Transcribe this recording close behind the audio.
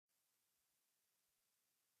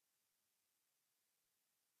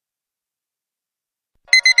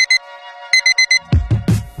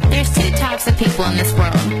types of people in this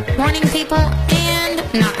world. Morning people and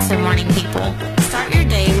not so morning people. Start your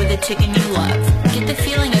day with the chicken you love. Get the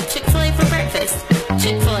feeling of Chick-fil-A for breakfast.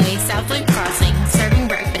 Chick-fil-A South Loop Crossing, serving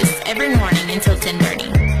breakfast every morning until 10:30.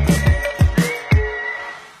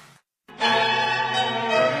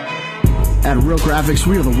 At Real Graphics,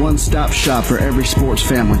 we are the one-stop shop for every sports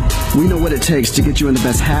family. We know what it takes to get you in the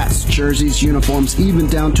best hats, jerseys, uniforms, even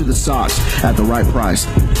down to the socks at the right price.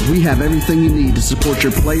 We have everything you need to support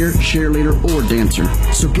your player, cheerleader, or dancer.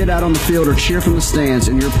 So get out on the field or cheer from the stands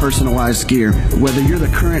in your personalized gear. Whether you're the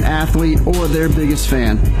current athlete or their biggest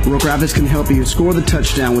fan, Real Graphics can help you score the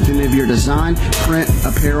touchdown with any of your design, print,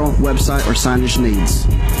 apparel, website, or signage needs.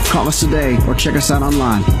 Call us today or check us out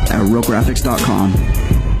online at realgraphics.com.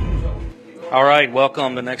 All right,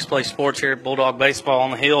 welcome to Next Play Sports here at Bulldog Baseball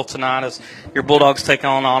on the Hill tonight as your Bulldogs take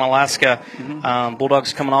on Onalaska.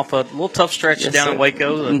 Bulldogs coming off a little tough stretch down in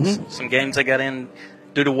Waco. Some games they got in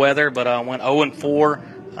due to weather, but went 0-4,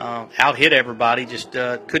 out-hit everybody, just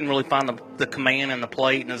couldn't really find the command and the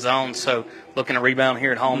plate and the zone, so looking to rebound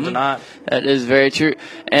here at home tonight. That is very true.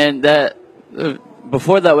 And that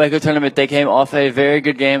before that Waco tournament, they came off a very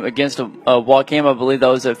good game against a walk game. I believe that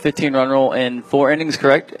was a 15-run rule in 4 innings,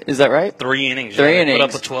 correct? Is that right? 3 innings. Three innings.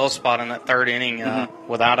 innings. Put up a 12 spot in that third inning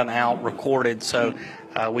without an out recorded. So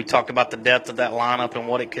we talked about the depth of that lineup and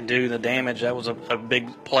what it could do, the damage. That was a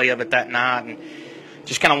big play of it that night. And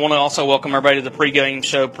just kind of want to also welcome everybody to the pregame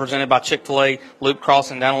show presented by Chick-fil-A. Loop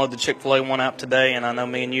Crossing download the Chick-fil-A one app today, and I know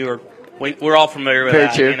me and you are we're all familiar with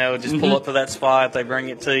that. True. You know, just pull up to that spot. They bring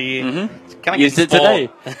it to you. Kind of Used it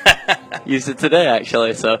today. Used it today,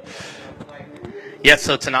 actually. So, yeah.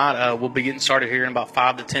 So tonight we'll be getting started here in about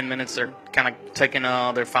 5 to 10 minutes. They're kind of taking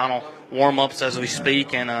their final warm ups as we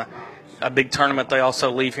speak, and a big tournament. They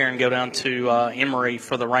also leave here and go down to Emory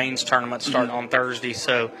for the Reigns tournament starting on Thursday.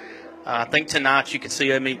 So. I think tonight you could see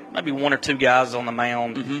maybe 1 or 2 guys on the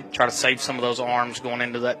mound try to save some of those arms going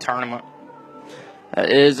into that tournament. That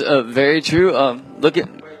is very true. Of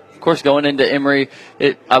course, going into Emory,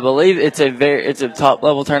 I believe it's a top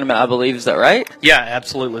level tournament. I believe, is that right? Yeah,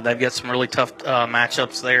 absolutely. They've got some really tough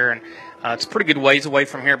matchups there, and it's a pretty good ways away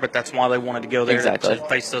from here. But that's why they wanted to go there to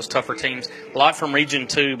face those tougher teams. A lot from Region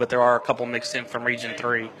 2, but there are a couple mixed in from Region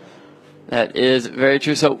 3. That is very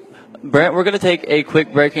true. So, Brent, we're going to take a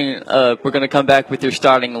quick break, and we're going to come back with your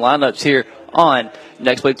starting lineups here on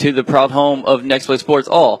Next Play 2, the proud home of Next Play Sports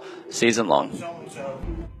all season long.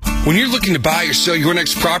 When you're looking to buy or sell your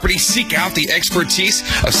next property, seek out the expertise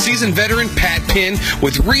of seasoned veteran Pat Penn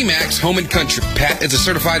with RE/MAX Home and Country. Pat is a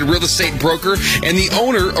certified real estate broker and the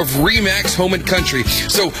owner of RE/MAX Home and Country.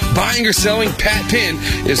 So buying or selling, Pat Penn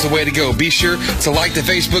is the way to go. Be sure to like the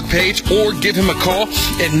Facebook page or give him a call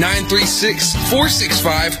at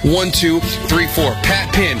 936-465-1234.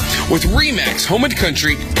 Pat Penn with RE/MAX Home and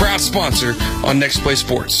Country, proud sponsor on Next Play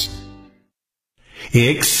Sports.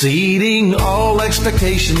 Exceeding all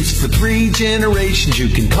expectations for 3 generations. You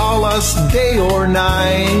can call us day or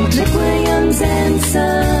night. McWilliams and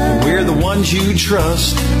Son. We're the ones you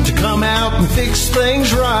trust to come out and fix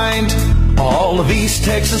things right. All of East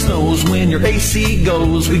Texas knows when your AC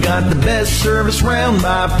goes, we got the best service round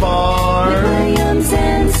by far. McWilliams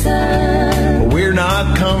and Son. We're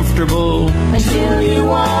not comfortable until you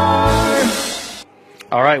are.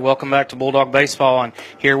 All right, welcome back to Bulldog Baseball, and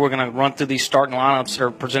here we're going to run through these starting lineups that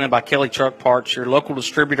are presented by Kelly Truck Parts, your local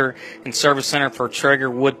distributor and service center for Traeger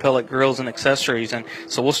wood pellet grills and accessories. And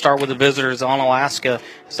so we'll start with the visitors on Onalaska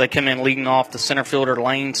as they come in leading off the center fielder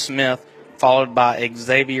Lane Smith, followed by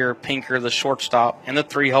Xavier Pinker, the shortstop, in the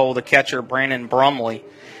 3-hole, the catcher Brandon Brumley.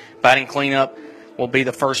 Batting cleanup will be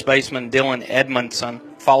the first baseman Dylan Edmondson,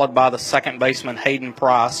 followed by the second baseman Hayden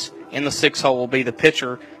Price. In the 6-hole will be the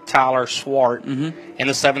pitcher Tyler Swart. In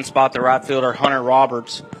the 7th spot, the right fielder Hunter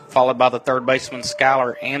Roberts, followed by the third baseman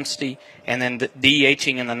Skylar Amsty. And then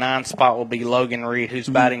DHing in the 9th spot will be Logan Reed, who's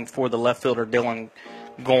batting for the left fielder Dylan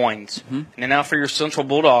Goins. And then now for your Central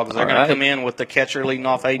Bulldogs, they're going to come in with the catcher leading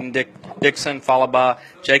off Aiden Dixon, followed by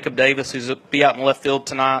Jacob Davis, who's be out in left field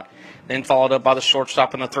tonight. Then followed up by the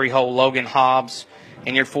shortstop in the 3-hole Logan Hobbs.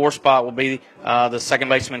 In your 4th spot will be the second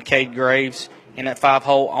baseman Cade Graves. In that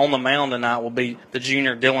 5-hole on the mound tonight will be the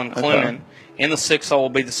junior Dylan Clunan. In the 6th hole will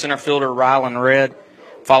be the center fielder Rylan Red.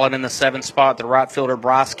 Followed in the 7th spot, the right fielder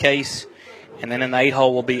Bryce Case. And then in the 8th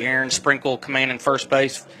hole will be Aaron Sprinkle commanding first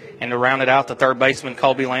base. And to round it out, the third baseman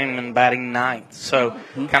Colby Landman batting 9th. So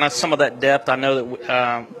kind of some of that depth. I know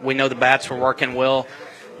that we know the bats were working well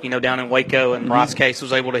down in Waco, and Ross Case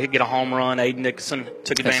was able to get a home run. Aiden Nicholson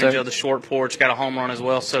took advantage of the short porch, got a home run as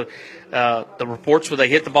well. So the reports were they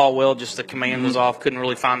hit the ball well, just the command was off, couldn't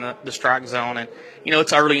really find the strike zone. And,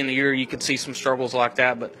 it's early in the year. You could see some struggles like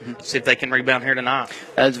that, but see if they can rebound here tonight.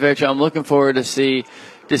 That's very true. I'm looking forward to see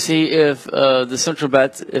if the Central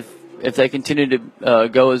Bats, if they continue to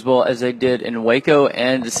go as well as they did in Waco,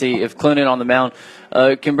 and to see if Clinton on the mound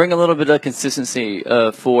can bring a little bit of consistency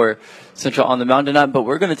for Central on the mound tonight. But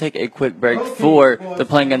we're going to take a quick break for the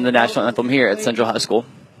playing in the national anthem here at Central High School.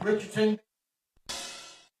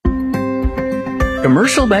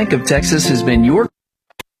 Commercial Bank of Texas has been your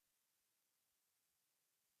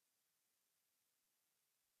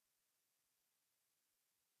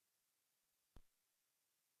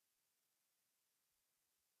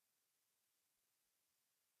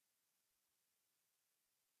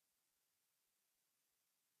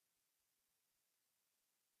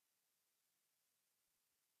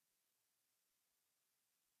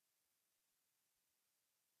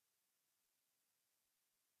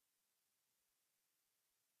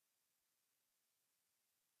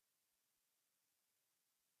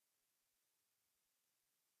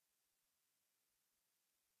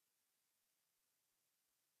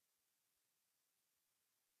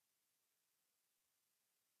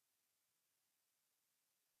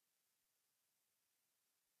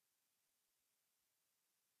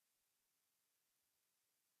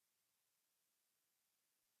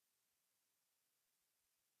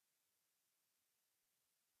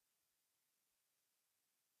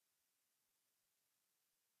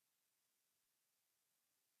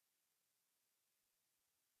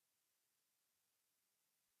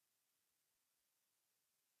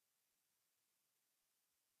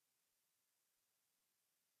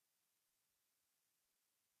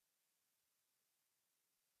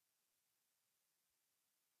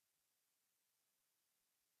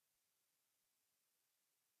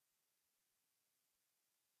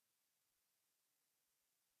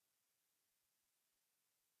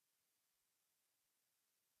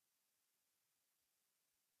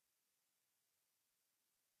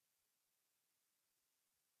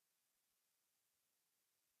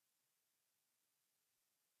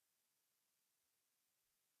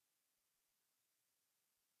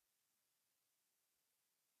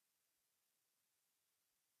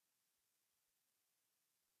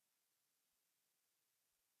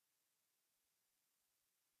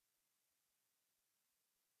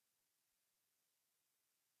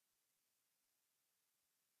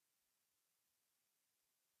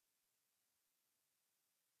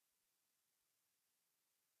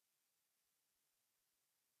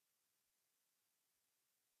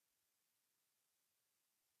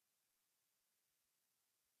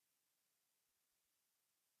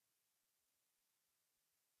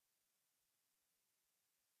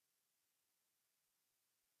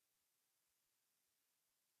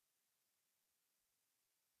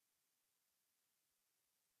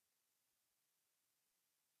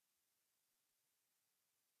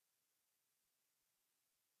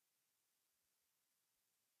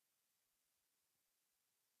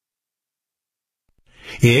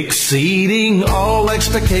exceeding all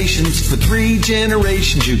expectations for 3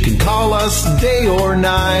 generations. You can call us day or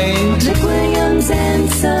night. McWilliams and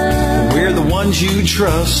Son. We're the ones you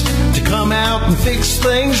trust to come out and fix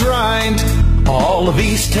things right. All of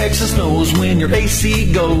East Texas knows when your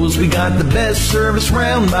AC goes, we got the best service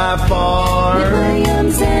round by far.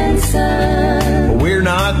 McWilliams and Son. We're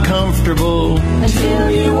not comfortable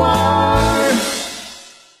Until you are.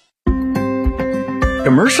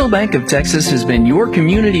 Commercial Bank of Texas has been your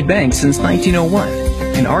community bank since 1901,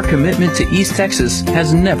 and our commitment to East Texas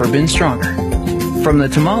has never been stronger. From the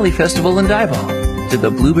Tamale Festival in Diboll, to the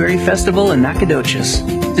Blueberry Festival in Nacogdoches,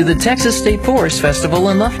 to the Texas State Forest Festival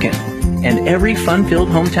in Lufkin, and every fun-filled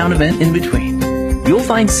hometown event in between, you'll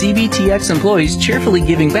find CBTX employees cheerfully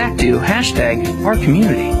giving back to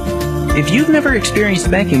 #OurCommunity. If you've never experienced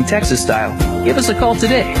banking Texas style, give us a call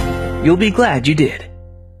today. You'll be glad you did.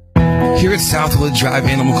 Here at Southwood Drive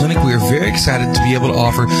Animal Clinic, we are very excited to be able to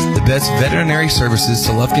offer the best veterinary services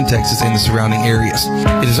to Lufkin, Texas and the surrounding areas.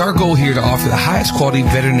 It is our goal here to offer the highest quality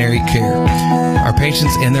veterinary care. Our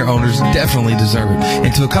patients and their owners definitely deserve it.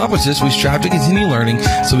 And to accomplish this, we strive to continue learning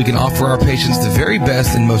so we can offer our patients the very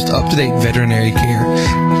best and most up-to-date veterinary care.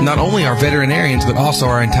 Not only our veterinarians, but also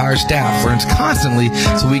our entire staff learns constantly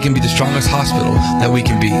so we can be the strongest hospital that we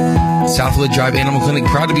can be. Southwood Drive Animal Clinic,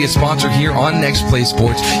 proud to be a sponsor here on Next Play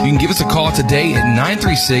Sports. You can give us a call today at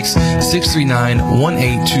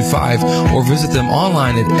 936-639-1825 or visit them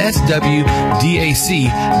online at swdac.com.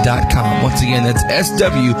 Once again, that's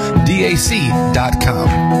swdac.com.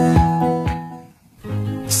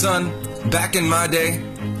 Son, back in my day,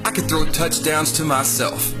 I could throw touchdowns to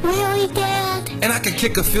myself. Really, Dad? And I could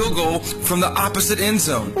kick a field goal from the opposite end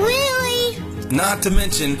zone. Really? Not to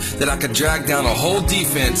mention that I could drag down a whole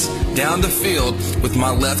defense down the field with my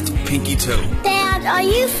left pinky toe. Dad, are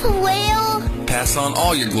you for real? Pass on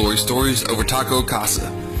all your glory stories over Taco Casa.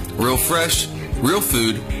 Real fresh, real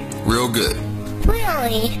food, real good.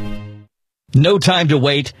 Really? No time to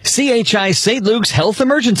wait. CHI St. Luke's Health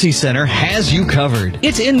Emergency Center has you covered.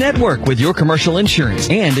 It's in-network with your commercial insurance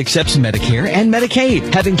and accepts Medicare and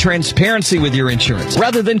Medicaid, having transparency with your insurance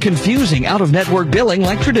rather than confusing out-of-network billing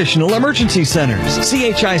like traditional emergency centers.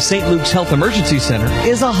 CHI St. Luke's Health Emergency Center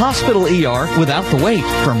is a hospital ER without the wait,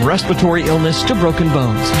 from respiratory illness to broken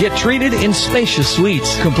bones. Get treated in spacious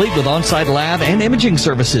suites, complete with on-site lab and imaging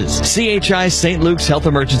services. CHI St. Luke's Health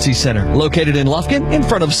Emergency Center, located in Lufkin in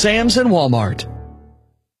front of Sam's and Walmart.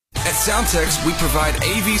 At Soundtex, we provide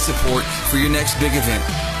AV support for your next big event.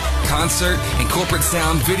 Concert and corporate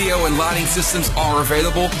sound, video, and lighting systems are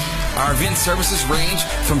available. Our event services range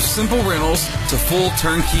from simple rentals to full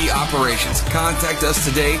turnkey operations. Contact us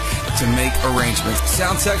today to make arrangements.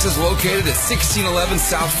 Soundtex is located at 1611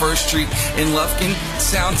 South 1st Street in Lufkin.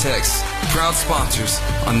 Soundtex, proud sponsors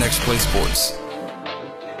on Next Play Sports.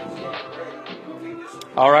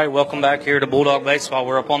 All right, welcome back here to Bulldog Baseball.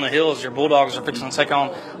 We're up on the hills. Your Bulldogs are fixing to take on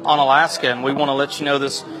Alaska, and we want to let you know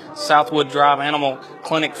this Southwood Drive Animal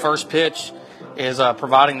Clinic first pitch is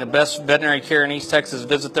providing the best veterinary care in East Texas.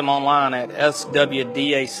 Visit them online at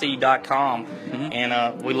swdac.com.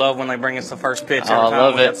 And we love when they bring us the first pitch. Every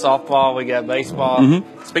time we got softball, we got baseball.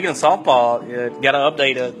 Speaking of softball, got to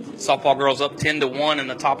update softball girls up 10-1 in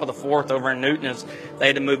the top of the fourth over in Newton. They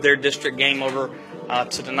had to move their district game over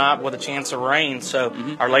to tonight with a chance of rain. So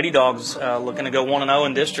our Lady Dogs looking to go 1-0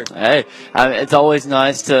 in district. Hey, it's always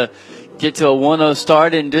nice to get to a 1-0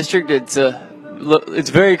 start in district. It's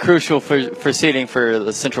very crucial for seeding for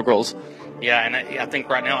the Central Girls. Yeah, and I think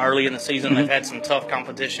right now, early in the season, they've had some tough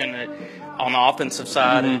competition on the offensive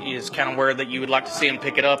side. Is kind of where that you would like to see them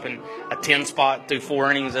pick it up, and a 10 spot through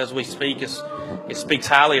 4 innings as we speak it speaks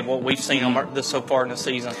highly of what we've seen so far in the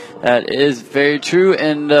season. That is very true.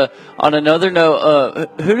 And on another note,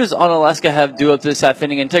 who does Onalaska have due up this half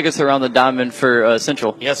inning? And take us around the diamond for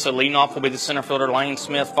Central. Yes, so leading off will be the center fielder Lane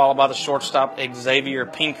Smith, followed by the shortstop Xavier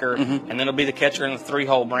Pinker, and then it'll be the catcher in the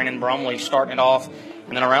 3-hole Brandon Brumley starting it off.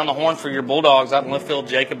 And then around the horn for your Bulldogs, out in left field,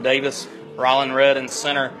 Jacob Davis, Rylan Red in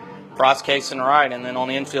center, Bryce Case in right, and then on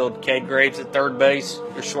the infield, Cade Graves at third base,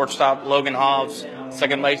 your shortstop Logan Hobbs,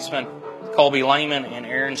 second baseman Colby Lehman, and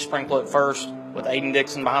Aaron Sprinkle at first, with Aiden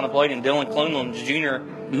Dixon behind the plate and Dylan Clunland Jr.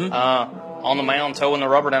 On the mound, towing the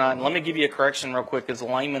rubber tonight. And let me give you a correction real quick, because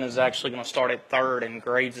Lehman is actually going to start at third and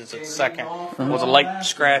Graves is at second. It was a late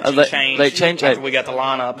scratch change after we got the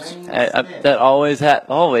lineups. That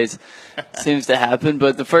always seems to happen.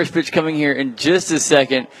 But the first pitch coming here in just a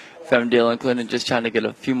second from Dylan Clinton, just trying to get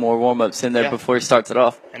a few more warm-ups in there before he starts it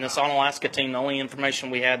off. And this Onalaska team, the only information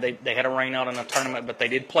we had, they had a rain out in a tournament, but they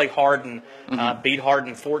did play Hardin, beat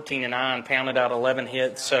Hardin 14-9, pounded out 11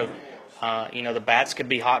 hits. So, the bats could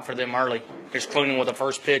be hot for them early. Here's Clooney with the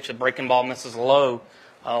first pitch. The breaking ball misses low.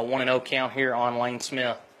 1-0 count here on Lane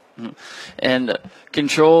Smith. And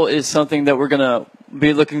control is something that we're going to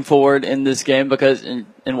be looking forward in this game, because in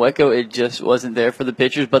Waco it just wasn't there for the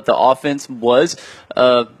pitchers, but the offense was.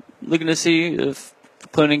 Looking to see if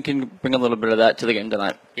Clooney can bring a little bit of that to the game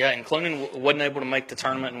tonight. Yeah, and Clooney wasn't able to make the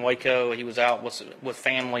tournament in Waco. He was out with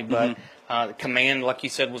family, but command, like you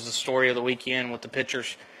said, was the story of the weekend with the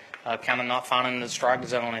pitchers kind of not finding the strike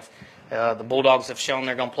zone. If the Bulldogs have shown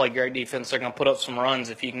they're going to play great defense, they're going to put up some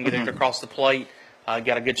runs. If you can get it across the plate,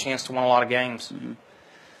 got a good chance to win a lot of games.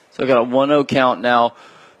 So we got a 1-0 count now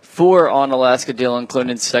for Onalaska. Dylan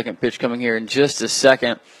Clinton's second pitch coming here in just a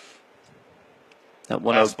second.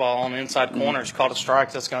 Fastball on the inside corner is called a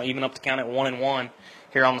strike. That's going to even up the count at 1-1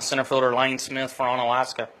 here on the center fielder Lane Smith for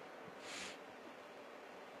Onalaska.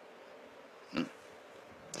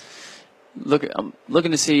 I'm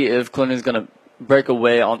looking to see if Clinton's going to break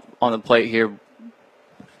away on the plate here.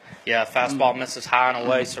 Yeah, fastball misses high and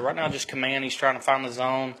away. So right now, just command. He's trying to find the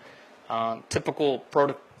zone. Typical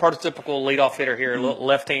prototypical leadoff hitter here,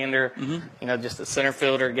 left-hander. Just a center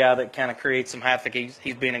fielder guy that kind of creates some havoc.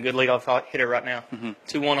 He's being a good leadoff hitter right now.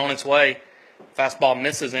 2-1 on its way. Fastball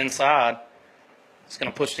misses inside. It's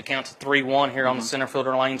going to push the count to 3-1 here on the center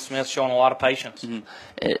fielder Lane Smith, showing a lot of patience.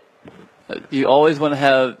 You always want to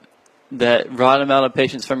have that right amount of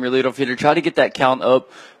patience from your leadoff hitter. Try to get that count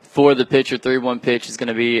up for the pitcher. 3-1 pitch is going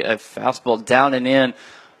to be a fastball down and in.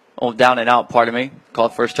 down and out, pardon me.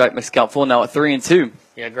 Called first strike, makes the count full now at 3-2.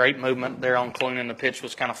 Yeah, great movement there on Clunan. The pitch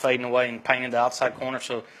was kind of fading away and painted the outside corner,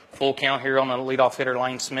 so full count here on the leadoff hitter,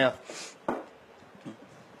 Lane Smith.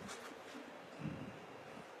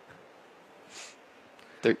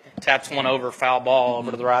 Taps one over, foul ball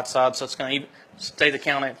over to the right side, so it's going to stay the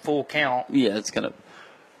count at full count. Yeah, it's going to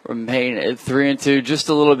remain at 3-2, just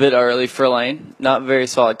a little bit early for Lane. Not very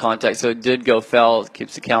solid contact, so it did go foul. It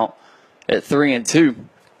keeps the count at 3-2.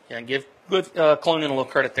 Yeah, give Clunan a little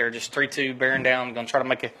credit there. Just 3-2, bearing down, going to try to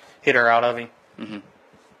make a hitter out of him. Mm-hmm.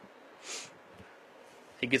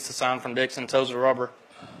 He gets the sign from Dixon, toes the rubber.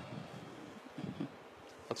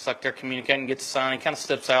 Looks like they're communicating, gets the sign. He kind of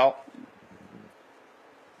steps out.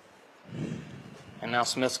 And now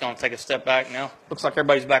Smith's going to take a step back now. Looks like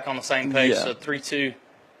everybody's back on the same page. Yeah. So 3-2,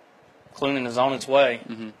 Clunan is on its way.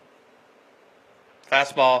 Mm-hmm.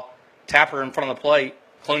 Fastball, tapper in front of the plate.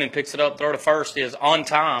 Clunan picks it up, throw to first, is on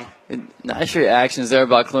time. Nice reactions there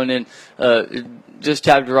by Clunan. Just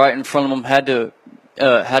tapped right in front of him.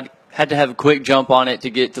 Had to have a quick jump on it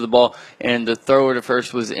to get to the ball, and the thrower to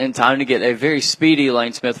first was in time to get a very speedy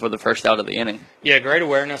Lane Smith for the first out of the inning. Yeah, great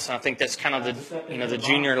awareness. And I think that's kind of the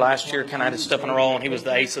junior last year kind of had to step in a role, and he was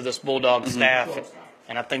the ace of this Bulldog staff.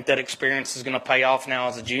 And I think that experience is going to pay off now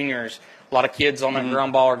as a juniors. A lot of kids on that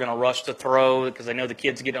ground ball are going to rush to throw because they know the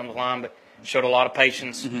kids get on the line, but showed a lot of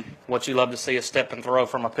patience. What you love to see is step and throw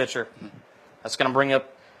from a pitcher. That's going to bring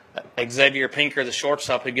up Xavier Pinker, the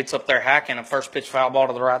shortstop, who gets up there hacking a first pitch foul ball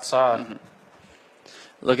to the right side.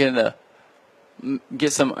 Looking to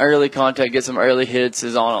get some early contact, get some early hits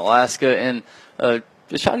is on Alaska, and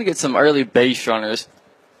just trying to get some early base runners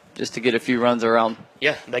just to get a few runs around.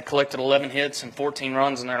 Yeah, they collected 11 hits and 14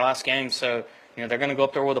 runs in their last game, so they're going to go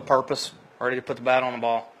up there with a purpose, ready to put the bat on the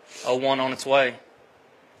ball. 0-1 on its way.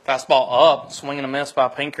 Fastball up, swing and a miss by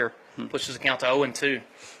Pinker, pushes the count to 0-2.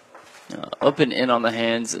 Up and in on the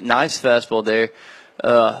hands. Nice fastball there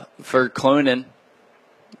for Clunan.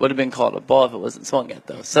 Would have been called a ball if it wasn't swung at,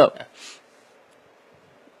 though. So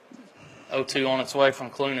 0-2 on its way from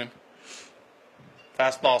Clunan.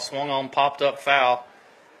 Fastball swung on, popped up, foul.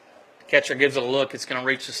 Catcher gives it a look. It's going to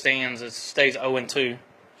reach the stands. It stays 0-2.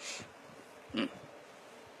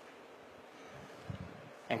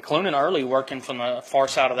 And Clunan early working from the far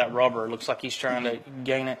side of that rubber. Looks like he's trying to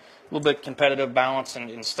gain it. A little bit competitive balance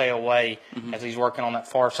and stay away as he's working on that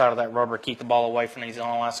far side of that rubber, keep the ball away from these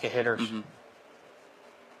Alaska hitters.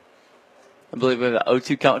 I believe we have an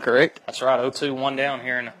 0-2 count, correct? That's right, 0-2, one down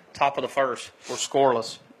here in the top of the first. We're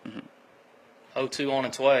scoreless. 0-2 on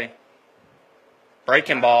its way.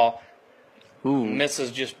 Breaking ball.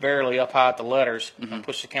 Misses just barely up high at the letters and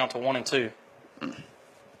push the count to 1-2.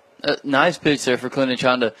 Nice pitch there for Clunan,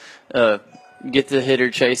 trying to get the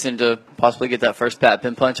hitter chasing to possibly get that first bat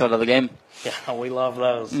pin punch out of the game. Yeah, we love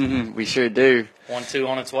those. We sure do. 1-2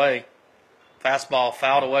 on its way. Fastball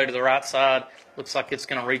fouled away to the right side. Looks like it's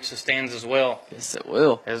going to reach the stands as well. Yes, it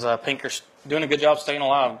will. As Pinker's doing a good job staying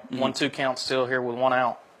alive. 1-2 count still here with one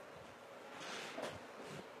out.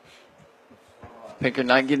 Pinker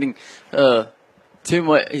not getting too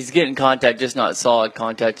much. He's getting contact, just not solid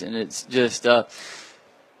contact, and it's just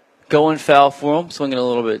going foul for him. Swinging a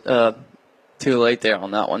little bit too late there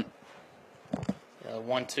on that one.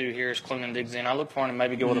 1-2 here as Clunan digs in. I look for him to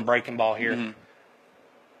maybe go with a breaking ball here.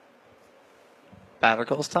 Batter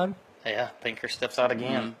calls time? Yeah, Pinker steps out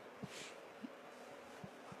again.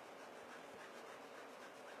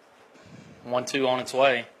 1-2 on its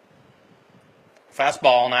way.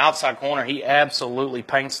 Fastball on the outside corner. He absolutely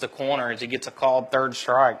paints the corner as he gets a called third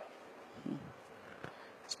strike.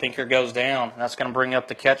 As Pinker goes down, that's going to bring up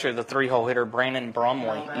the catcher, the three-hole hitter, Brandon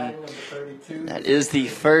Brumley. That is the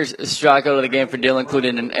first strikeout of the game for Dylan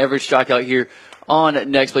Clunan, and every strikeout here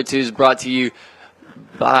on Next Play 2 is brought to you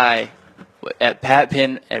by Pat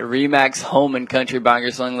Penn at Remax Home and Country Buying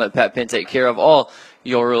and Selling. Let Pat Penn take care of all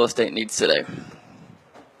your real estate needs today.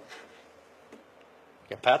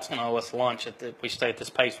 Yeah, Pat's going to owe us lunch if we stay at this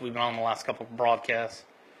pace we've been on the last couple of broadcasts.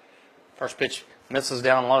 First pitch misses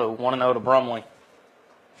down low, 1-0 to Brumley.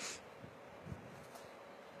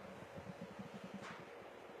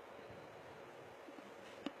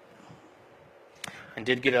 And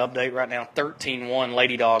did get an update right now. 13-1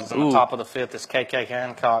 Lady Dogs in the top of the fifth as KK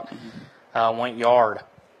Hancock went yard.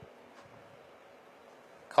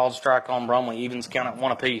 Called strike on Brumley. Evens count at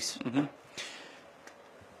one apiece.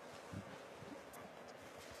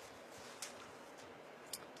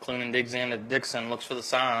 Clunan digs in to Dixon, looks for the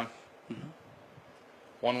sign.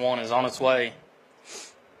 1-1 is on its way.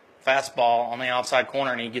 Fastball on the outside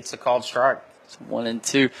corner, and he gets the called strike. It's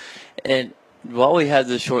 1-2. And while we had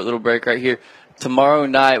this short little break right here, tomorrow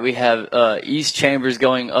night we have East Chambers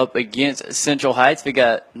going up against Central Heights. We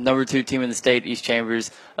got number 2 team in the state, East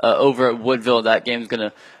Chambers, over at Woodville. That game's going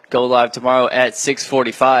to go live tomorrow at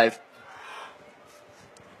 6:45.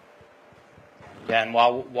 Yeah, and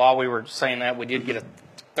while we were saying that, we did get a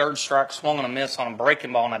third strike swung and a miss on a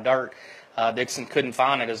breaking ball in the dirt. Dixon couldn't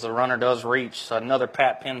find it as the runner does reach. So another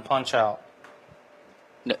Pat Penn punch out.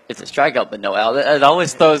 No, it's a strikeout, but no out. It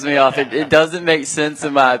always throws me off. It doesn't make sense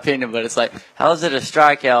in my opinion, but it's like, how is it a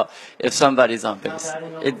strikeout if somebody's on base? I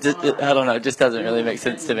don't know. It just doesn't really make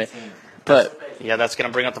sense to me. But yeah, that's going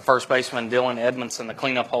to bring up the first baseman, Dylan Edmondson, the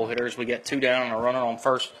cleanup hole hitters. We get 2 down and a runner on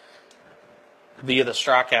first via the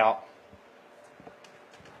strikeout.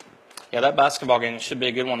 Yeah, that basketball game should be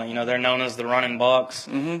a good one. You know, they're known as the running Bucks.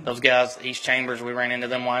 Mm-hmm. Those guys, East Chambers, we ran into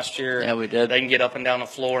them last year. Yeah, we did. They can get up and down the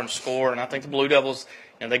floor and score. And I think the Blue Devils,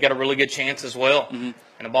 you know, they got a really good chance as well. Mm-hmm.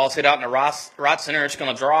 And the ball's hit out in the right center. It's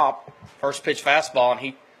going to drop. First pitch fastball, and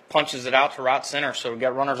he punches it out to right center. So we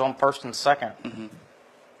got runners on first and second.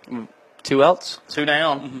 Mm-hmm. 2 outs? 2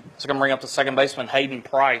 down. Mm-hmm. It's going to bring up the second baseman, Hayden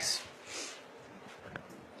Price.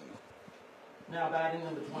 Now batting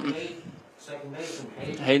number 28, second baseman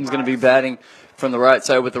Hayden's going to be batting from the right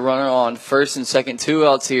side with the runner on first and second. 2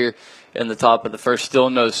 outs here in the top of the first.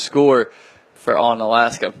 Still no score for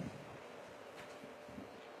Onalaska.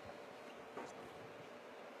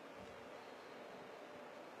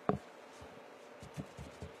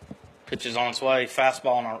 Pitch is on its way.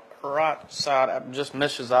 Fastball on the right side. Just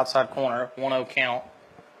misses outside corner. 1-0 count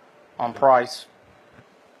on Price.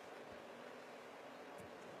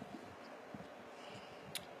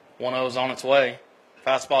 1-0's on its way.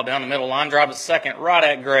 Fastball down the middle. Line drive to second. Right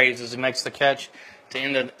at Graves as he makes the catch to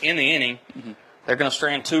end the inning. Mm-hmm. They're going to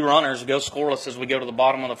strand 2 runners, go scoreless as we go to the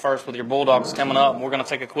bottom of the first with your Bulldogs coming up. We're going to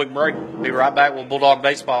take a quick break. Be right back with Bulldog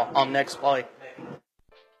Baseball on Next Play.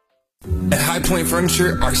 At High Point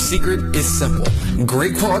Furniture, our secret is simple.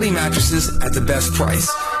 Great quality mattresses at the best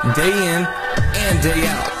price, day in and day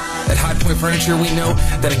out. At High Point Furniture, we know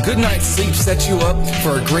that a good night's sleep sets you up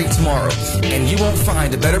for a great tomorrow. And you won't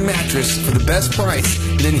find a better mattress for the best price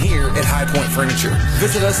than here at High Point Furniture.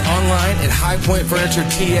 Visit us online at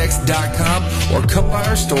highpointfurnituretx.com or come by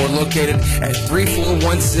our store located at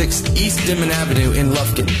 3416 East Denman Avenue in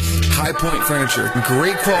Lufkin. High Point Furniture,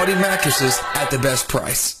 great quality mattresses at the best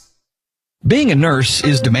price. Being a nurse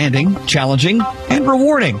is demanding, challenging, and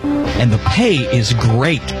rewarding, and the pay is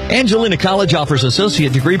great. Angelina College offers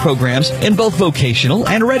associate degree programs in both vocational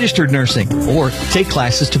and registered nursing, or take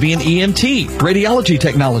classes to be an EMT, radiology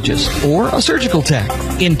technologist, or a surgical tech.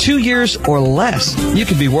 In 2 years or less, you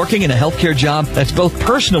can be working in a healthcare job that's both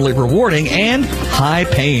personally rewarding and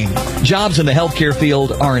high-paying. Jobs in the healthcare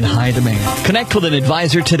field are in high demand. Connect with an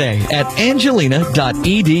advisor today at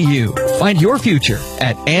angelina.edu. Find your future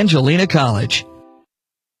at Angelina College.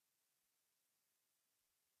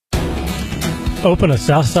 Open a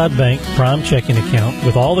Southside Bank Prime checking account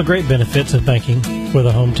with all the great benefits of banking with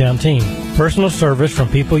a hometown team. Personal service from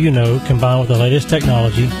people you know combined with the latest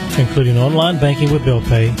technology, including online banking with bill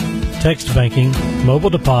pay, text banking, mobile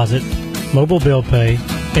deposit, mobile bill pay,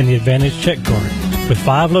 and the Advantage check card. With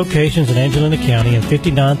 5 locations in Angelina County and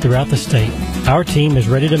 59 throughout the state, our team is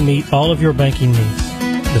ready to meet all of your banking needs.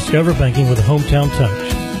 Discover banking with a hometown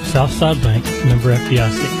touch. Southside Bank, member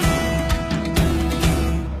FDIC.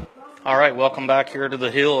 All right, welcome back here to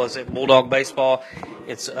the Hill as at Bulldog Baseball.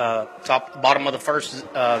 It's bottom of the first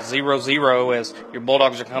 0-0 as your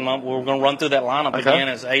Bulldogs are coming up. We're going to run through that lineup again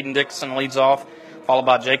as Aiden Dixon leads off, followed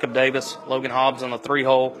by Jacob Davis, Logan Hobbs in the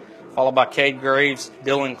 3-hole, followed by Cade Graves,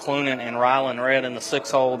 Dylan Clunan, and Rylan Red in the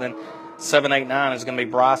 6-hole. Then 7, 8, 9 is going to be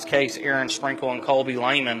Bryce Case, Aaron Sprinkle, and Colby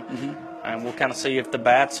Lehman. Mm-hmm. And we'll kind of see if the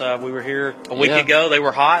bats, we were here a week ago, they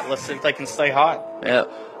were hot. Let's see if they can stay hot. Yeah.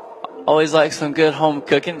 Always like some good home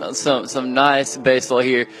cooking, some nice baseball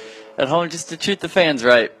here at home just to treat the fans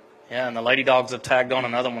right. Yeah, and the Lady Dogs have tagged on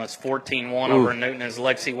another one. It's 14-1 over Newton as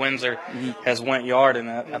Lexi Windsor has went yard. And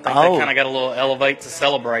I think they kind of got a little elevate to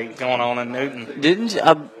celebrate going on in Newton. Didn't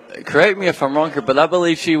you? Correct me if I'm wrong here, but I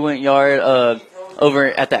believe she went yard over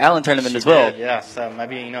at the Allen tournament as well. Did, yeah, so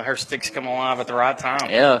maybe, her sticks come alive at the right time.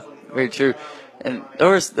 Yeah, very true. And there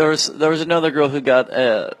was another girl who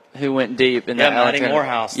got who went deep in that Maddie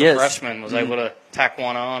Morehouse, the freshman, was able to tack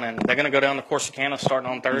one on, and they're going to go down to Corsicana starting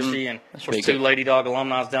on Thursday. And of course, 2 Lady Dog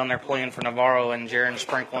alumni down there playing for Navarro and Jaron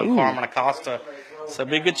Sprinkle and Carmen Acosta. So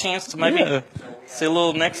it'd be a good chance to maybe see a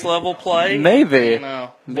little next level play. Maybe and,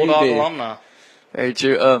 Bulldog alumni. Very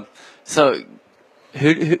true. So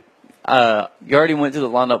who You already went through the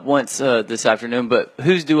lineup once this afternoon, but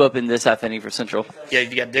who's due up in this half inning for Central? Yeah,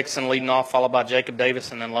 you got Dixon leading off, followed by Jacob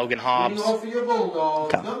Davis, and then Logan Hobbs. Leading off for your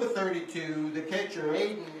Bulldogs, number 32, the catcher,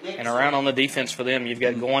 Aiden Dixon. And around on the defense for them, you've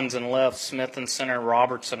got Goins in left, Smith in center,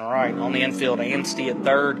 Robertson right. On the infield, Anstey at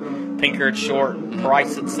third, Pinker at short,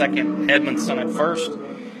 Price at second, Edmondson at first.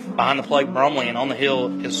 Behind the plate, Brumley, and on the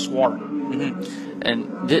hill is Swart. Mm-hmm.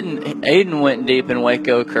 And didn't Aiden went deep in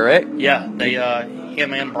Waco, correct? Yeah, they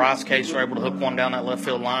him and Bryce Case were able to hook one down that left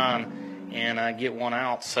field line and get one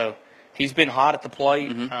out. So he's been hot at the plate.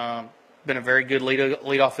 Mm-hmm. Been a very good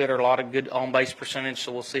leadoff hitter, a lot of good on-base percentage,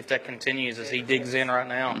 so we'll see if that continues as he digs in right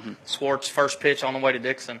now. Mm-hmm. Swartz first pitch on the way to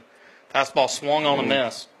Dixon. Fastball swung on a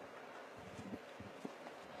miss.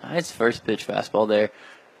 Nice first pitch fastball there.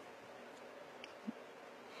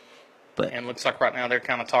 And looks like right now they're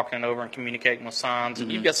kind of talking it over and communicating with signs.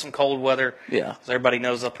 Mm-hmm. You've got some cold weather. Yeah. As everybody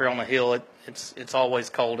knows up here on the hill, it's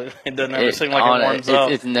always cold. It doesn't ever seem like it warms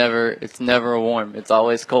up. It's never warm. It's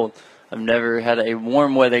always cold. I've never had a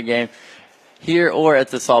warm weather game here or at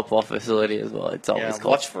the softball facility as well. It's always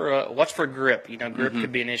cold. Watch for grip. Grip Mm-hmm.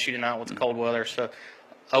 could be an issue tonight with the cold weather. So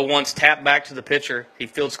 0-1's tapped back to the pitcher. He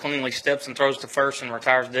fields cleanly, steps and throws to first, and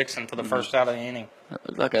retires Dixon for the first out of the inning.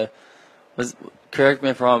 It looked like correct me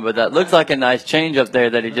if I'm wrong, but that looks like a nice change up there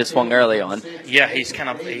that he just swung early on. Yeah, he's kind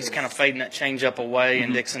of fading that change up away,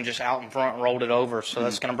 and Dixon just out in front rolled it over. So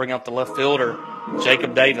that's going to bring up the left fielder,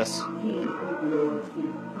 Jacob Davis.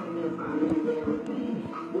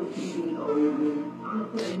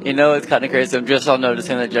 It's kind of crazy. I'm just all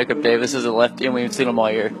noticing that Jacob Davis is a lefty, and we've seen him all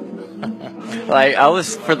year. I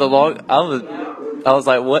was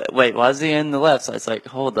like, what? Wait, why is he in the left side? It's like,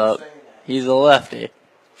 hold up, he's a lefty.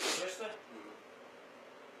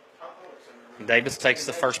 Davis takes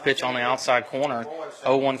the first pitch on the outside corner,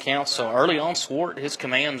 0-1 count. So early on, Swart, his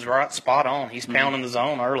command's right spot on. He's pounding the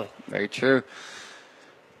zone early. Very true.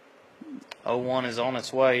 0-1 is on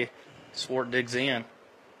its way. Swart digs in.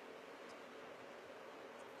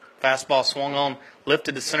 Fastball swung on,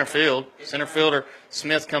 lifted to center field. Center fielder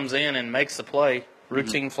Smith comes in and makes the play.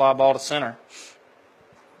 Routine fly ball to center.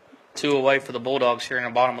 2 away for the Bulldogs here in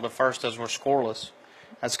the bottom of the first as we're scoreless.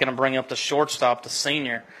 That's going to bring up the shortstop, the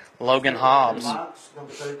senior, Logan Hobbs.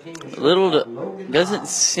 Doesn't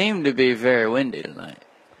seem to be very windy tonight.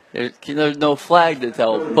 There's no flag to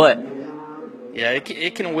tell, but yeah,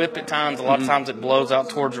 it can whip at times. A lot of times it blows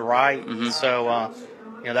out towards the right. So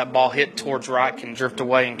that ball hit towards right can drift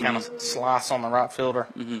away and kind of slice on the right fielder.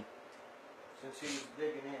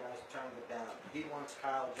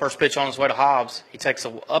 First pitch on his way to Hobbs. He takes a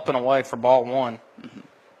up and away for ball 1.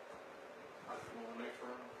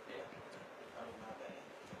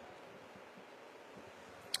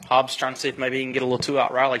 Hobbs trying to see if maybe he can get a little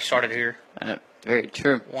 2-out rally started here. Very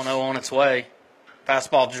true. 1-0 on its way.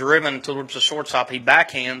 Fastball driven towards the shortstop. He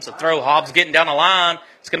backhands the throw. Hobbs getting down the line.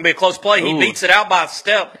 It's going to be a close play. He beats it out by a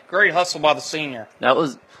step. Great hustle by the senior. That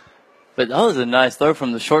was a nice throw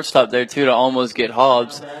from the shortstop there, too, to almost get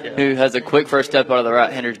Hobbs, who has a quick first step out of the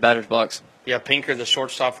right-hander's batter's box. Yeah, Pinker, the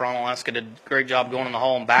shortstop for Onalaska, did a great job going in the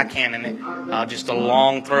hole and backhanding it. Just a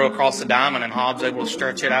long throw across the diamond, and Hobbs able to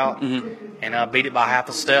stretch it out and beat it by half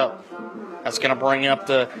a step. That's going to bring up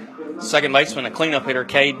the second baseman, the cleanup hitter,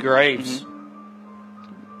 Cade Graves.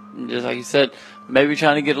 Just like you said, maybe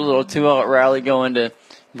trying to get a little 2-out rally going to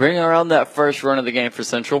bring around that first run of the game for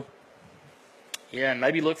Central. Yeah, and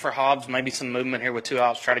maybe look for Hobbs, maybe some movement here with 2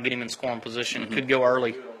 outs, try to get him in scoring position. Could go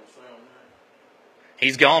early.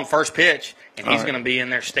 He's gone first pitch, and he's going to be in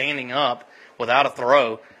there standing up without a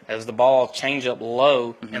throw as the ball change up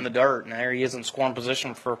low in the dirt. And there he is in scoring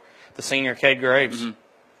position for the senior, Cade Graves.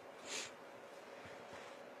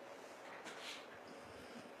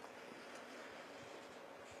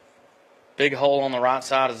 Big hole on the right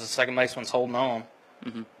side as the second baseman's holding on.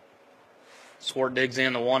 Swart digs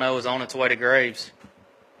in. The 1-0 is on its way to Graves.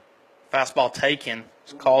 Fastball taken.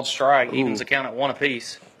 It's called strike. Evens the count at 1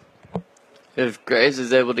 apiece. If Graves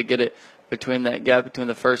is able to get it between that gap between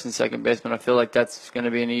the first and second baseman, I feel like that's going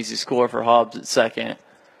to be an easy score for Hobbs at second.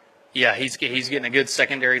 Yeah, he's getting a good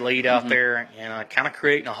secondary lead out there and kind of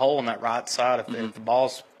creating a hole on that right side. If the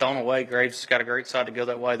ball's thrown away, Graves has got a great side to go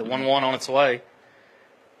that way. The 1-1 on its way.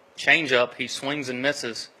 Change up. He swings and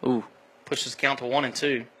misses. Pushes the count to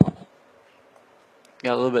 1-2.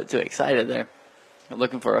 Got a little bit too excited there.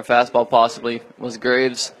 Looking for a fastball possibly was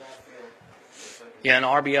Graves. Yeah, an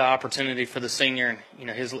RBI opportunity for the senior.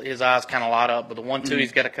 His eyes kind of light up, but the 1-2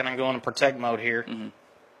 he's got to kind of go into protect mode here.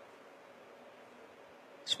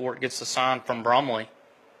 Swart gets the sign from Brumley.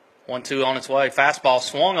 1-2 on its way. Fastball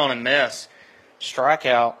swung on and missed.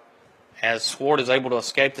 Strikeout as Swart is able to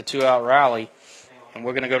escape the 2-out rally. And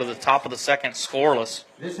we're going to go to the top of the second, scoreless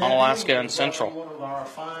on Alaska and Central. One of our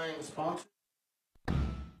fine sponsors.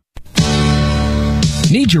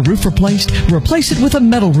 Need your roof replaced? Replace it with a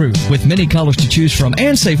metal roof with many colors to choose from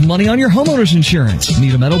and save money on your homeowner's insurance.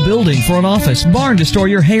 Need a metal building for an office, barn to store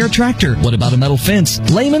your hay or tractor? What about a metal fence?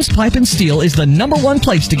 Lehman's Pipe and Steel is the #1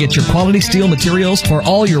 place to get your quality steel materials for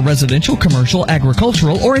all your residential, commercial,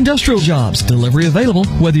 agricultural, or industrial jobs. Delivery available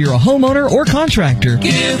whether you're a homeowner or contractor.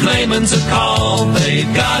 Give Lehman's a call.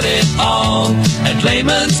 They've got it all at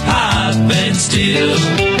Lehman's Pipe and Steel.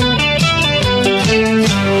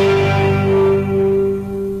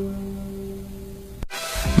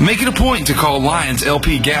 Make it a point to call Lions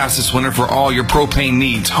LP Gas this winter for all your propane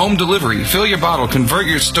needs. Home delivery, fill your bottle, convert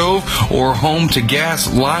your stove, or home to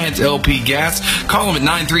gas. Lions LP Gas. Call them at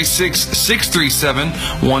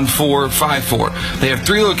 936-637-1454. They have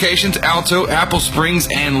 3 locations, Alto, Apple Springs,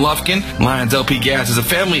 and Lufkin. Lions LP Gas is a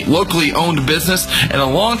family, locally owned business and a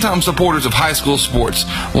longtime supporters of high school sports.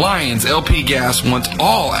 Lions LP Gas wants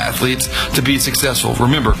all athletes to be successful.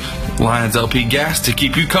 Remember, Lions LP Gas to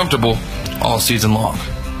keep you comfortable all season long.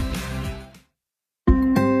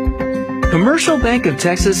 Commercial Bank of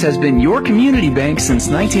Texas has been your community bank since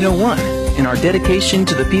 1901, and our dedication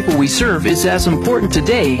to the people we serve is as important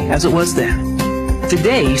today as it was then.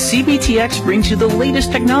 Today, CBTX brings you the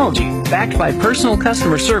latest technology backed by personal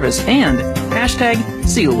customer service and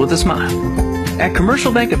 #sealed with a smile. At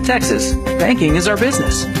Commercial Bank of Texas, banking is our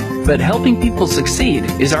business, but helping people succeed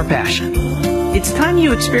is our passion. It's time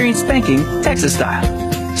you experience banking Texas style.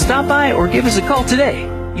 Stop by or give us a call today.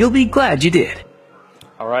 You'll be glad you did.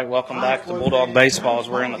 All right, welcome back to Bulldog Baseball as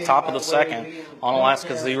we're in the top of the second on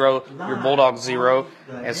Alaska 0, your Bulldogs 0.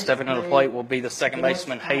 As stepping to the plate will be the second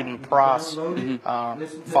baseman Hayden Price,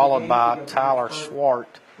 followed by Tyler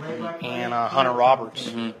Swart and Hunter Roberts.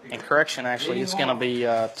 And correction, actually, it's going to be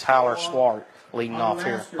Tyler Swart leading off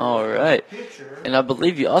here. All right. And I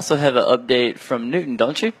believe you also have an update from Newton,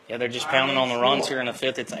 don't you? Yeah, they're just pounding on the runs here in the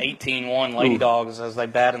fifth. It's 18-1 Lady Dogs as they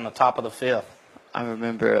bat in the top of the fifth. I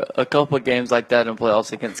remember a couple of games like that in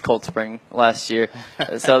playoffs against Cold Spring last year.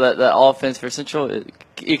 So that offense for Central,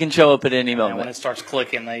 you can show up at any moment. When it starts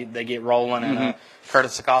clicking, they get rolling, and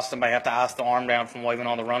Curtis Acosta may have to ice the arm down from waving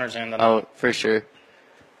all the runners in. Oh, for sure.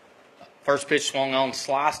 First pitch swung on,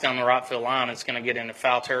 sliced down the right field line. It's going to get into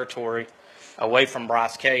foul territory away from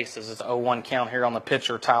Bryce Case as it's 0-1 count here on the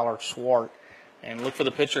pitcher, Tyler Swart. And look for the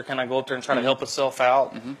pitcher, kind of go up there and try to help himself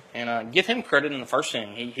out. And give him credit in the first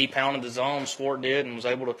inning. He pounded the zone, Swart did, and was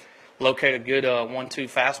able to locate a good 1-2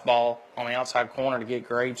 fastball on the outside corner to get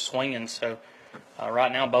Graves swinging. So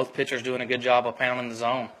right now both pitchers doing a good job of pounding the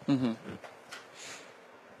zone.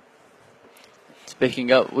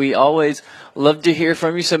 Speaking of, we always love to hear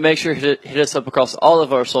from you, so make sure to hit us up across all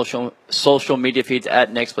of our social media feeds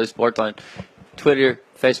at Next Play Sports on Twitter,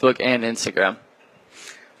 Facebook, and Instagram.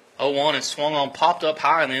 0-1 is swung on, popped up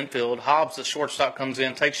high in the infield. Hobbs, the shortstop, comes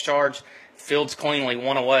in, takes charge, fields cleanly,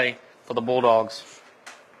 1 away for the Bulldogs.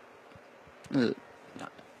 No.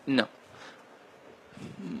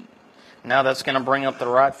 Now that's going to bring up the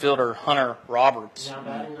right fielder, Hunter Roberts. Now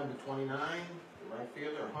batting number 29, right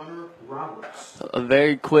fielder, Hunter Roberts. A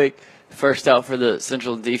very quick first out for the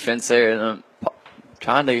Central defense there, and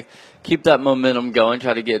trying to keep that momentum going,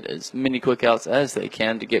 try to get as many quick outs as they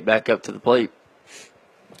can to get back up to the plate.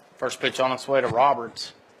 First pitch on its way to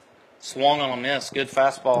Roberts. Swung on a miss. Good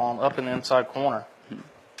fastball up in the inside corner.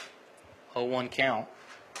 0-1 count.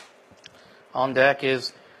 On deck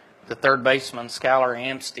is the third baseman, Skylar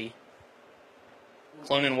Amsty.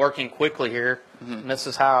 Clunan working quickly here.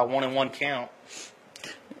 Misses high, 1-1 count.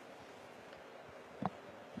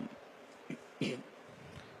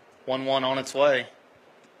 One on its way.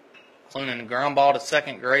 Clunan, ground ball to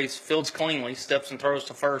second. Graves fields cleanly, steps and throws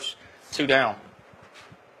to first. 2 down.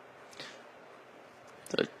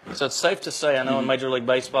 So it's safe to say, I know in Major League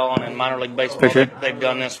Baseball and in minor league baseball, they've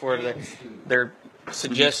done this where they're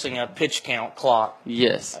suggesting a pitch count clock.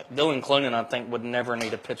 Yes. Dylan Clunan, I think, would never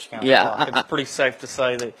need a pitch count clock. It's pretty safe to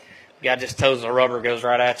say that the guy just toes the rubber, goes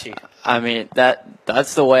right at you. I mean,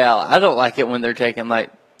 that's the way I don't like it when they're taking like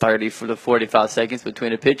 30 to 45 seconds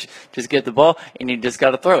between a pitch. Just get the ball, and you just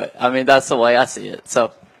got to throw it. I mean, that's the way I see it.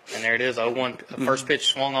 So. And there it is, 0-1. First pitch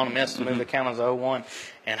swung on a miss to move the count as 0-1.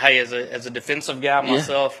 And, hey, as a defensive guy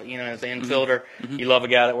myself, you know, as an infielder, you love a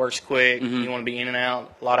guy that works quick. You want to be in and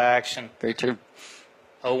out, a lot of action. Very true.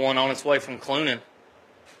 0-1 on its way from Clunan.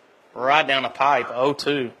 Right down the pipe,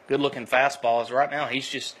 0-2. Good-looking fastballs. Right now, he's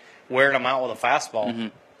just wearing them out with a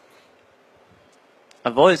fastball.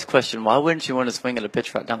 I've always questioned, why wouldn't you want to swing at a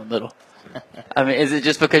pitch right down the middle? I mean, is it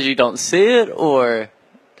just because you don't see it, or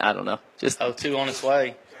I don't know? Just 0-2 on its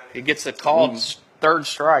way. It gets a called third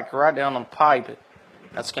strike right down the pipe.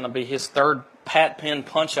 That's going to be his third Pat Penn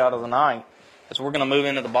punch out of the night. As we're going to move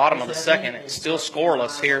into the bottom of the second. It's still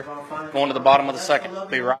scoreless here, going to the bottom of the second.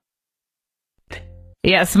 Be right.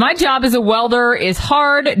 Yes, my job as a welder is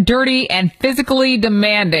hard, dirty, and physically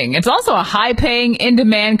demanding. It's also a high-paying,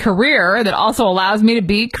 in-demand career that also allows me to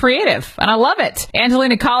be creative, and I love it.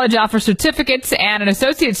 Angelina College offers certificates and an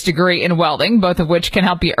associate's degree in welding, both of which can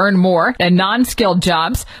help you earn more than non-skilled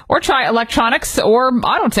jobs, or try electronics or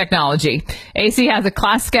auto technology. AC has a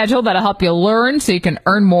class schedule that'll help you learn so you can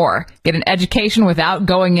earn more. Get an education without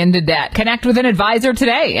going into debt. Connect with an advisor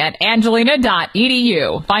today at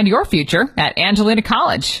angelina.edu. Find your future at Angelina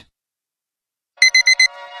College.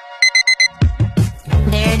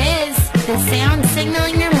 There it is. The sound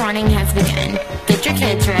signaling your morning has begun. Get your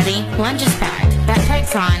kids ready. Lunch is packed.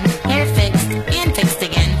 Backpack's on. Hair fixed and fixed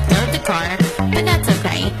again. Load the car. But that's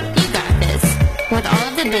okay. You got this. With all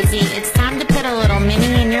of the busy, it's time to put a little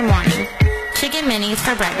mini in your morning. Chicken minis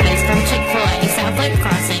for breakfast from Chick-fil-A South Lake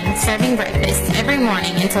Crossing, serving breakfast every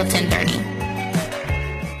morning until 10:30.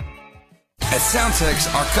 At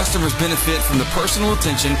Soundtex, our customers benefit from the personal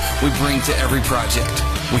attention we bring to every project.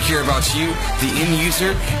 We care about you, the end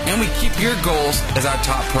user, and we keep your goals as our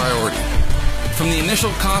top priority. From the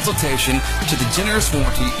initial consultation to the generous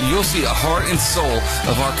warranty, you'll see the heart and soul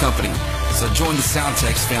of our company. So join the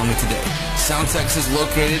Soundtex family today. Soundtex is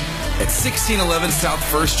located at 1611 South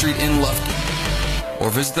 1st Street in Lufkin. Or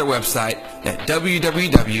visit their website at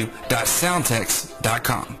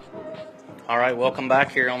www.soundtex.com. All right, welcome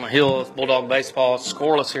back here on the hill of Bulldog Baseball.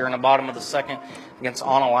 Scoreless here in the bottom of the second against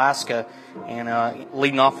Onalaska. And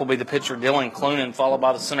leading off will be the pitcher Dylan Clunan, followed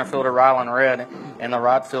by the center fielder Rylan Red and the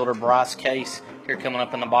right fielder Bryce Case here coming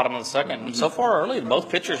up in the bottom of the second. And so far early, both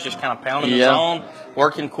pitchers just kind of pounding the zone,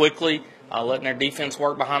 working quickly, letting their defense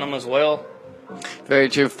work behind them as well. Very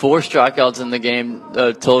true. 4 strikeouts in the game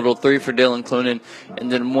total, 3 for Dylan Clunan, and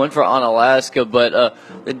then 1 for Onalaska. But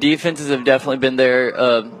the defenses have definitely been there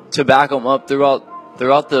to back them up throughout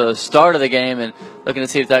the start of the game, and looking to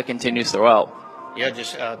see if that continues throughout. Yeah,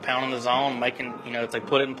 just pounding the zone, making, if they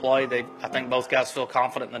put it in play, I think both guys feel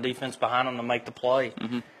confident in the defense behind them to make the play.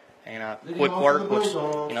 Mm-hmm. And quick work, which,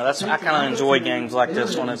 I kind of enjoy games like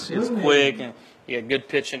this one. It's quick, and you got good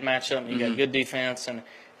pitching matchup, and you got good defense, and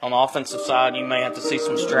on the offensive side, you may have to see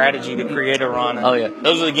some strategy to create a run. And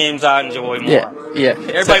those are the games I enjoy more. Yeah.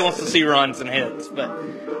 Everybody wants to see runs and hits, but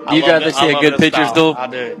you'd rather see a good pitcher's duel? I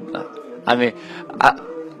do. I mean,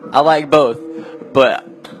 I like both, but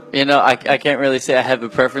I can't really say I have a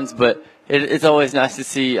preference. But it's always nice to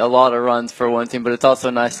see a lot of runs for one team, but it's also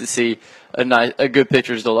nice to see a good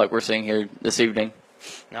pitcher's duel like we're seeing here this evening.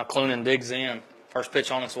 Now Clunan digs in. First pitch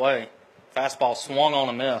on its way. Fastball swung on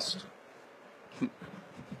and missed.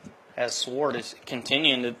 As Swart is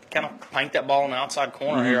continuing to kind of paint that ball in the outside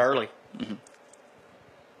corner here early. Mm-hmm.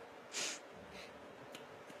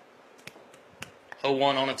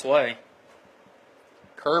 0-1 on its way.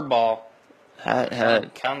 Curveball.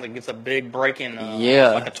 Kind of gets a big break in,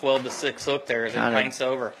 like a 12-6 hook there as it paints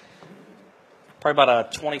over. Probably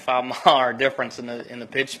about a 25-mile difference in the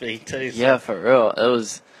pitch speed, too. So. Yeah, for real. It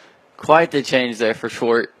was quite the change there for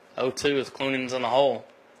Swart. 0-2 as Clunan's in the hole.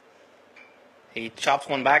 He chops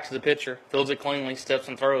one back to the pitcher, fields it cleanly, steps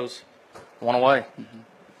and throws. 1 away. Mm-hmm.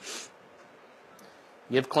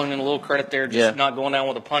 Give Clunan a little credit there, just not going down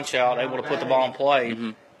with a punch out, able to put the ball in play.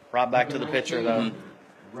 Mm-hmm. Right back to the pitcher, though.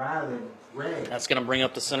 Mm-hmm. That's going to bring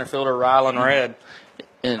up the center fielder, Rylan Red.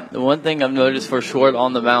 And the one thing I've noticed for Swart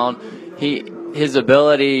on the mound, his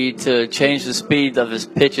ability to change the speed of his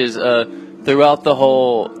pitches throughout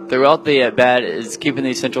the at bat is keeping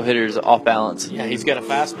these central hitters off balance. Yeah, he's got a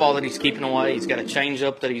fastball that he's keeping away. He's got a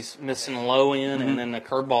changeup that he's missing low in, and then the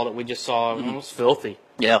curveball that we just saw was filthy.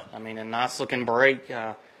 Yeah, I mean a nice looking break,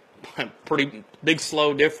 pretty big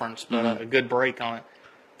slow difference, but a good break on it.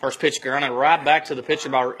 First pitch grounded right back to the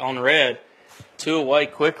pitcher on Red, 2 away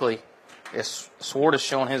quickly. Swart is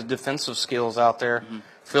showing his defensive skills out there,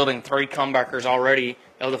 fielding 3 comebackers already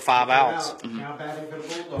of the 5 outs.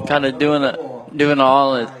 Kind of doing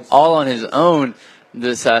all on his own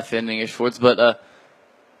this half inning of Schwartz, but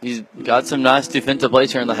he's got some nice defensive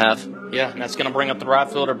plays here in the half. Yeah, and that's going to bring up the right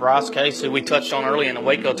fielder Bryce Case, who we touched on early in the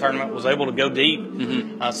Waco tournament, was able to go deep.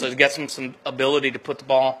 Mm-hmm. So he's got some ability to put the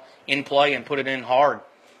ball in play and put it in hard.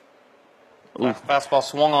 Fastball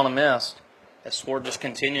swung on and missed. As Swart just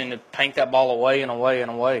continuing to paint that ball away and away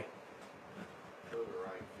and away.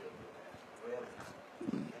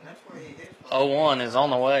 0-1 is on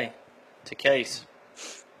the way to Case.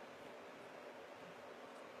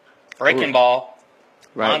 Breaking ball.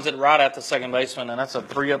 Lines it right at the second baseman, and that's a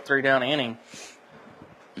 3-up, 3-down inning.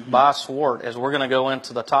 by Swart as we're going to go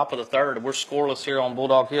into the top of the third. We're scoreless here on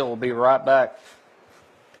Bulldog Hill. We'll be right back.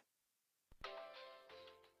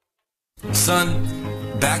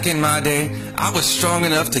 Son, back in my day, I was strong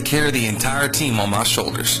enough to carry the entire team on my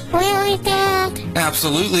shoulders. Really, Dad?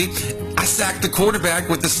 Absolutely. I sacked the quarterback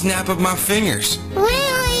with the snap of my fingers.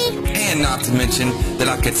 Really? And not to mention that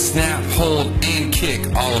I could snap, hold, and kick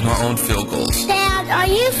all of my own field goals. Dad, are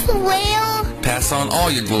you for real? Pass on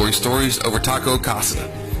all your glory stories over Taco Casa.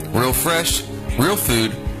 Real fresh, real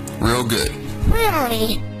food, real good.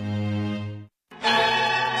 Really?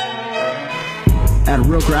 At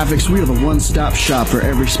Real Graphics, we are the one-stop shop for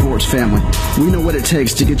every sports family. We know what it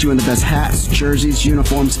takes to get you in the best hats, jerseys,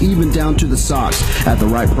 uniforms, even down to the socks at the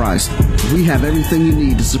right price. We have everything you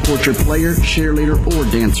need to support your player, cheerleader, or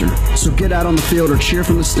dancer. So get out on the field or cheer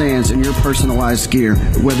from the stands in your personalized gear.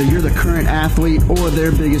 Whether you're the current athlete or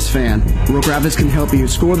their biggest fan, Real Graphics can help you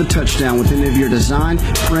score the touchdown with any of your design,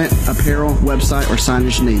 print, apparel, website, or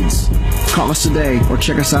signage needs. Call us today or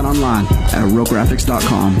check us out online at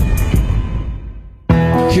realgraphics.com.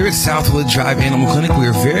 Here at Southwood Drive Animal Clinic, we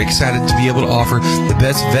are very excited to be able to offer the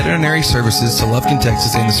best veterinary services to Lufkin,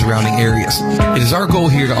 Texas and the surrounding areas. It is our goal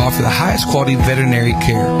here to offer the highest quality veterinary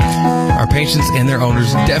care. Our patients and their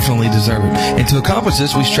owners definitely deserve it. And to accomplish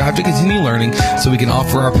this, we strive to continue learning so we can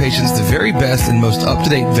offer our patients the very best and most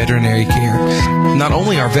up-to-date veterinary care. Not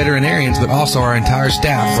only our veterinarians, but also our entire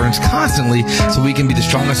staff learns constantly so we can be the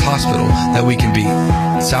strongest hospital that we can be.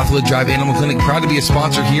 Southwood Drive Animal Clinic, proud to be a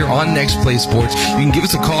sponsor here on Next Play Sports. You can give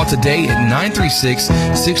us a call today at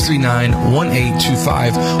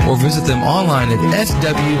 936-639-1825 or visit them online at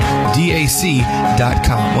swdac.com.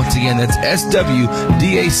 Once again, that's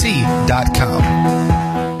swdac.com.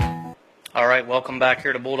 All right, welcome back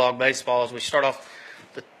here to Bulldog Baseball as we start off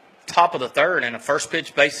the top of the third and a first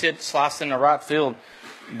pitch base hit sliced into right field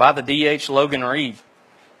by the DH, Logan Reed.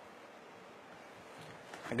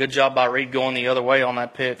 A good job by Reed going the other way on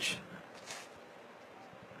that pitch.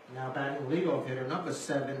 Now batting leadoff hitter, number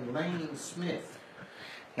 7, Lane Smith.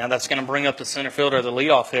 Now that's going to bring up the center fielder, the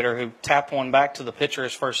leadoff hitter, who tapped one back to the pitcher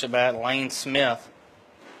his first at bat, Lane Smith.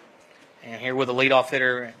 And here with the leadoff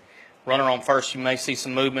hitter, runner on first, you may see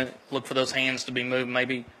some movement. Look for those hands to be moved.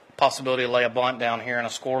 Maybe possibility to lay a bunt down here in a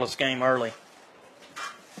scoreless game early.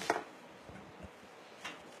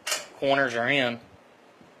 Corners are in.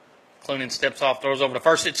 Clunan steps off, throws over to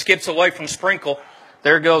first. It skips away from Sprinkle.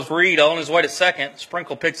 There goes Reed on his way to second.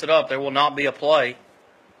 Sprinkle picks it up. There will not be a play.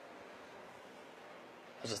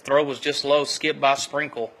 As the throw was just low, skipped by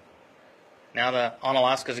Sprinkle. Now the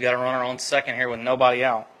Onalaska's got a runner on second here with nobody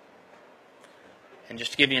out. And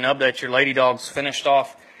just to give you an update, your Lady Dogs finished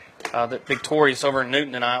off victorious over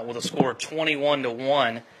Newton tonight with a score of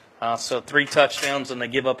 21-1. So 3 touchdowns and they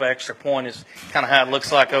give up an extra point is kind of how it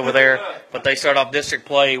looks like over there. But they start off district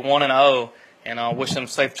play 1-0. And I wish them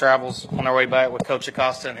safe travels on their way back with Coach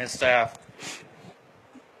Acosta and his staff.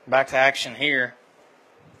 Back to action here.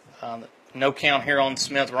 No count here on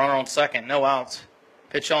Smith. Runner on second. No outs.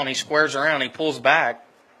 Pitch on. He squares around. He pulls back.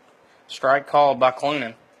 Strike called by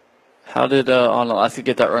Clunan. How did Onalaska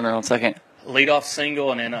get that runner on second? Leadoff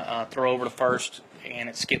single and then a throw over to first. And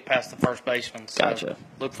it skipped past the first baseman. So gotcha.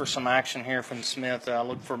 Look for some action here from Smith.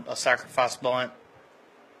 Look for a sacrifice bunt.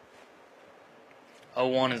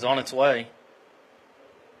 0-1 is on its way.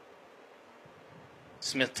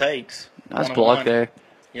 Smith takes. Nice block there.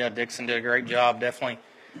 Yeah, Dixon did a great job. Definitely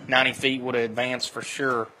 90 feet would have advanced for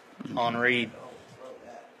sure on Reed.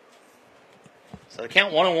 So the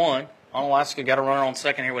count 1-1. Onalaska got a runner on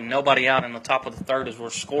second here with nobody out in the top of the third as we're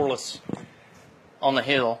scoreless on the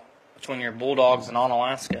hill between your Bulldogs and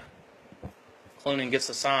Onalaska. Clunan gets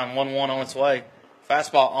the sign. 1-1 on its way.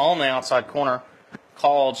 Fastball on the outside corner.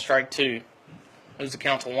 Called strike 2. Moves the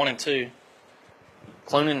count to 1-2.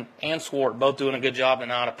 Clunan and Swart both doing a good job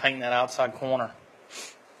tonight of painting that outside corner.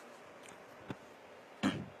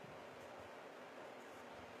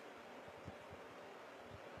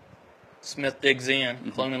 Smith digs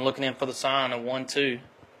in. Clunan looking in for the sign. A 1-2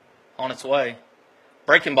 on its way.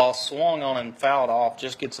 Breaking ball swung on and fouled off.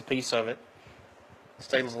 Just gets a piece of it.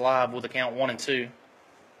 Stays alive with the count 1-2.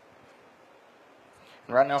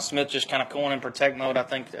 Right now, Smith just kind of going in protect mode. I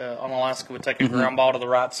think Onalaska would take a ground ball to the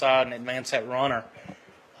right side and advance that runner.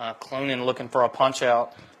 Clunan looking for a punch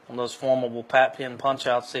out on those formable pat pin punch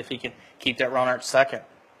outs, see if he can keep that runner at second.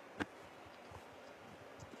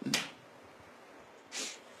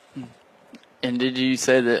 And did you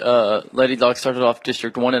say that Lady Dogs started off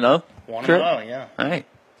District 1-0? 1-0, yeah. All right.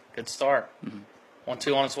 Good start.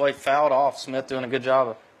 1-2 on its way, fouled off. Smith doing a good job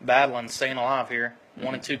of battling, staying alive here.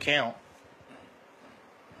 1-2 count.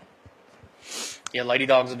 Yeah, Lady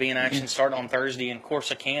Dogs will be in action starting on Thursday in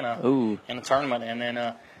Corsicana in the tournament. And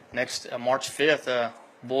then next March 5th,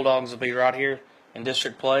 Bulldogs will be right here in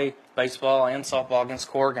district play, baseball and softball against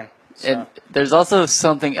Corrigan. So. And there's also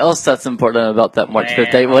something else that's important about that March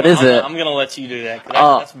 5th date. What is it? I'm going to let you do that.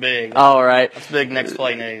 That's big. All right. That's big next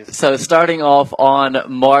play news. So starting off on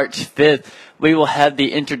March 5th, we will have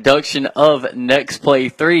the introduction of Next Play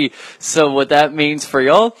 3. So what that means for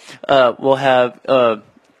y'all, we'll have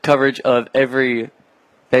coverage of every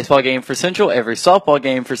baseball game for Central, every softball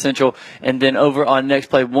game for Central, and then over on Next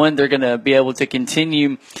Play 1, they're going to be able to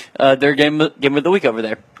continue their game of the week over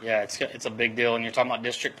there. Yeah, it's a big deal, and you're talking about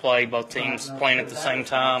district play, both teams playing at the same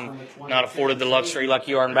time, not afforded the luxury like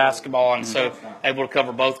you are in basketball, and so able to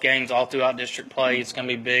cover both games all throughout district play. It's going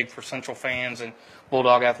to be big for Central fans and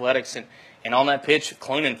Bulldog Athletics. And on that pitch,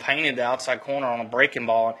 Clunan painted the outside corner on a breaking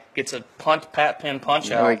ball, gets a pat pin punch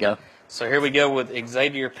out. There we go. So here we go with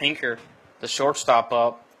Xavier Pinker, the shortstop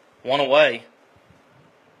up, one away.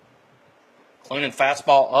 Clunan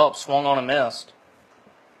fastball up, swung on and missed.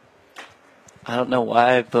 I don't know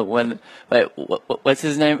why, but what's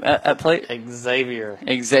his name at plate? Xavier.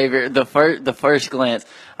 The first glance,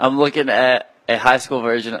 I'm looking at a high school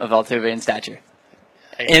version of Altuve in stature.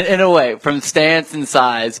 In a way, from stance and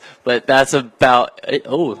size, but that's about it.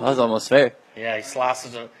 Oh, that was almost fair. Yeah, he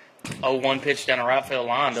slices a 0-1 pitch down the right field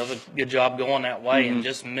line, does a good job going that way, and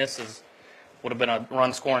just misses. Would have been a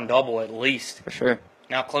run-scoring double at least. For sure.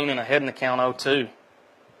 Now Clunan ahead in the count 0-2.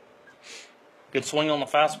 Good swing on the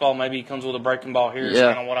fastball. Maybe he comes with a breaking ball here is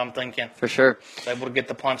kind of what I'm thinking. For sure. Was able to get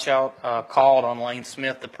the punch-out called on Lane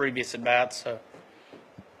Smith the previous at-bat, so.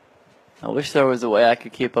 I wish there was a way I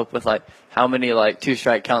could keep up with how many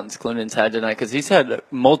two-strike counts Clunan's had tonight, because he's had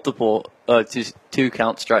multiple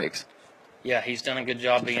two-count strikes. Yeah, he's done a good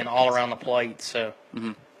job being all around the plate. So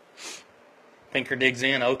Pinker digs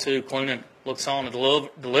in 0-2. Clunan looks on and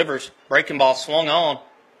delivers. Breaking ball swung on.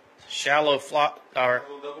 Shallow fly.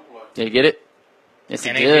 Did you get it? Yes,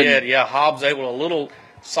 and he did. Yeah, Hobbs able a little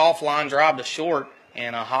soft line drive to short.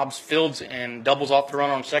 And Hobbs fields and doubles off the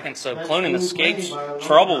runner on second. So Clunan escapes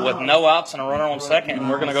trouble with no outs and a runner on second. And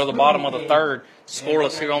we're going to go to the bottom of the third.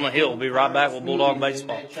 Scoreless here on the hill. We'll be right back with Bulldog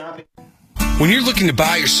Baseball. When you're looking to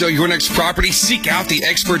buy or sell your next property, seek out the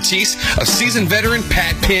expertise of seasoned veteran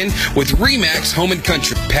Pat Penn with RE/MAX Home and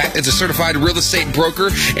Country. Pat is a certified real estate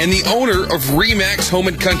broker and the owner of RE/MAX Home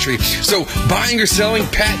and Country. So buying or selling,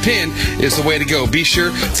 Pat Penn is the way to go. Be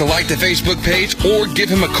sure to like the Facebook page or give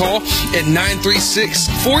him a call at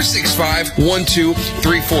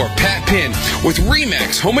 936-465-1234. Pat Penn with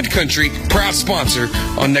RE/MAX Home and Country, proud sponsor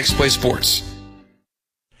on Next Play Sports.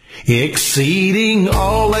 Exceeding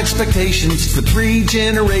all expectations for 3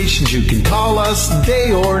 generations. You can call us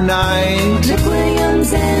day or night.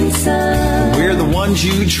 McWilliams and Son. We're the ones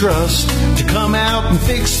you trust to come out and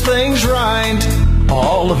fix things right.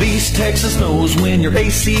 All of East Texas knows when your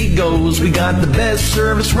AC goes, we got the best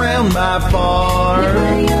service round by far.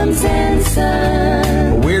 McWilliams and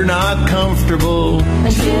Son. We're not comfortable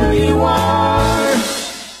until you are.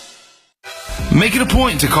 Make it a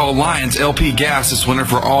point to call Lions LP Gas this winter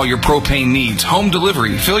for all your propane needs. Home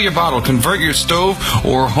delivery, fill your bottle, convert your stove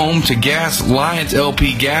or home to gas. Lions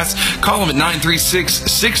LP Gas. Call them at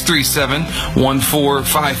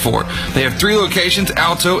 936-637-1454. They have 3 locations,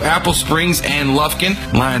 Alto, Apple Springs, and Lufkin.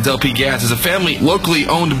 Lions LP Gas is a family, locally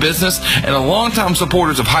owned business and a longtime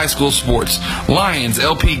supporters of high school sports. Lions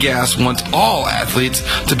LP Gas wants all athletes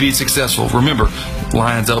to be successful. Remember,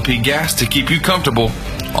 Lions LP Gas to keep you comfortable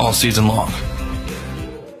all season long.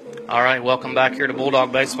 All right, welcome back here to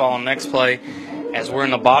Bulldog Baseball on Next Play as we're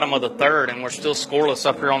in the bottom of the third and we're still scoreless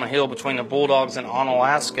up here on the hill between the Bulldogs and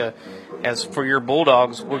Onalaska. As for your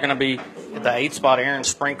Bulldogs, we're going to be at the 8th spot, Aaron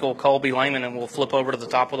Sprinkle, Colby Lehman, and we'll flip over to the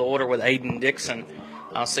top of the order with Aiden Dixon.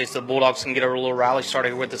 I'll say so the Bulldogs can get a little rally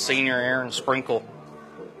started here with the senior Aaron Sprinkle.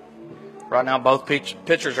 Right now, both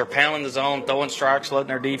pitchers are pounding the zone, throwing strikes, letting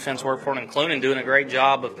their defense work for them, and Clunan doing a great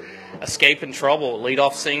job of escaping trouble.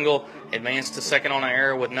 Leadoff single, advanced to second on an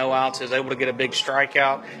error with no outs, is able to get a big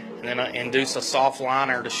strikeout, and then induce a soft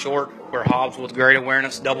liner to short where Hobbs, with great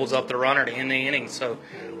awareness, doubles up the runner to end the inning. So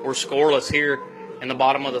we're scoreless here in the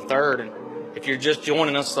bottom of the third. And if you're just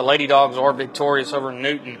joining us, the Lady Dogs are victorious over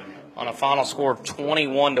Newton on a final score of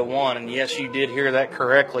 21-1. And yes, you did hear that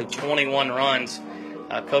correctly, 21 runs.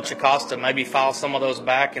 Coach Acosta maybe file some of those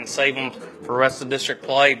back and save them for the rest of district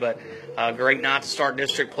play, but great night to start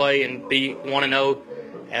district play and be 1-0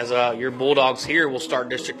 as your Bulldogs here will start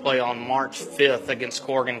district play on March 5th against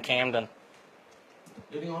Corrigan Camden.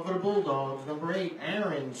 Getting over the Bulldogs, number 8,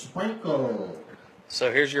 Aaron Sprinkle.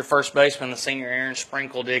 So here's your first baseman, the senior Aaron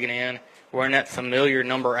Sprinkle, digging in. We're in that familiar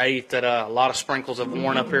number 8 that a lot of sprinkles have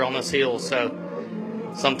worn up here on this hill. So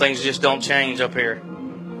some things just don't change up here.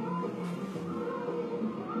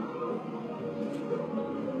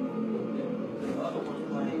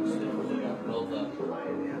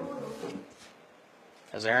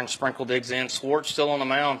 As Aaron Sprinkle digs in, Swart still on the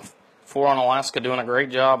mound. 4 on Alaska doing a great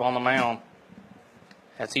job on the mound.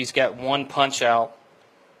 As he's got 1 punch out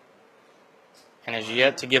and has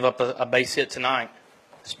yet to give up a base hit tonight.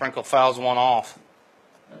 Sprinkle fouls 1 off.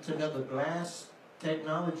 That's another Glass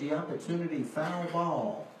Technology opportunity foul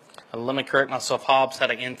ball. Let me correct myself. Hobbs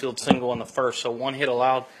had an infield single in the first, so 1 hit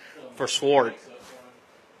allowed for Swart.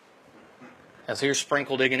 As here's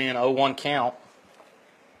Sprinkle digging in, 0-1 count.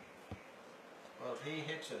 Well, if he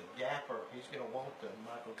hits a gapper, he's going to want the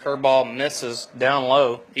Michael. Curveball misses down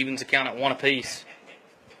low, evens the count at 1 apiece.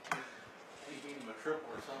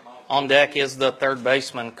 On deck is the third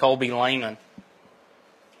baseman, Colby Lehman.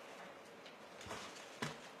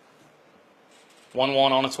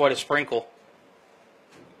 1-1 on its way to Sprinkle.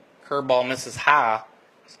 Curveball misses high,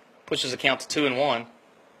 pushes the count to 2-1.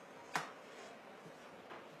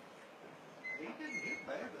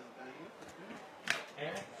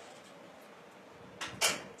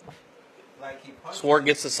 Swart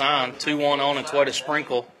gets the sign, 2-1 on its way to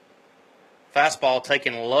Sprinkle. Fastball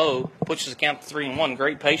taken low, pushes the count to 3-1.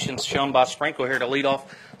 Great patience shown by Sprinkle here to lead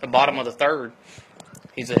off the bottom of the third.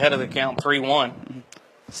 He's ahead of the count 3-1.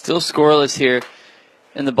 Still scoreless here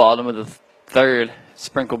in the bottom of the third.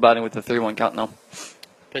 Sprinkle batting with the 3-1 count now.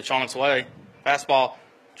 Pitch on its way. Fastball,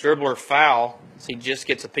 dribbler foul. So he just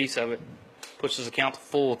gets a piece of it. Pushes the count to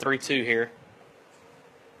full 3-2 here.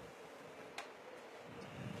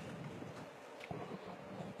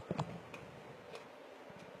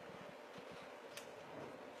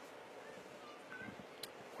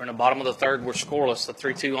 We're in the bottom of the third. We're scoreless. The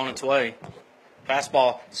 3-2 on its way.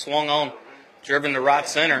 Fastball swung on, driven to right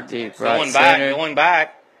center. Deep going right back, center. going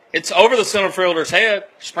back. It's over the center fielder's head.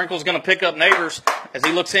 Sprinkle's going to pick up Neighbors as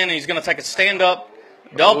he looks in, and he's going to take a stand-up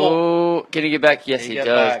double. Oh, can he get back? Yes, he get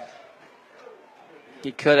does. back.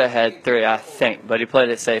 He could have had 3, I think, but he played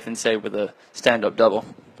it safe and saved with a stand-up double.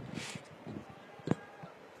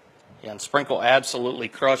 Yeah, and Sprinkle absolutely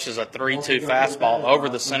crushes a 3-2 fastball over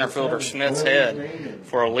the center fielder Smith's head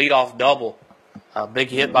for a leadoff double. A big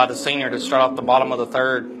hit by the senior to start off the bottom of the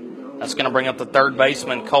third. That's going to bring up the third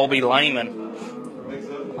baseman, Colby Lehman.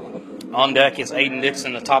 On deck is Aiden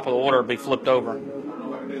Dixon. The top of the order will be flipped over.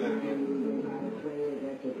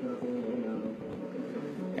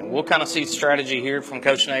 And we'll kind of see strategy here from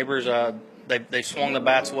Coach Neighbors. They've swung the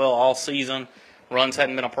bats well all season. Runs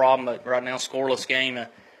hadn't been a problem, but right now, scoreless game.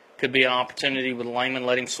 Could be an opportunity with Lehman,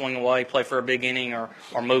 let him swing away, play for a big inning, or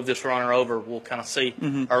move this runner over. We'll kind of see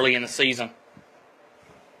early in the season.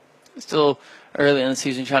 Still early in the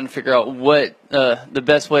season, trying to figure out what the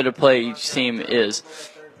best way to play each team is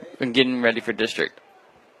and getting ready for district.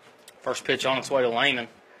 First pitch on its way to Lehman.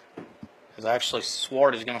 Is actually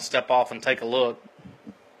Swart is going to step off and take a look.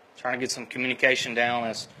 Trying to get some communication down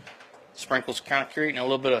as Sprinkle's kind of creating a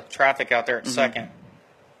little bit of traffic out there at second.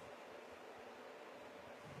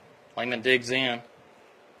 Lehman digs in.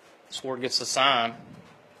 Swart gets the sign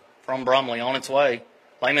from Brumley on its way.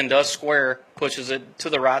 Lehman does square, pushes it to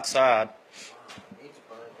the right side.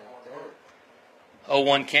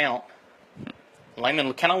 0-1 count.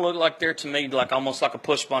 Lehman kind of looked like there to me, like almost like a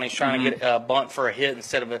push bunt. He's trying to get a bunt for a hit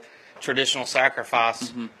instead of a traditional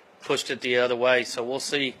sacrifice. Pushed it the other way. So we'll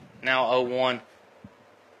see now 0-1.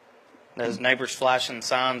 There's Neighbors flashing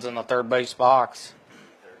signs in the third base box.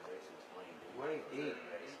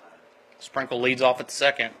 Sprinkle leads off at the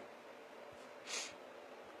second.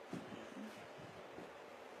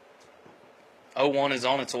 0-1 is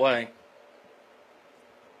on its way.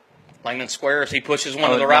 Lehman squares. He pushes one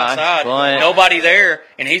to the right side. Bunt. Nobody there,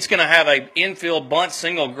 and he's going to have a infield bunt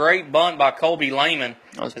single. Great bunt by Colby Lehman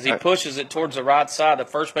as he pushes it towards the right side. The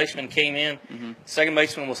first baseman came in. Second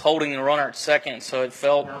baseman was holding the runner at second, so it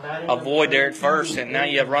felt a void there at first. And now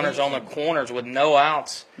you have runners on the corners with no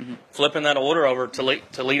outs, flipping that order over to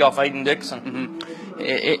lead off Aiden Dixon.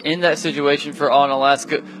 In that situation for all in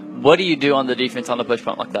Alaska, what do you do on the defense on the push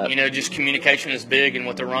punt like that? Just communication is big, and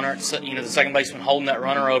with the runner, the second baseman holding that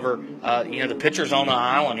runner over, the pitcher's on the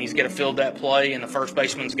island. He's got to field that play, and the first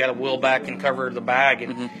baseman's got to wheel back and cover the bag.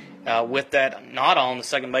 And with that not on, the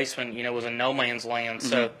second baseman, was in no man's land.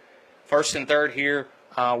 So first and third here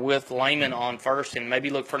with Lehman on first, and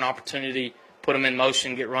maybe look for an opportunity, put them in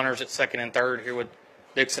motion, get runners at second and third here with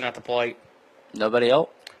Dixon at the plate. Nobody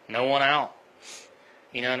out? No one out.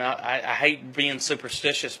 And I hate being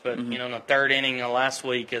superstitious, but, in the third inning of last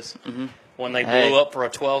week is when they blew up for a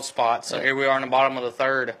 12 spot. So here we are in the bottom of the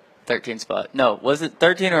third. 13 spot. No, was it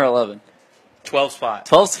 13 or 11? 12 spot.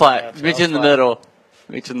 12 spot. Yeah, Meet you in the middle.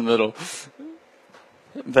 Meet you in the middle.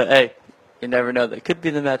 But, hey, you never know. That could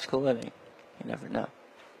be the magical inning. You never know.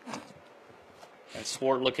 And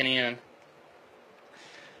Swart looking in.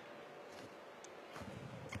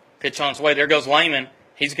 Pitch on its way. There goes Lehman.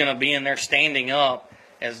 He's going to be in there standing up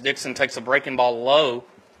as Dixon takes a breaking ball low.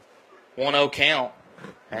 1-0 count.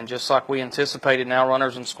 And just like we anticipated, now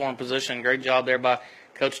runners in scoring position. Great job there by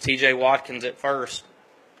Coach T.J. Watkins at first.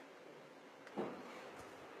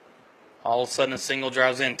 All of a sudden, a single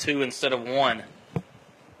drives in 2 instead of 1.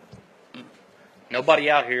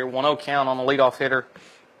 Nobody out here. 1-0 count on the leadoff hitter,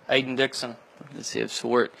 Aiden Dixon. Let's see if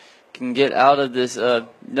Swart can get out of this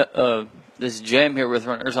this jam here with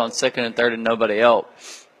runners on second and third and nobody out.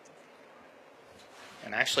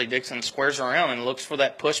 And actually, Dixon squares around and looks for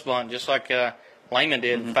that push bunt, just like Lehman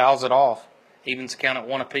did, and fouls it off. Evens the count at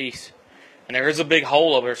 1 apiece. And there is a big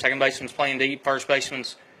hole over there. Second baseman's playing deep. First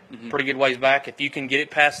baseman's pretty good ways back. If you can get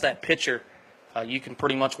it past that pitcher, you can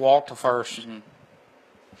pretty much walk to first.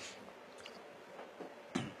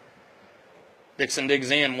 Dixon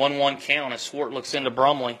digs in, 1-1 count as Swart looks into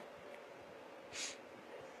Brumley.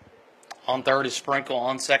 On third is Sprinkle.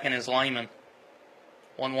 On second is Lehman.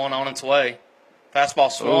 1-1 on its way.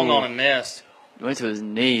 Fastball swung on and missed. Went to his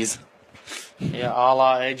knees. Yeah, a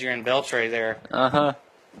la Adrian Beltre there. Uh-huh.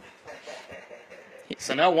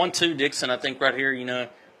 So now 1-2 Dixon, I think right here,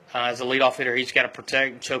 as a leadoff hitter, he's got to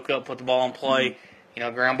protect, choke up, put the ball in play.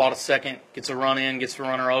 Ground ball to second, gets a run in, gets the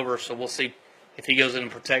runner over. So we'll see if he goes in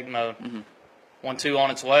protect mode. 1-2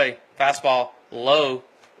 on its way. Fastball low,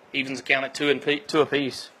 evens the count at 2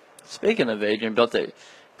 apiece. Speaking of Adrian Beltre,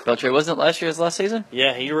 wasn't it last year's last season?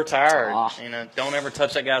 Yeah, he retired. Don't ever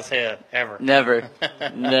touch that guy's head, ever. Never.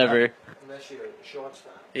 Never. Unless you're a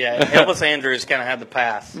shortstop. Yeah, Elvis Andrews kind of had the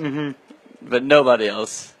pass. But nobody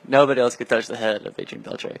else. Nobody else could touch the head of Adrian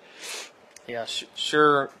Beltre. Yeah,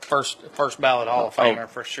 sure. First ballot Hall of Famer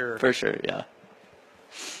for sure. For sure, yeah.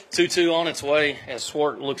 2-2 on its way as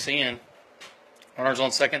Swart looks in. Runners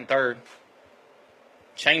on second and third.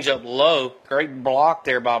 Change up low. Great block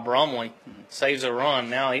there by Brumley. Saves a run.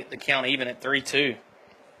 Now the count even at 3-2.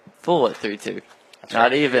 Full at 3-2. That's Not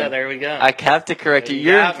right. even. Yeah, there we go. I have to correct you.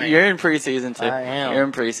 You're in preseason too. I am. You're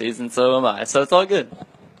in preseason, so am I. So it's all good.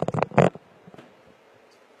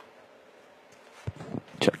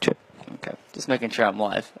 Check. Okay. Just making sure I'm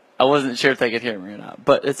live. I wasn't sure if they could hear me or not,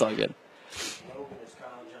 but it's all good. Logan is Kyle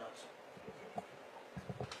Johnson.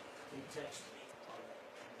 He texted me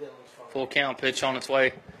on Dylan's phone. Full count pitch on its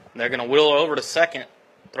way. They're going to wheel over to second.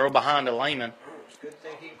 Throw behind to Lehman. It's a good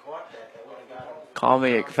thing he caught that. That would have got him. Call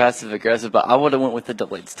me passive aggressive, but I would have went with the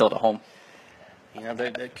delayed still to home.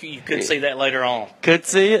 You could see that later on. Could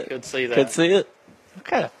see it. Could see that. Could see it.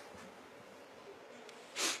 Okay.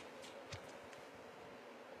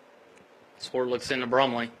 Swart looks into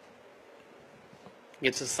Brumley.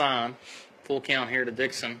 Gets a sign. Full count here to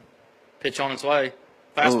Dixon. Pitch on its way.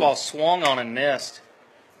 Fastball swung on and missed.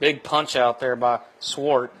 Big punch out there by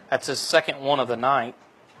Swart. That's his second one of the night.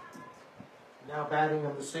 Now batting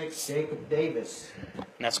number 6, Jacob Davis. And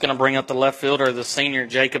that's going to bring up the left fielder, the senior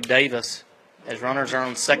Jacob Davis. As runners are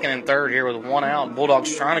on second and third here with 1 out.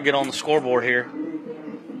 Bulldogs trying to get on the scoreboard here.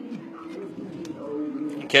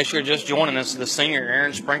 In case you're just joining us, the senior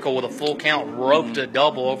Aaron Sprinkle with a full count roped a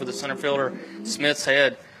double over the center fielder Smith's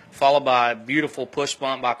head, followed by a beautiful push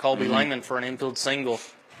bunt by Colby Lehman for an infield single.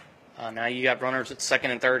 Now you got runners at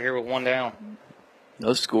second and third here with 1 down.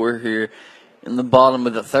 No score here in the bottom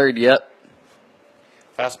of the third yet.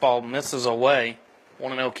 Fastball misses away.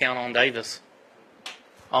 1-0 count on Davis.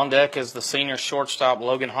 On deck is the senior shortstop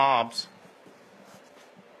Logan Hobbs.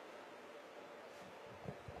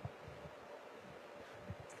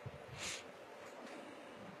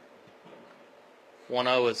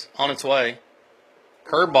 is on its way.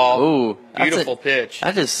 Curveball. Ooh, Beautiful pitch.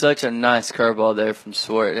 That is such a nice curveball there from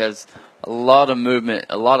Swart. It has a lot of movement,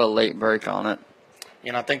 a lot of late break on it.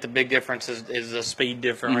 I think the big difference is the speed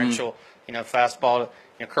differential. Fastball,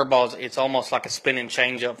 curveball, it's almost like a spinning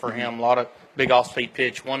changeup for him. A lot of big off-speed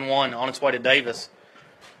pitch. 1-1 on its way to Davis.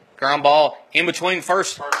 Ground ball in between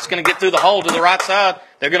first. It's going to get through the hole to the right side.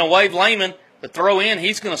 They're going to wave Lehman. The throw in,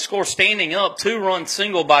 he's going to score standing up. 2-run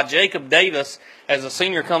single by Jacob Davis as the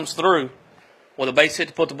senior comes through with a base hit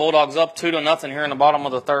to put the Bulldogs up 2-0 here in the bottom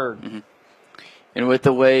of the third. And with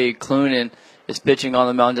the way Clunan is pitching on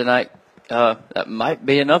the mound tonight, that might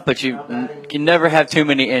be enough, but you never have too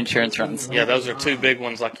many insurance runs. Yeah, those are 2 big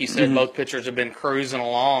ones. Like you said, both pitchers have been cruising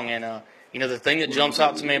along. And, the thing that jumps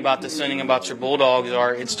out to me about this inning about your Bulldogs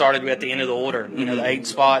are it started at the end of the order. The 8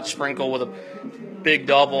 spot, Sprinkle with a big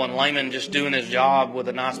double, and Lehman just doing his job with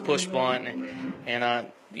a nice push bunt.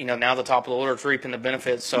 And now the top of the order is reaping the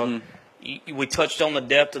benefits. So we touched on the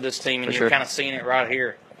depth of this team, and you're kind of seeing it right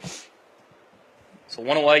here. So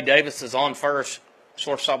one away, Davis is on first.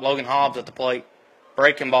 Shortstop Logan Hobbs at the plate.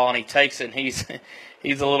 Breaking ball, and he takes it, and he's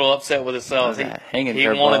a little upset with himself. He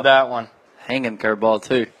wanted that one. Hanging curveball,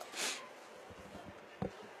 too.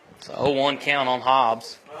 So 0-1 count on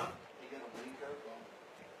Hobbs.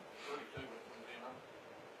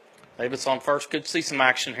 Davis on first. Could see some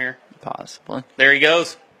action here. Possibly. There he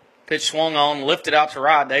goes. Pitch swung on, lifted out to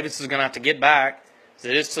right. Davis is going to have to get back.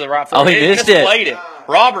 It is to the right field. Oh, he missed it. Misplayed it.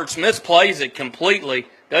 Roberts misplays it completely.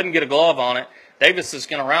 Doesn't get a glove on it. Davis is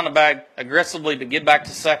going to round the bag aggressively to get back to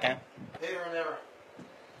second.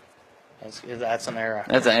 That's an error.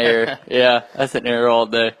 That's an error. Yeah, that's an error all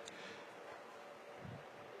day.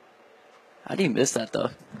 How do you miss that, though?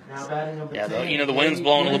 Yeah, the wind's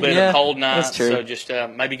blowing a little bit. A cold night, that's true. so just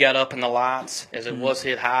maybe got up in the lights as it was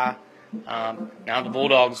hit high. Now the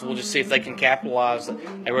Bulldogs, we'll just see if they can capitalize.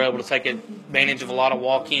 They were able to take advantage of a lot of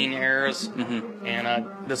walk-in errors, and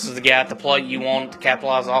this is the guy at the plate you want to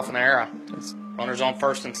capitalize off an error. Runners on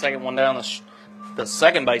first and second, one down. The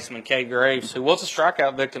second baseman, Cade Graves, who was a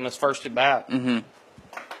strikeout victim his first at bat.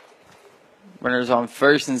 Runners on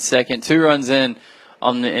first and second, 2 runs in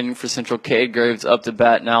on the inning for Central. Cade Graves up to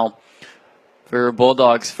bat now. For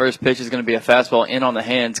Bulldogs, first pitch is going to be a fastball in on the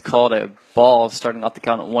hands, called a ball, starting off the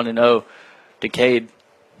count at 1-0 to Cade.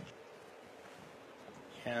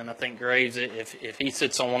 And I think Graves, if he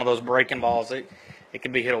sits on one of those breaking balls, it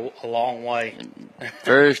could be hit a long way.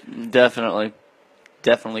 First, definitely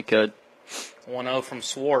could. 1-0 from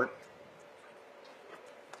Swart.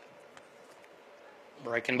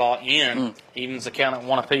 Breaking ball in, evens the count at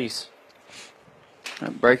 1 apiece.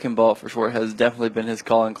 Breaking ball for Swart has definitely been his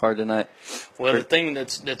calling card tonight. Well, the thing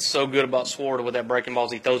that's so good about Swart with that breaking ball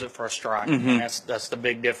is he throws it for a strike. And that's the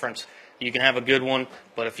big difference. You can have a good one,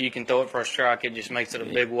 but if you can throw it for a strike, it just makes it a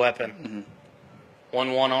big weapon.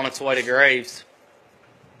 1-1 on its way to Graves.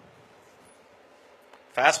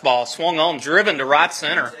 Fastball swung on, driven to right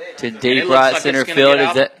center. To deep right center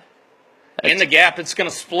field. In the gap, it's going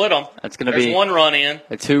to split them. That's going to be 1 run in.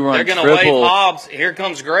 A 2-run They're going to wave Hobbs. Here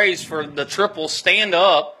comes Graves for the triple. Stand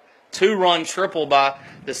up. 2-run triple by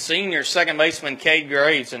the senior second baseman, Cade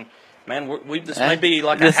Graves. And, man, this may be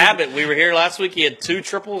like a habit. We were here last week. He had 2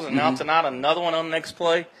 triples, and now tonight another one on the next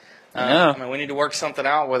play. I mean, we need to work something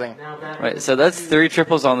out with him. Right, so that's 3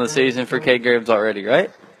 triples on the season for Cade Graves already, right?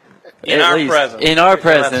 In our presence. In our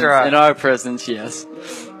presence. That's right. In our presence, yes.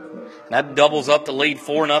 That doubles up the lead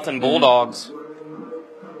 4-0 Bulldogs.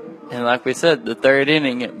 And like we said, the third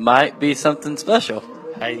inning, it might be something special.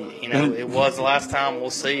 Hey, it was the last time. We'll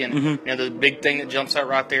see. And the big thing that jumps out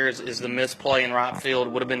right there is the misplay in right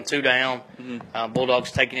field. Would have been 2 down.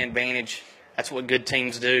 Bulldogs taking advantage. That's what good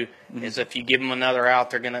teams do. Is if you give them another out,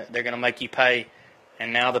 they're gonna make you pay.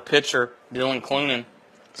 And now the pitcher, Dylan Clunan,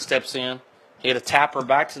 steps in. He had a tapper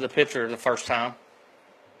back to the pitcher the first time.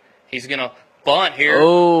 He's gonna bunt here.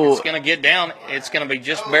 Oh. It's going to get down. It's going to be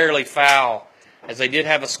just barely foul, as they did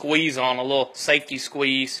have a squeeze on, a little safety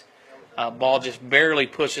squeeze. Ball just barely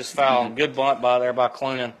pushes foul. Good bunt by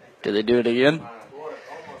Clunan. Did they do it again?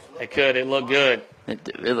 They could. It looked good.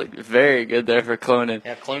 It looked very good there for Clunan.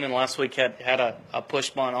 Yeah, Clunan last week had a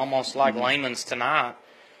push bunt almost like Lehman's tonight,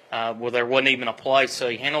 where there wasn't even a play. So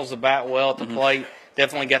he handles the bat well at the plate.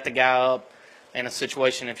 Definitely got the guy up in a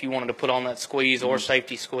situation if you wanted to put on that squeeze or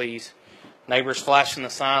safety squeeze. Neighbors flashing the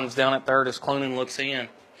signs down at third as Clunan looks in.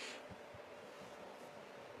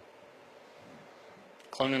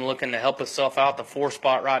 Clunan looking to help himself out the 4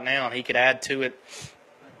 spot right now, and he could add to it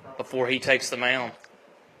before he takes the mound.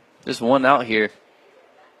 Just 1 out here.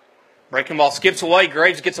 Breaking ball skips away.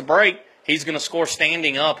 Graves gets a break. He's going to score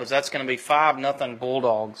standing up, as that's going to be 5-0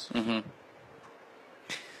 Bulldogs.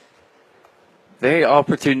 Very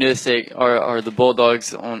opportunistic are the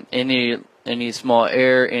Bulldogs on any small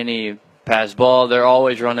error, any pass ball. They're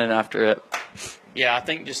always running after it. Yeah, I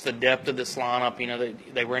think just the depth of this lineup.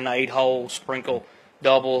 They were in the 8-hole, sprinkle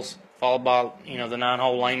doubles, followed by the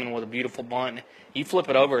 9-hole Lehman with a beautiful bunt. You flip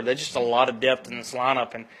it over, there's just a lot of depth in this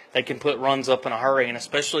lineup, and they can put runs up in a hurry. And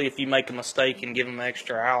especially if you make a mistake and give them an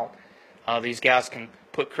extra out, these guys can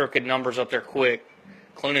put crooked numbers up there quick.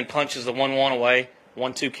 Clunan punches the 1-1 away,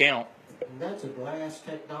 1-2 count. And that's a Glass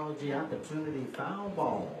Technology opportunity foul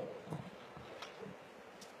ball.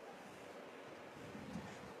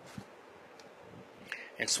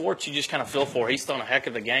 And Swartz, you just kind of feel for. He's thrown a heck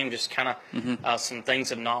of a game. Just kind of some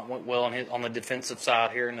things have not went well on the defensive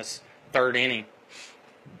side here in this third inning.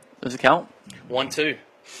 Does it count? 1-2.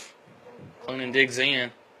 Clunan digs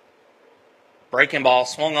in. Breaking ball,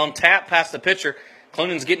 swung on, tap past the pitcher.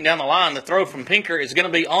 Clunen's getting down the line. The throw from Pinker is going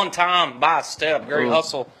to be on time by a step. Great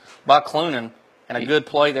hustle by Clunen, and a good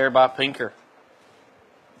play there by Pinker.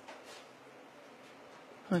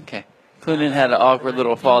 Okay. Clunen had an awkward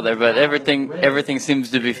little fall there, but everything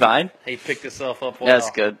seems to be fine. He picked himself up well.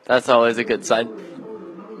 That's good. That's always a good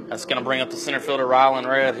sign. That's going to bring up the center fielder, Rylan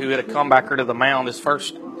Red, who hit a comebacker to the mound his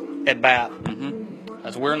first at bat.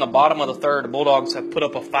 As we're in the bottom of the third, the Bulldogs have put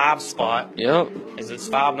up a 5 spot. Yep. As it's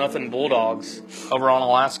 5-0 Bulldogs over on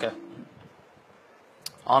Alaska.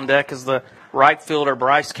 On deck is the right fielder,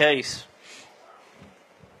 Bryce Case.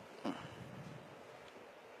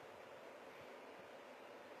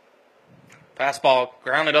 Fastball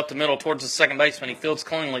grounded up the middle towards the second baseman. He fields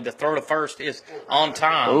cleanly. The throw to first is on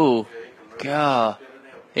time. Oh, God.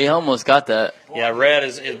 He almost got that. Yeah, Red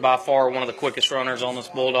is by far one of the quickest runners on this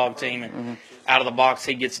Bulldog team. And out of the box,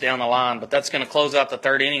 he gets down the line. But that's going to close out the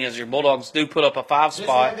third inning as your Bulldogs do put up a 5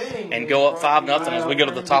 spot and go up 5-0 as we go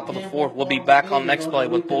to the top of the fourth. We'll be back on next play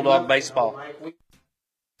with Bulldog Baseball.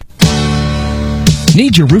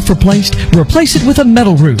 Need your roof replaced? Replace it with a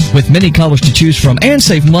metal roof with many colors to choose from and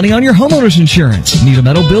save money on your homeowner's insurance. Need a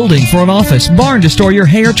metal building for an office, barn to store your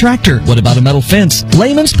hay or tractor? What about a metal fence?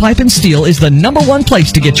 Lehman's Pipe and Steel is the #1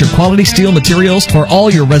 place to get your quality steel materials for all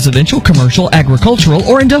your residential, commercial, agricultural,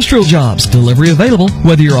 or industrial jobs. Delivery available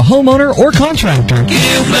whether you're a homeowner or contractor.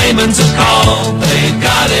 Give Lehman's a call. They've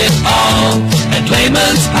got it all at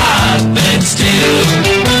Lehman's Pipe and Steel.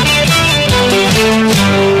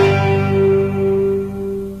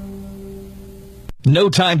 No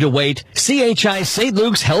time to wait. CHI St.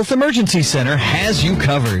 Luke's Health Emergency Center has you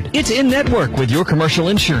covered. It's in network with your commercial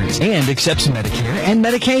insurance and accepts Medicare and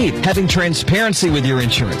Medicaid, having transparency with your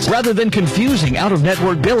insurance rather than confusing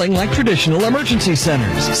out-of-network billing like traditional emergency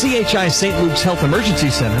centers. CHI St. Luke's Health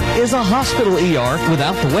Emergency Center is a hospital ER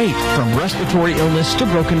without the wait, from respiratory illness to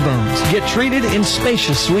broken bones. Get treated in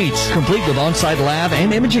spacious suites, complete with on-site lab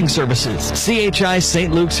and imaging services. CHI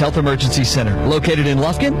St. Luke's Health Emergency Center, located in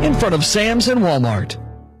Lufkin in front of Sam's and Walmart.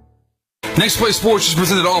 Next Play Sports is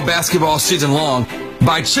presented all basketball season long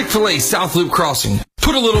by Chick-fil-A South Loop Crossing.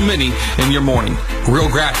 Put a little mini in your morning. Real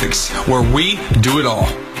Graphics, where we do it all.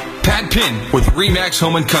 Pat Penn with RE/MAX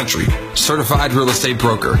Home and Country, certified real estate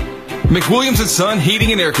broker. McWilliams & Son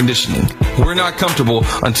Heating and Air Conditioning. We're not comfortable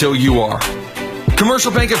until you are.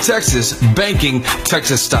 Commercial Bank of Texas, banking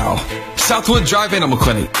Texas style. Southwood Drive Animal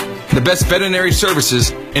Clinic, the best veterinary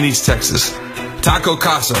services in East Texas. Taco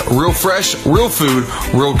Casa, real fresh, real food,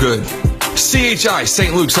 real good. CHI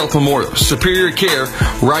St. Luke's Health Memorial, superior care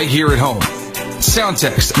right here at home.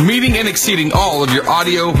 Soundtex, meeting and exceeding all of your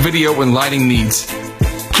audio, video, and lighting needs.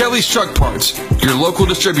 Kelly's Truck Parts, your local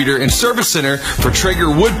distributor and service center for Traeger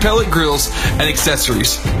wood pellet grills and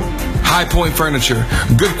accessories. High Point Furniture,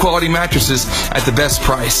 good quality mattresses at the best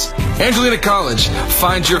price. Angelina College,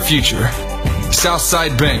 find your future.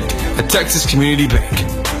 Southside Bank, a Texas community bank.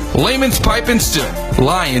 Lehman's Pipe and Steel,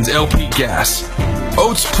 Lions LP Gas,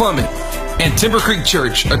 Oates Plumbing, and Timber Creek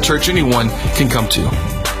Church, a church anyone can come to.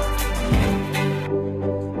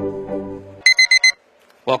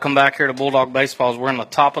 Welcome back here to Bulldog Baseball. We're in the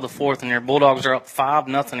top of the fourth, and your Bulldogs are up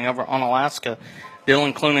 5-0 over on Alaska.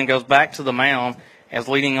 Dylan Clunen goes back to the mound, as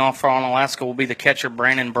leading off for on Alaska will be the catcher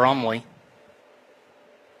Brandon Brumley.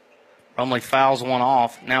 Brumley fouls one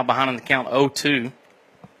off, now behind in the count 0-2.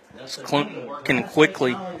 Can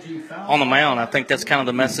quickly on the mound. I think that's kind of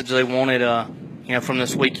the message they wanted, from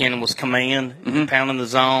this weekend was command, pounding the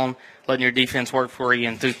zone, letting your defense work for you.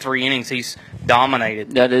 And through 3 innings, he's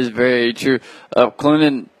dominated. That is very true.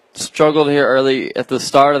 Clunen struggled here early at the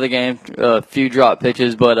start of the game, a few drop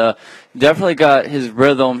pitches, but definitely got his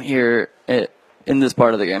rhythm here in this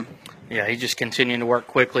part of the game. Yeah, he's just continuing to work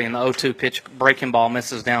quickly, and the 0-2 pitch breaking ball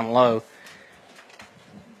misses down low.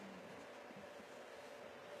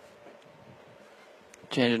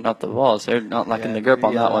 Changing up the balls. They're not liking the grip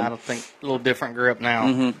on that one. I don't think a little different grip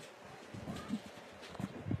now.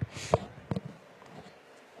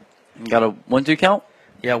 Got a 1-2 count?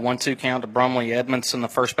 Yeah, 1-2 count to Brumley. Edmondson, the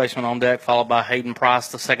first baseman on deck, followed by Hayden Price,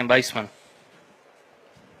 the second baseman.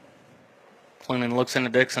 Clunen looks into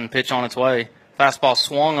Dixon, pitch on its way. Fastball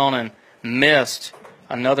swung on and missed.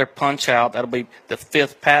 Another punch out. That'll be the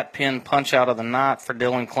 5th Pat Penn punch out of the night for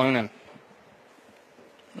Dylan Clunen.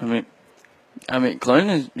 I mean,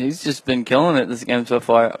 Clunen, he's just been killing it this game so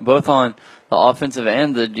far, both on the offensive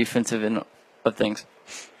and the defensive end of things.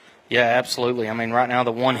 Yeah, absolutely. I mean, right now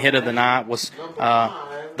the one hit of the night was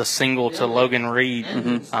the single to Logan Reed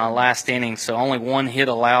last inning, so only one hit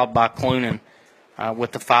allowed by Clunen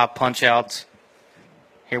with the 5 punch-outs.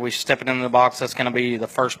 Here we're stepping into the box. That's going to be the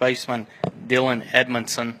first baseman, Dylan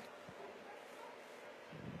Edmondson.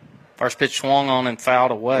 First pitch swung on and fouled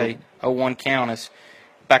away. 0-1 count is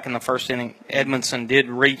back in the first inning. Edmondson did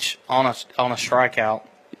reach on a strikeout.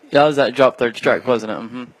 That was that drop third strike,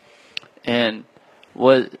 wasn't it?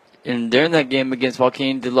 And during that game against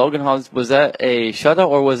Joaquin, did Logan Hobbs, was that a shutout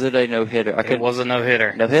or was it a no-hitter? It was a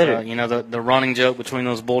no-hitter. No-hitter. So, the running joke between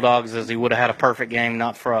those Bulldogs is he would have had a perfect game,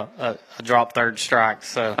 not for a drop third strike.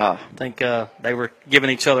 So I think they were giving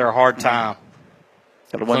each other a hard time.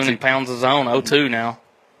 Cloonan pounds his own, 0-2 now.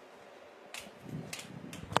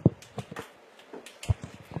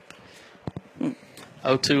 Hmm.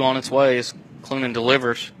 0-2 on its way as Cloonan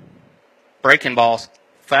delivers. Breaking ball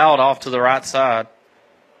fouled off to the right side.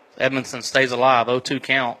 Edmondson stays alive. 0-2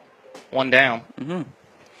 count. One down.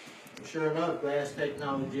 Sure enough, Glass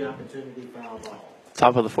Technology opportunity foul ball.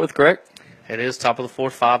 Top of the fourth, correct? It is top of the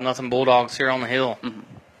fourth. 5-0 Bulldogs here on the hill.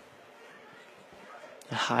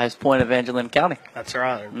 The highest point of Angelina County. That's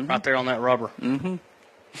right. Right there on that rubber. 0-2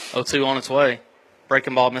 on its way.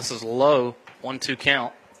 Breaking ball misses low. 1-2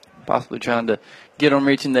 count. Possibly trying to get him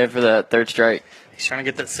reaching there for that third strike. He's trying to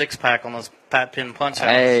get that six-pack on those Pat Pin punch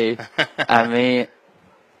outs. Hey, I mean...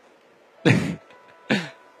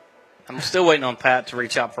 I'm still waiting on Pat to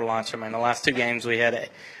reach out for lunch. I mean, the last two games we had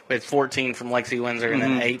 14 from Lexi Windsor and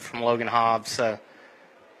then 8 from Logan Hobbs. So,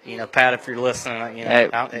 Pat, if you're listening,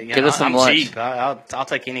 get us some I'm lunch. cheap. I'll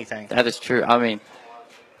take anything. That is true. I mean,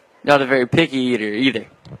 not a very picky eater either.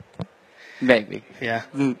 Maybe. Yeah.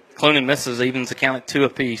 Cloonan misses, evens the count at 2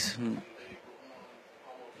 apiece.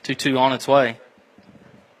 2-2 on its way.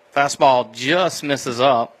 Fastball just misses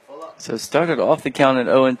up. So it started off the count at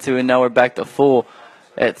 0-2, and now we're back to full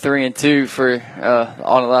at 3-2 for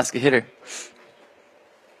Onalaska hitter.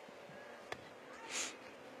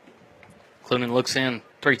 Cloonan looks in.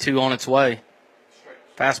 3-2 on its way.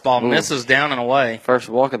 Fastball misses down and away. First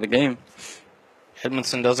walk of the game.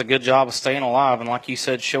 Edmondson does a good job of staying alive, and like you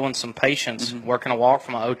said, showing some patience, working a walk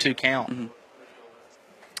from an 0-2 count.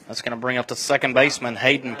 That's going to bring up the second baseman,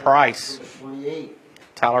 Hayden Price.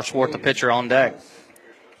 Tyler Swart, the pitcher, on deck.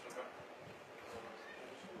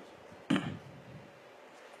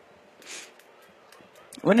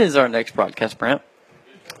 When is our next broadcast, Brent?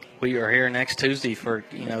 We are here next Tuesday for,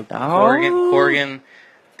 Oregon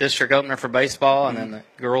district opener for baseball, and then the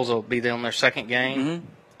girls will be on their second game.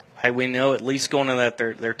 Hey, we know at least going to that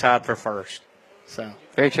they're tied for first. So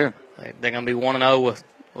very true. They're going to be 1-0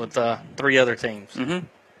 with 3 other teams. Very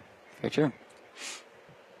true.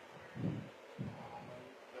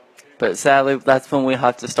 But sadly, that's when we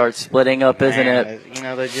have to start splitting up, isn't it?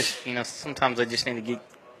 They just, sometimes they just need to get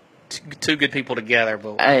two good people together.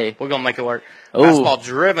 But hey, we're going to make it work. Fastball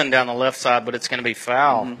driven down the left side, but it's going to be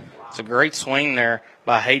foul. It's a great swing there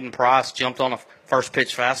by Hayden Price. Jumped on a first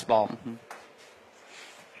pitch fastball.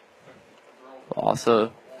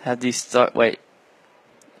 Also, have these start. Wait,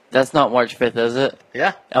 that's not March 5th, is it?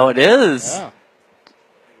 Yeah. Oh, it is. Yeah.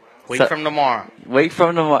 Week from tomorrow.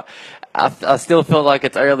 I still feel like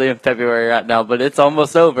it's early in February right now, but it's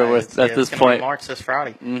almost over at this point. Be March this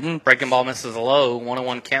Friday. Breaking ball misses low.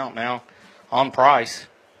 1-1 count now on Price.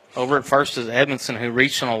 Over at first is Edmondson, who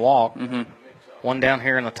reached on a walk. One down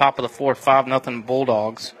here in the top of the fourth. 5-0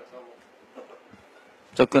 Bulldogs.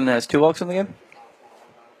 So Cloonan has 2 walks in the game?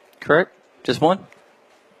 Correct? Just one?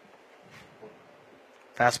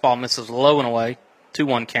 Fastball misses low and away.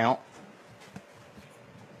 2-1 count.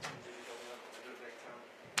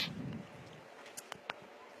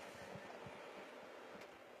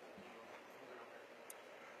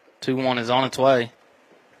 Two-1 is on its way.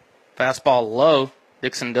 Fastball low.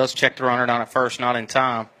 Dixon does check the runner down at first, not in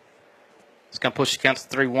time. It's going to push the count to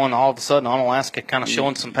 3-1. All of a sudden, Onalaska kind of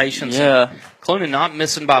showing some patience. Yeah. Cloonan not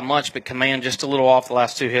missing by much, but command just a little off the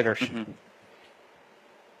last 2 hitters. Do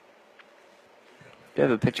you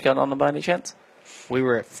have a pitch count on them by any chance? We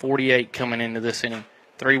were at 48 coming into this inning.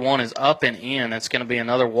 3-1 is up and in. It's going to be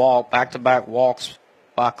another walk, back-to-back walks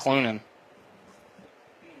by Cloonan.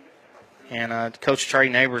 And Coach Trey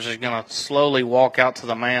Neighbors is going to slowly walk out to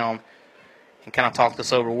the mound and kind of talk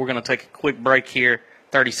this over. We're going to take a quick break here,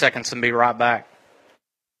 30 seconds, and be right back.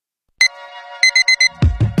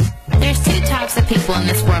 There's 2 types of people in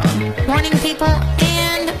this world, morning people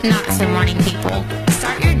and not so morning people.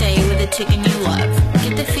 Start your day with the chicken you love.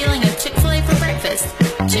 Get the feeling of Chick-fil-A for breakfast.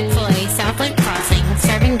 Chick-fil-A South Lake Crossing,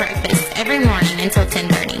 serving breakfast every morning until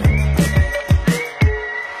 10:30.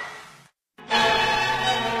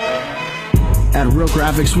 At Real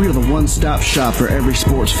Graphics, we are the one-stop shop for every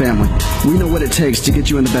sports family. We know what it takes to get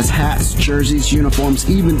you in the best hats, jerseys, uniforms,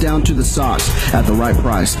 even down to the socks at the right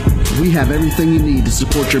price. We have everything you need to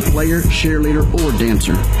support your player, cheerleader, or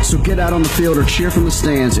dancer. So get out on the field or cheer from the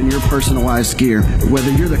stands in your personalized gear. Whether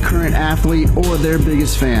you're the current athlete or their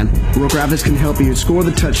biggest fan, Real Graphics can help you score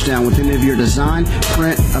the touchdown with any of your design,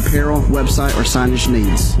 print, apparel, website, or signage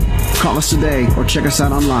needs. Call us today or check us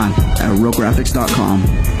out online at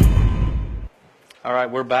realgraphics.com. All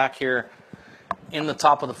right, we're back here in the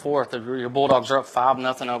top of the fourth. Your Bulldogs are up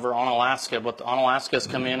 5-0 over Onalaska, but the Onalaska's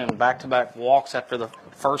come in and back-to-back walks after the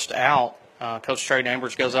first out. Coach Trey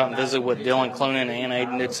Ambers goes out and visit with Dylan Clunan and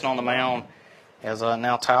Aiden Dixon on the mound, as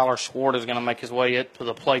now Tyler Swart is going to make his way up to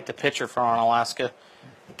the plate, the pitcher for Onalaska.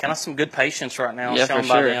 Kind of some good patience right now shown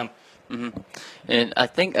by them. Mm-hmm. And I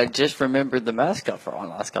think I just remembered the mascot for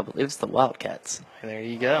Onalaska. I believe it's the Wildcats. There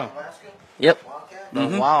you go. Yep. The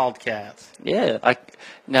Wildcats. Yeah.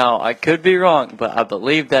 I could be wrong, but I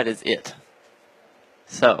believe that is it.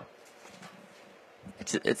 So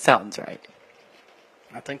it sounds right.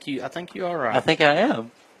 I think you are right. I think I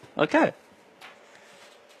am. Okay.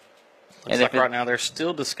 Looks like right now they're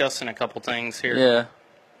still discussing a couple things here. Yeah.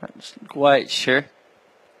 Not quite sure.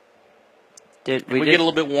 If we get a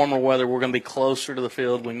little bit warmer weather, we're going to be closer to the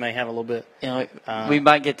field. We may have a little bit. We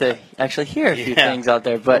might get to actually hear a few things out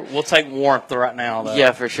there, but we'll take warmth right now, though.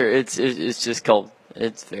 Yeah, for sure. It's just cold.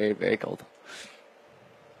 It's very, very cold.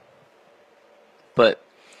 But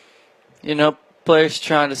players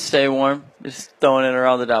trying to stay warm, just throwing it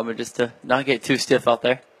around the diamond just to not get too stiff out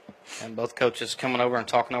there. And both coaches coming over and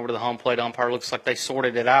talking over to the home plate umpire. Looks like they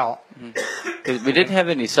sorted it out. Mm-hmm. We didn't have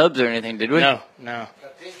any subs or anything, did we? No.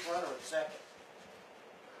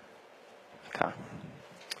 Okay.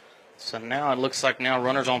 So now it looks like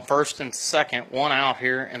runners on first and second, one out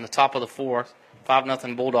here in the top of the fourth.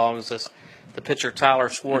 5-0 Bulldogs as the pitcher Tyler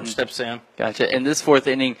Swart steps in. Gotcha. And this fourth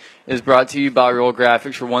inning is brought to you by Real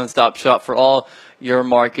Graphics, your one-stop shop for all your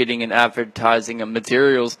marketing and advertising and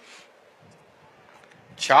materials.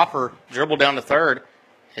 Chopper dribble down to third.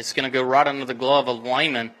 It's going to go right under the glove of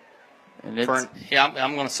Lehman. And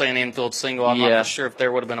I'm going to say an infield single. I'm not sure if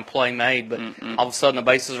there would have been a play made, but all of a sudden the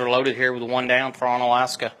bases are loaded here with one down for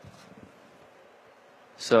Onalaska.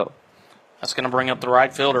 So that's going to bring up the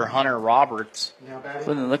right fielder, Hunter Roberts.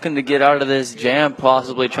 Looking to get out of this jam,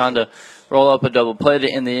 possibly trying to roll up a double play to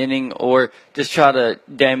end the inning or just try to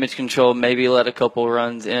damage control, maybe let a couple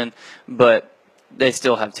runs in, but they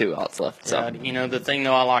still have 2 outs left. So. Yeah, the thing,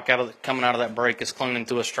 though, I like coming out of that break is Clunan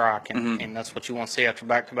through a strike, and that's what you want to see after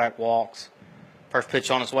back-to-back walks. First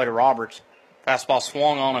pitch on its way to Roberts. Fastball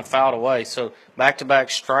swung on and fouled away. So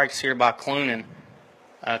back-to-back strikes here by Clunan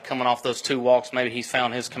coming off those 2 walks. Maybe he's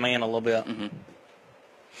found his command a little bit. Mm-hmm.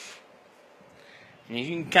 And you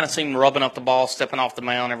can kind of see him rubbing up the ball, stepping off the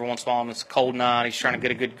mound every once in a while. It's a cold night. He's trying to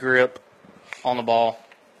get a good grip on the ball.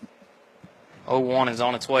 0-1 is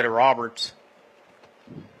on its way to Roberts.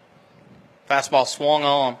 Fastball swung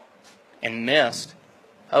on and missed.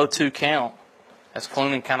 0-2 count as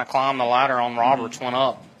Clunan kind of climbed the ladder on Roberts, went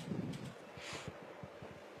up.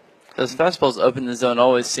 Those fastballs up in the zone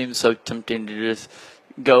always seem so tempting to just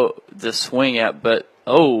go the swing at, but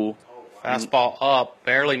Fastball up,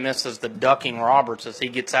 barely misses the ducking Roberts as he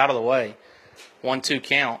gets out of the way. 1-2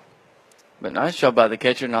 count. But nice job by the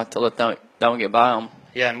catcher not to let that one get by him.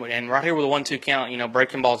 Yeah, and right here with a 1-2 count,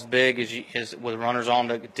 breaking ball's big is with runners on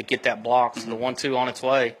to get that block. So the 1-2 on its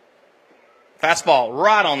way. Fastball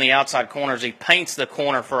right on the outside corner as he paints the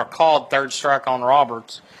corner for a called third strike on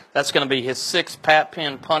Roberts. That's going to be his 6th Pat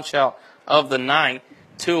Penn punch-out of the night.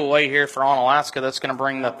 2 away here for Onalaska. That's going to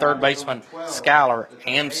bring the third baseman, Skylar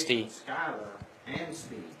Amsty.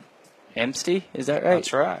 Amsty? Is that right?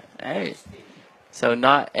 That's right. Hey. So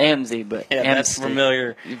not Amsey, but Amsty. That's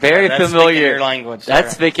familiar. Very familiar. Your language.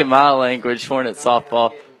 That's speaking my language, Hornet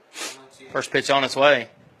softball. First pitch on its way.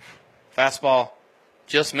 Fastball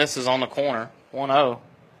just misses on the corner. 1-0.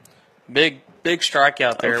 Big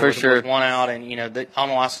strikeout there for sure. With 1 out, and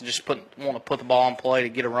Onalaska just want to put the ball in play to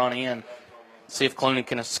get a run in. See if Clunan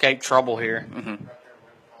can escape trouble here. 1-0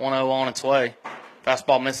 on its way.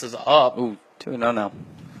 Fastball misses up. 2-0 now.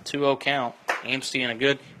 2-0 count. Amsty in a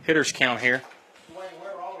good hitter's count here.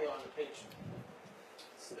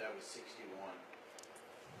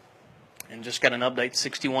 And just got an update,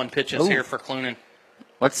 61 pitches here for Clunan.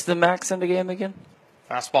 What's the max in the game again?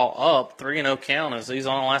 Fastball up, 3-0 count as these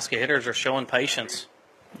Onalaska hitters are showing patience.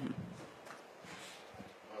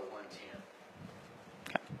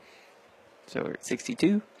 Okay. So we're at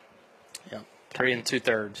 62? Yeah, 3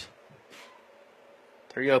 2/3.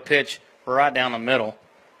 3-0 pitch right down the middle.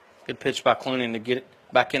 Good pitch by Clunan to get it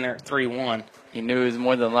back in there at 3-1. He knew he was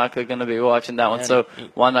more than likely going to be watching that one, so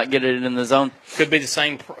why not get it in the zone? Could be the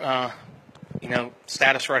same,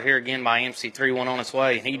 status right here again by MC. 3-1 on its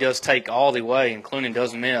way. He does take all the way, and Clunan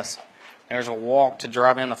does miss. There's a walk to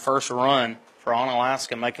drive in the first run for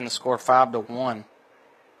Onalaska, making the score 5-1.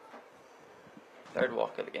 Third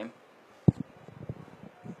walk of the game.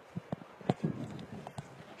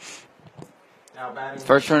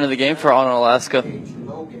 First run of the game for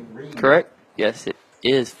Onalaska. Correct? Yes, it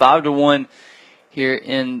is. 5-1 here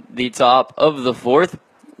in the top of the fourth.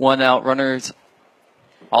 1 out runners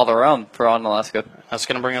all around for Onalaska. That's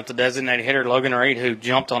going to bring up the designated hitter, Logan Reed, who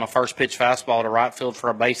jumped on a first pitch fastball to right field for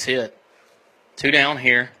a base hit. 2 down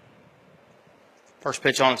here. First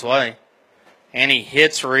pitch on its way. And he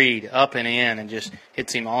hits Reed up and in and just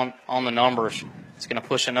hits him on the numbers. It's going to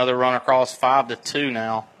push another run across 5-2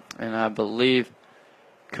 now. And I believe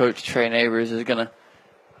Coach Trey Neighbors is going to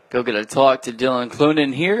go get a talk to Dylan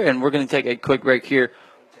Clunan here, and we're going to take a quick break here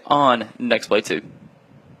on Next Play 2.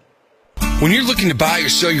 When you're looking to buy or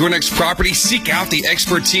sell your next property, seek out the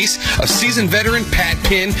expertise of seasoned veteran Pat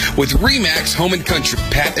Penn with RE/MAX Home & Country.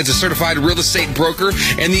 Pat is a certified real estate broker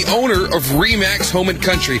and the owner of RE/MAX Home &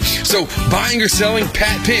 Country. So buying or selling,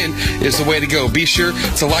 Pat Penn is the way to go. Be sure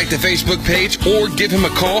to like the Facebook page or give him a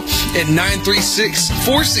call at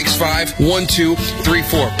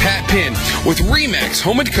 936-465-1234. Pat Penn with RE/MAX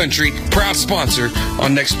Home & Country, proud sponsor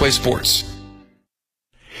on Next Play Sports.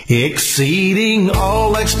 Exceeding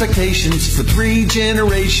all expectations for 3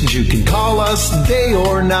 generations. You can call us day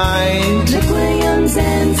or night. McWilliams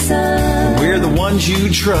and Son. We're the ones you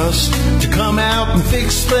trust to come out and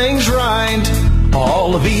fix things right.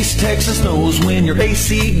 All of East Texas knows when your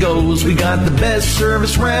AC goes, we got the best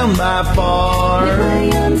service round by far.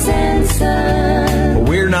 McWilliams and Son.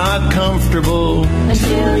 We're not comfortable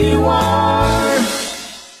until you are.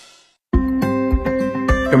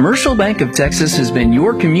 Commercial Bank of Texas has been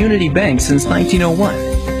your community bank since 1901,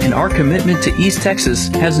 and our commitment to East Texas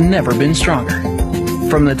has never been stronger.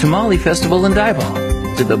 From the Tamale Festival in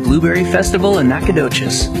Diboll, to the Blueberry Festival in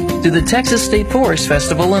Nacogdoches, to the Texas State Forest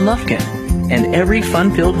Festival in Lufkin, and every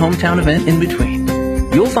fun-filled hometown event in between,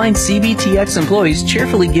 you'll find CBTX employees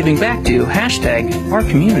cheerfully giving back to #our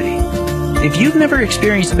community. If you've never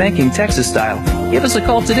experienced banking Texas style, give us a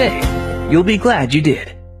call today. You'll be glad you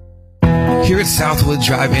did. Here at Southwood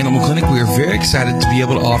Drive Animal Clinic, we are very excited to be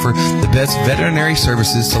able to offer the best veterinary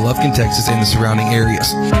services to Lufkin, Texas and the surrounding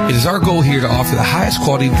areas. It is our goal here to offer the highest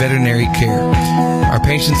quality veterinary care. Our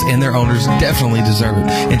patients and their owners definitely deserve it.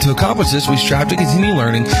 And to accomplish this, we strive to continue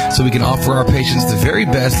learning so we can offer our patients the very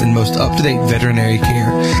best and most up-to-date veterinary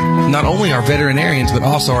care. Not only our veterinarians, but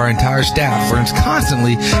also our entire staff learns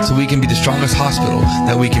constantly so we can be the strongest hospital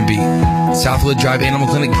that we can be. Southwood Drive Animal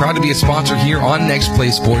Clinic, proud to be a sponsor here on Next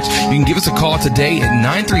Play Sports. You can give us a call today at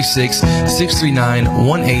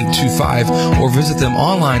 936-639-1825 or visit them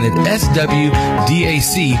online at swdac.com.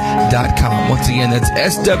 Once again, that's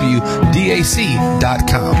swdac.com.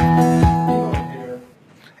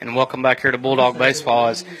 And welcome back here to Bulldog Baseball,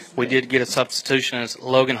 as we did get a substitution as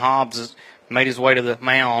Logan Hobbs has made his way to the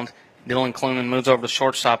mound. Dylan Clunan moves over to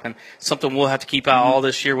shortstop, and something we'll have to keep out all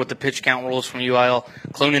this year with the pitch count rules from UIL.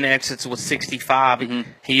 Clunan exits with 65.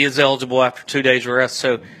 He is eligible after 2 days rest,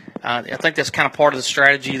 so I think that's kind of part of the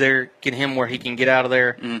strategy there, get him where he can get out of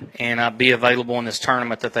there and be available in this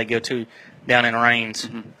tournament that they go to down in Rains.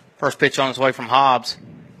 First pitch on his way from Hobbs,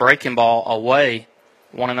 breaking ball away,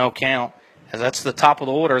 1-0 count. As that's the top of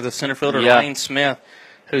the order, the center fielder Lane Smith,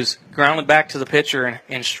 who's grounded back to the pitcher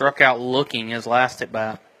and struck out looking his last at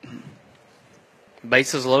bat.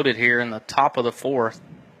 Bases loaded here in the top of the fourth.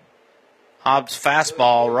 Hobbs'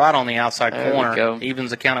 fastball right on the outside corner.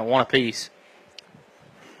 Evens the count at 1 apiece.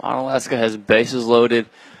 Onalaska has bases loaded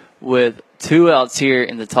with 2 outs here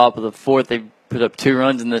in the top of the fourth. They put up 2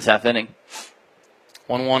 runs in this half inning.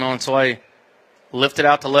 1-1 on its way. Lifted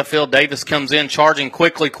out to left field. Davis comes in charging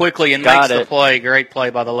quickly, and makes the play. Great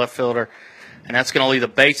play by the left fielder. And that's going to leave the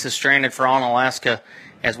bases stranded for Onalaska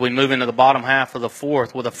as we move into the bottom half of the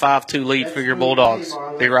fourth with a 5-2 lead for your Bulldogs.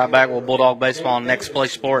 Be right back with Bulldog Baseball on Next Play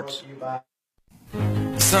Sports.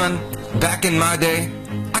 Son, back in my day,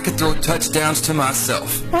 I could throw touchdowns to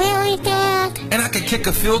myself. Really, Dad? And I could kick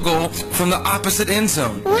a field goal from the opposite end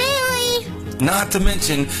zone. Really? Not to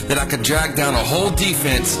mention that I could drag down a whole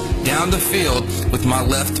defense down the field with my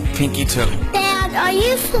left pinky toe. Dad, are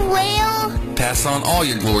you for real? Pass on all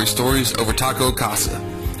your glory stories over Taco Casa.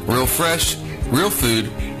 Real fresh, real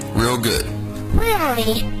food, real good.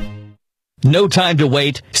 Really? No time to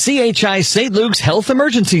wait. CHI St. Luke's Health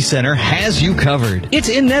Emergency Center has you covered. It's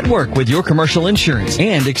in network with your commercial insurance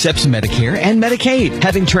and accepts Medicare and Medicaid,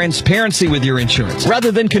 having transparency with your insurance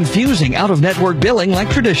rather than confusing out-of-network billing like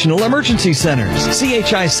traditional emergency centers.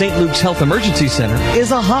 CHI St. Luke's Health Emergency Center is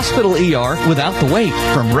a hospital ER without the wait,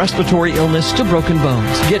 from respiratory illness to broken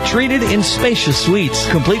bones. Get treated in spacious suites,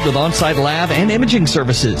 complete with on-site lab and imaging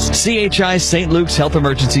services. CHI St. Luke's Health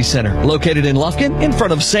Emergency Center, located in Lufkin, in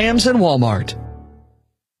front of Sam's and Walmart.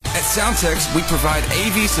 At Soundtex, we provide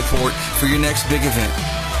AV support for your next big event.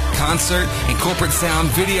 Concert and corporate sound,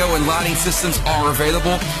 video, and lighting systems are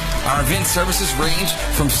available. Our event services range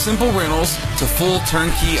from simple rentals to full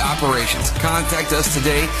turnkey operations. Contact us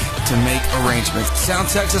today to make arrangements.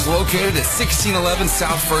 Soundtex is located at 1611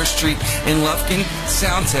 South 1st Street in Lufkin.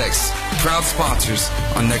 Soundtex, proud sponsors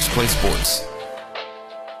on Next Play Sports.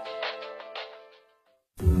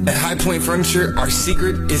 At High Point Furniture, our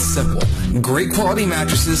secret is simple. Great quality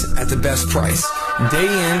mattresses at the best price, day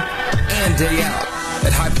in and day out.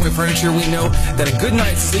 At High Point Furniture, we know that a good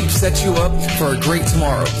night's sleep sets you up for a great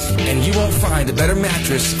tomorrow. And you won't find a better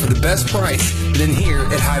mattress for the best price than here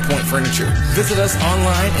at High Point Furniture. Visit us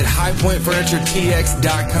online at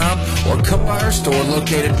highpointfurnituretx.com or come by our store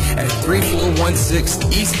located at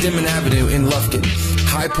 3416 East Denman Avenue in Lufkin.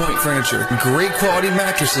 High Point Furniture, great quality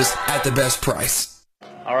mattresses at the best price.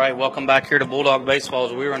 All right, welcome back here to Bulldog Baseball.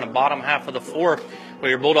 As we were in the bottom half of the fourth,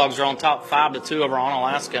 where your Bulldogs are on top 5-2 over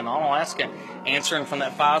Onalaska. And Onalaska answering from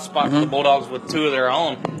that 5 spot for the Bulldogs with 2 of their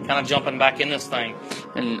own, kind of jumping back in this thing.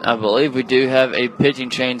 And I believe we do have a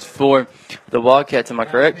pitching change for the Wildcats. Am I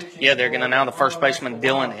correct? Yeah, they're going to now the first baseman,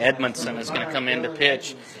 Dylan Edmondson, is going to come in to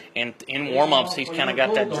pitch. And in warm-ups, he's kind of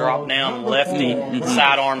got that drop-down lefty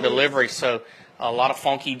sidearm delivery. So a lot of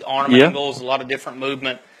funky arm angles, a lot of different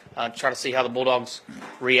movement. Try to see how the Bulldogs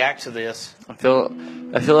react to this. I feel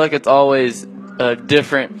like it's always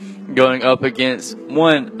different going up against,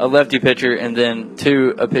 1, a lefty pitcher, and then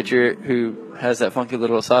 2, a pitcher who has that funky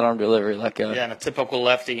little sidearm delivery. And a typical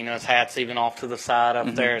lefty, his hat's even off to the side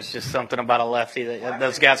up there. It's just something about a lefty.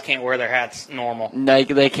 Those guys can't wear their hats normal.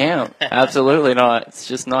 They can't. Absolutely not. It's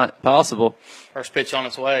just not possible. First pitch on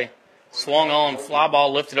its way. Swung on, fly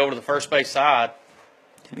ball lifted over to the first base side.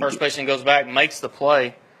 First baseman goes back, makes the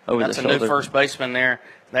play. That's a new first baseman there.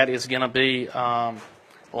 That is going to be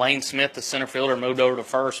Lane Smith, the center fielder, moved over to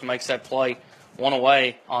first, makes that play. 1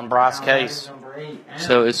 away on Bryce Case.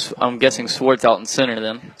 So I'm guessing Swart's out in center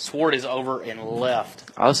then. Swart is over in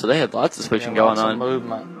left. Oh, so they had lots of switching going on.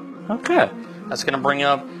 Movement. Okay. That's going to bring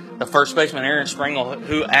up the first baseman, Aaron Springle,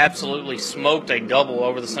 who absolutely smoked a double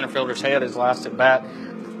over the center fielder's head his last at bat.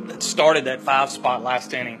 That started that 5 spot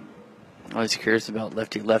last inning. I was curious about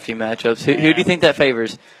lefty-lefty matchups. Who do you think that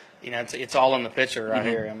favors? It's all in the pitcher right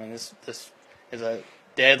here. I mean, this is a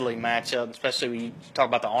deadly matchup, especially when you talk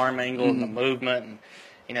about the arm angle and the movement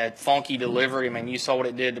and, funky delivery. I mean, you saw what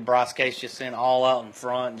it did to Bryce Case, just in all out in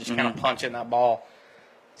front, just kind of punching that ball.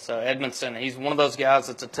 So Edmondson, he's one of those guys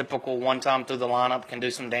that's a typical one-time through the lineup, can do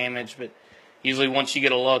some damage, but usually once you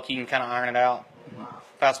get a look, you can kind of iron it out.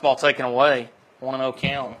 Fastball taken away, 1-0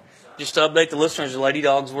 count. Just to update the listeners, the Lady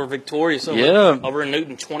Dogs were victorious over in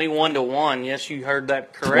Newton, 21-1. Yes, you heard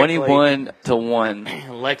that correctly. 21-1.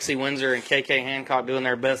 Lexi Windsor and KK Hancock doing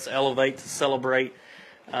their best to elevate, to celebrate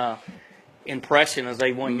impression as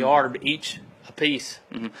they went yard each apiece.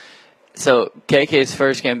 So KK's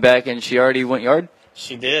first came back and she already went yard?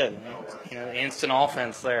 She did. Instant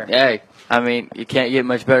offense there. Hey, I mean, you can't get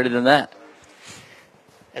much better than that.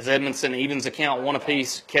 As Edmondson evens the count 1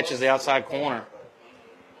 apiece, catches the outside corner.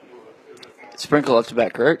 Sprinkle up to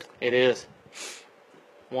bat, correct? It is.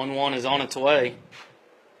 1-1 is on its way.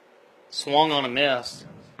 Swung on a miss.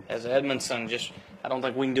 As Edmondson I don't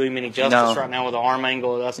think we can do him any justice right now with the arm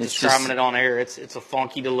angle. That's describing it on air. It's a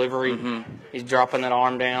funky delivery. He's dropping that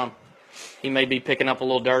arm down. He may be picking up a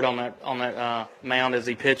little dirt on that mound as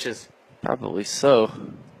he pitches. Probably so.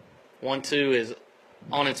 1-2 is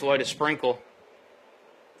on its way to Sprinkle.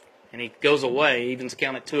 And he goes away, evens the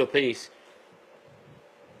count at 2 apiece.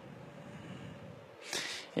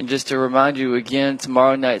 And just to remind you again,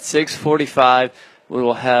 tomorrow night, 6:45, we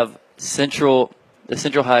will have the Central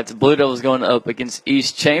Heights Blue Devils going up against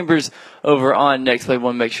East Chambers over on Next Play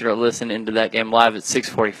One. Make sure to listen into that game live at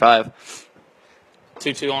 6:45.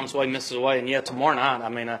 2-2 on its way, misses away. And, tomorrow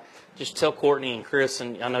night, just tell Courtney and Chris,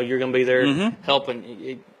 and I know you're going to be there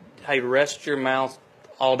helping. Hey, rest your mouth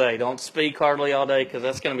all day. Don't speak hardly all day because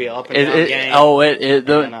that's going to be an up-and-down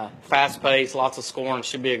game. Fast pace, lots of scoring.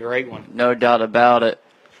 Should be a great one. No doubt about it.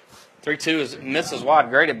 3-2 misses wide.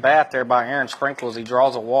 Great at bat there by Aaron Sprinkle as he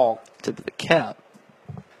draws a walk. Tip of the cap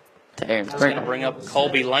to Aaron Sprinkle. He's going to bring up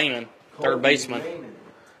Colby Lehman. third baseman,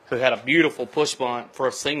 who had a beautiful push bunt for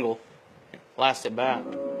a single, last at bat.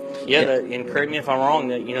 Yeah, and correct me if I'm wrong,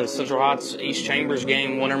 that the Central Heights East Chambers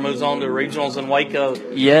game, winner moves on to regionals in Waco.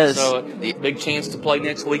 Yes. So big chance to play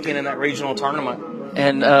next weekend in that regional tournament.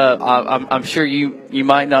 And I'm sure you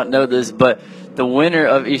might not know this, but the winner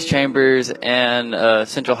of East Chambers and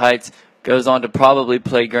Central Heights goes on to probably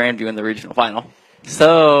play Grandview in the regional final.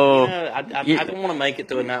 So I don't want to make it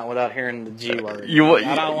through a night without hearing the G word.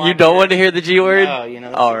 You don't want to hear the G word?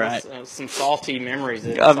 No, all right. Some salty memories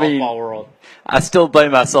in the softball world. I still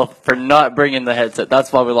blame myself for not bringing the headset.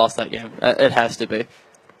 That's why we lost that game. It has to be.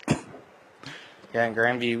 Yeah, and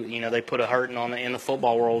Grandview, they put a hurting on in the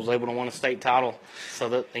football world, was able to win a state title. So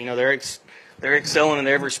that they're excelling in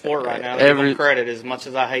every sport right now. They give them credit, as much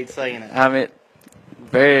as I hate saying it. I mean,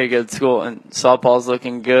 very good school, and softball's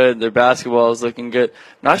looking good. Their basketball is looking good.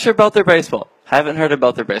 Not sure about their baseball. Haven't heard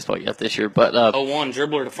about their baseball yet this year, but 0-1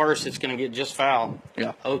 dribbler to first. It's going to get just foul.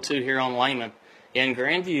 Yeah. 0-2 here on Lehman. In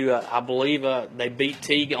Grandview, I believe they beat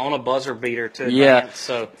Teague on a buzzer beater to advance.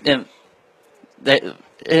 So and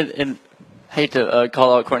hate to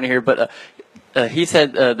call out Courtney here, but he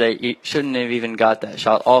said they shouldn't have even got that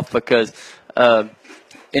shot off because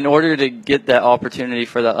in order to get that opportunity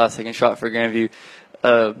for that last second shot for Grandview,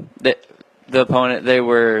 the opponent, they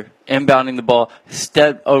were inbounding the ball,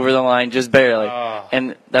 stepped over the line just barely,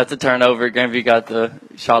 and that's a turnover. Grandview got the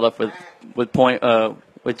shot up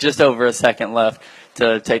with just over a second left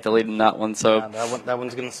to take the lead in that one. So that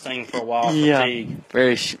one's going to sting for a while for Teague.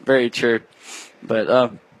 Very very true.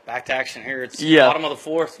 But back to action here. It's bottom of the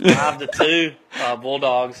fourth, 5-2.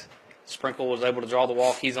 Bulldogs. Sprinkle was able to draw the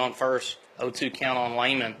walk. He's on first. 0-2 count on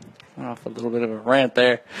Lehman. Went off a little bit of a rant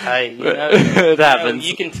there. Hey, it happens.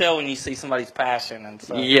 You can tell when you see somebody's passion. And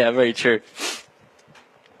so. Yeah, very true.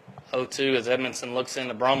 0-2 as Edmondson looks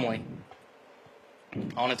into Brumley.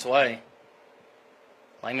 On its way.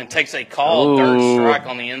 Lehman takes a call, third strike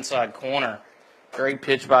on the inside corner. Great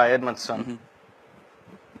pitch by Edmondson. Mm-hmm.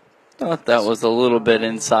 Thought that was a little bit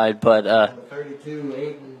inside, but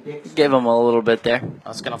gave him a little bit there.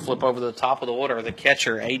 That's going to flip over to the top of the order. The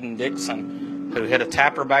catcher, Aiden Dixon, who hit a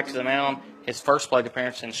tapper back to the mound, his first plate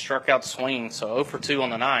appearance, and struck out swing. So 0 for 2 on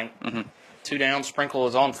the night. Mm-hmm. 2 down. Sprinkle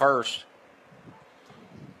is on first.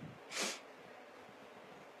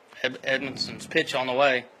 Edmondson's pitch on the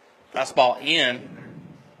way. Fastball in.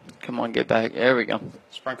 Come on, get back. There we go.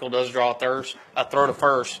 Sprinkle does draw a throw to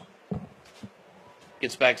first.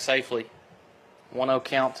 Gets back safely. 1-0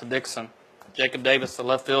 count to Dixon. Jacob Davis, the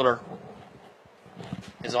left fielder,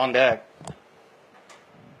 is on deck.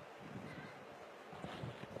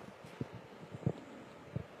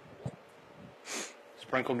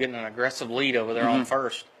 Sprinkle getting an aggressive lead over there on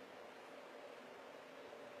first.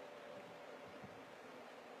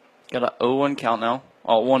 Got an 0-1 count now.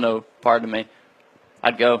 Oh, 1-0, pardon me.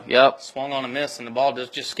 I'd go, yep. Swung on a miss, and the ball does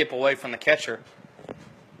just skip away from the catcher.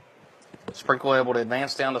 Sprinkle able to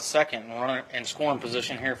advance down to second and run in scoring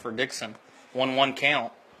position here for Dixon. 1-1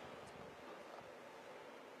 count.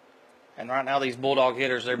 And right now these Bulldog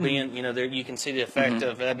hitters, they're being, you can see the effect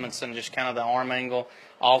of Edmondson, just kind of the arm angle,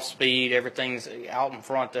 off speed, everything's out in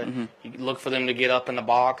front. You look for them to get up in the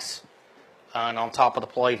box and on top of the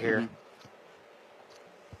plate here.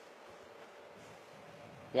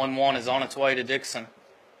 1-1 is on its way to Dixon.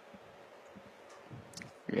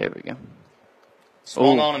 There we go.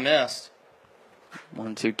 Swung on and missed.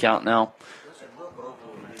 1-2 count now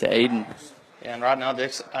to Aiden. Yeah, and right now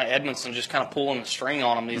Edmondson just kind of pulling the string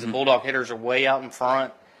on them. These Bulldog hitters are way out in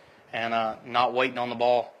front and not waiting on the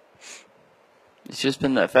ball. It's just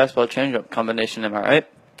been that fastball changeup combination, am I right?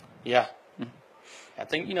 Yeah. I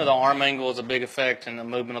think, the arm angle is a big effect in the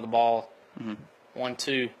movement of the ball.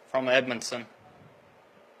 1-2 from Edmondson.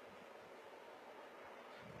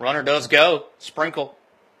 Runner does go. Sprinkle.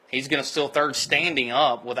 He's going to steal third standing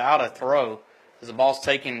up without a throw as the ball's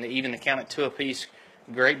taken to even the count at 2 apiece.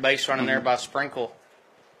 Great base running there by Sprinkle.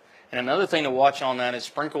 And another thing to watch on that is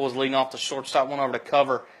Sprinkle was leading off the shortstop, went over to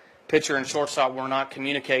cover. Pitcher and shortstop were not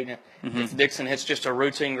communicating. If Dixon hits just a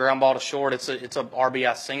routine ground ball to short, it's a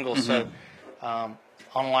RBI single. So on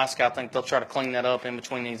Alaska, I think they'll try to clean that up in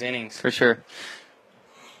between these innings. For sure.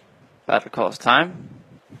 About to call us time.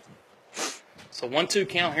 So 1-2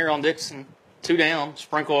 count here on Dixon. 2 down.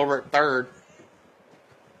 Sprinkle over at third.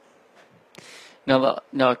 No,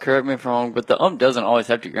 correct me if I'm wrong, but the ump doesn't always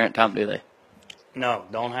have to grant time, do they? No,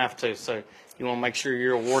 don't have to. So you want to make sure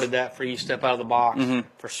you're awarded that for you step out of the box,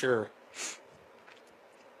 for sure.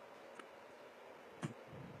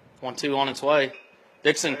 1-2 on its way.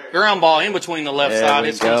 Dixon, ground ball in between the left side.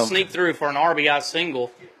 It's going to sneak through for an RBI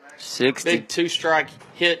single. Big 2-strike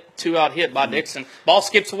hit, 2-out hit by Dixon. Ball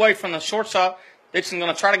skips away from the shortstop. Dixon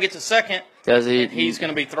going to try to get to second. Does he? And he's going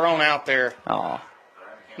to be thrown out there. Oh.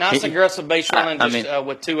 Nice aggressive base running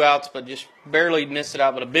with 2 outs, but just barely missed it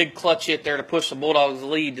out. But a big clutch hit there to push the Bulldogs'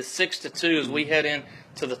 lead to 6-2 as we head in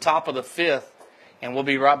to the top of the 5th. And we'll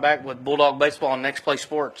be right back with Bulldog Baseball on Next Play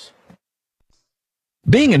Sports.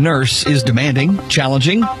 Being a nurse is demanding,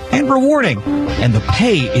 challenging, and rewarding, and the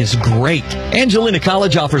pay is great. Angelina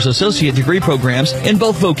College offers associate degree programs in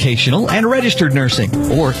both vocational and registered nursing,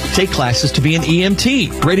 or take classes to be an EMT,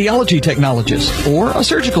 radiology technologist, or a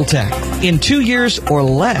surgical tech. In 2 years or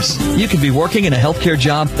less, you can be working in a healthcare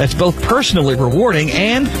job that's both personally rewarding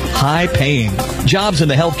and high paying. Jobs in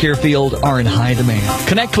the healthcare field are in high demand.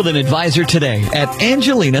 Connect with an advisor today at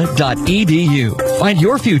angelina.edu. Find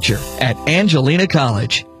your future at Angelina College.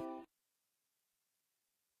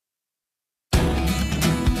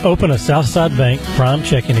 Open a Southside Bank Prime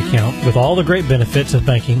checking account with all the great benefits of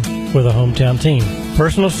banking with a hometown team.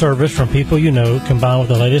 Personal service from people you know combined with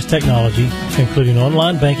the latest technology, including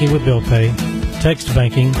online banking with bill pay, text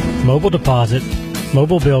banking, mobile deposit,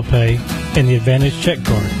 mobile bill pay, and the Advantage check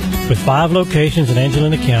card. With 5 locations in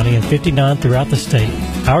Angelina County and 59 throughout the state,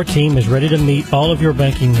 our team is ready to meet all of your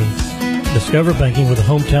banking needs. Discover banking with a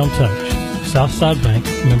hometown touch. Southside Bank,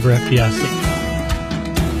 member FDIC.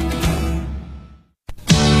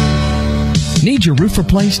 Need your roof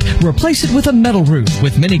replaced? Replace it with a metal roof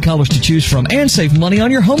with many colors to choose from and save money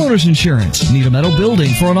on your homeowner's insurance. Need a metal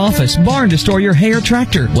building for an office, barn to store your hay or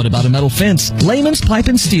tractor? What about a metal fence? Lehman's Pipe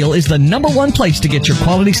and Steel is the #1 place to get your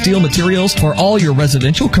quality steel materials for all your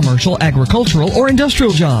residential, commercial, agricultural, or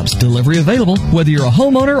industrial jobs. Delivery available whether you're a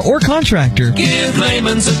homeowner or contractor. Give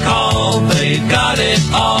Lehman's a call. They've got it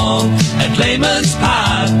all at Lehman's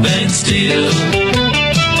Pipe and Steel.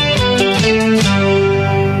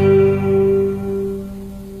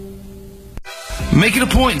 Make it a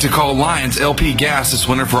point to call Lions LP Gas this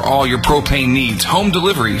winter for all your propane needs. Home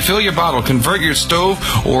delivery, fill your bottle, convert your stove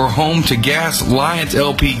or home to gas. Lions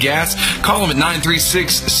LP Gas. Call them at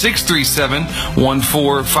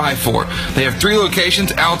 936-637-1454. They have 3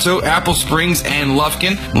 locations, Alto, Apple Springs, and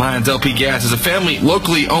Lufkin. Lions LP Gas is a family,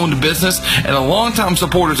 locally owned business and a longtime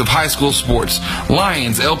supporters of high school sports.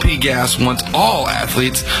 Lions LP Gas wants all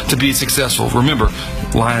athletes to be successful. Remember,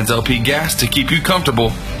 Lions LP Gas to keep you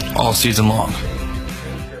comfortable all season long.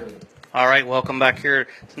 All right, welcome back here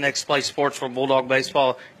to Next Play Sports for Bulldog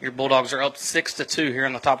Baseball. Your Bulldogs are up 6-2 here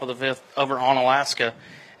in the top of the 5th over Onalaska.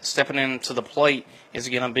 Stepping into the plate is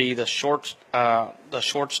going to be the shortstop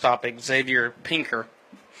Xavier Pinker.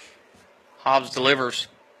 Hobbs delivers.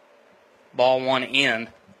 Ball 1 in.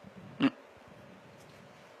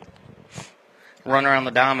 Run around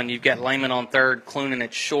the diamond. You've got Lehman on third, Clunan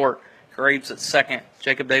at short, Graves at second,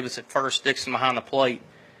 Jacob Davis at first, Dixon behind the plate.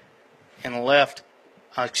 In the left.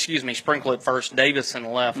 Sprinkle at first, Davis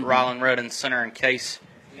in left, Ryland Rudd in center, and Case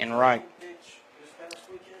in right.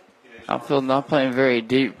 Outfield not playing very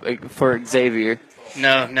deep for Xavier.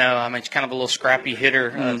 No. I mean, it's kind of a little scrappy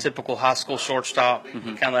hitter, typical high school shortstop,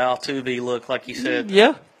 kind of Altuve look, like you said.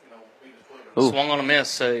 Yeah. Swung on a miss,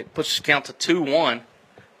 so it puts the count to 2-1.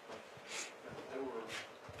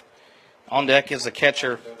 On deck is the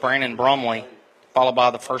catcher, Brandon Brumley, followed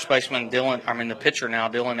by the first baseman, the pitcher now,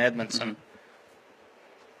 Dylan Edmondson.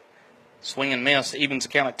 Swing and miss, evens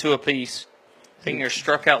the count at 2 apiece. I think they're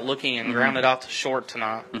struck out looking and grounded out to short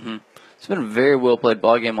tonight. It's been a very well played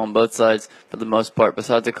ball game on both sides for the most part,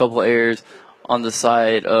 besides a couple of errors on the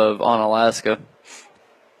side of Onalaska.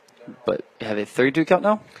 But you have a 3-2 count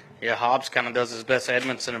now? Yeah, Hobbs kind of does his best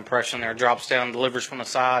Edmondson impression there. Drops down, delivers from the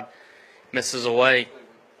side, misses away.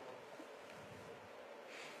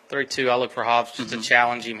 3-2, I look for Hobbs just to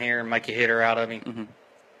challenge him here and make a hitter out of him.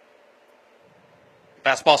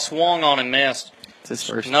 Fastball swung on and missed. It's his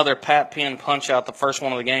first. Another Pat Penn punch out, the first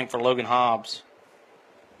one of the game for Logan Hobbs.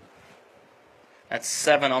 That's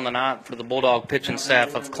 7 on the night for the Bulldog pitching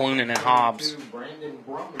staff of Clunan and Hobbs.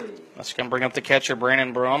 That's going to bring up the catcher,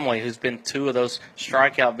 Brandon Brumley, who's been 2 of those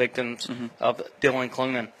strikeout victims of Dylan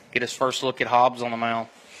Clunan. Get his first look at Hobbs on the mound.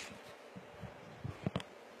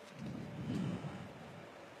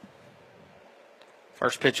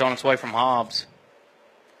 First pitch on its way from Hobbs.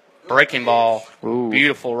 Breaking ball. Ooh.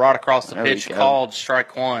 Beautiful, right across the There pitch, we go. called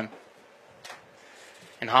strike 1.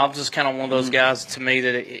 And Hobbs is kind of one of those guys to me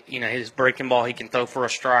that, his breaking ball he can throw for a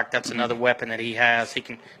strike. That's another weapon that he has. He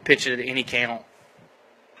can pitch it at any count.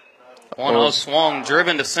 1-0 swung,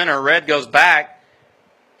 driven to center. Red goes back.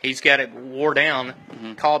 He's got it wore down,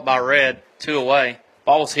 called by Red, 2 away.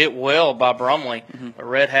 Ball was hit well by Brumley, but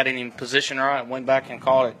Red had him in position right, went back and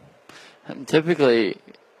caught it. And typically,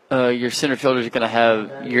 your center fielder is going to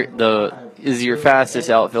have your fastest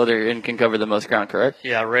outfielder and can cover the most ground, correct?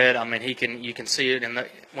 Yeah, Red. I mean, you can see it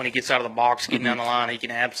when he gets out of the box, getting down the line, he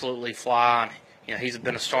can absolutely fly. And, you know, he's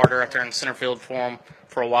been a starter out there in center field for him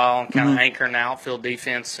for a while and kind of anchoring the outfield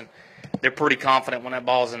defense. And they're pretty confident when that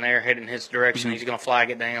ball's in there heading his direction, he's going to flag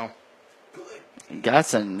it down.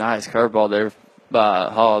 That's a nice curveball there by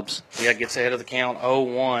Hobbs. Yeah, gets ahead of the count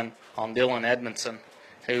 0-1 on Dylan Edmondson,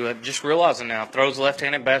 who just realizing now throws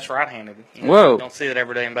left-handed, bats right-handed. Whoa. You don't see that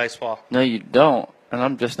every day in baseball. No, you don't. And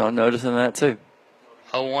I'm just not noticing that, too.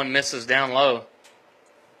 0-1 misses down low.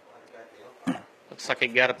 Looks like he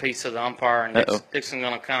got a piece of the umpire, and Dixon's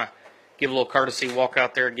going to kind of give a little courtesy, walk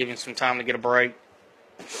out there, give him some time to get a break.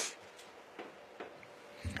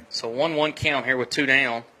 So 1-1 count here with 2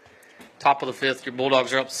 down. Top of the 5th, your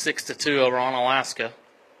Bulldogs are up 6-2 over on Alaska.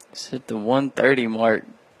 It's hit the 1:30 mark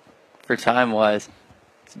for time-wise.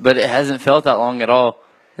 But it hasn't felt that long at all.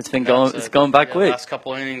 It's been going. It's going by quick. The last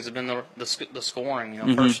couple of innings have been the scoring. You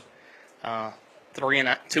know, first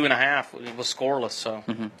 2.5 it was scoreless. So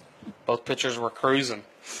both pitchers were cruising.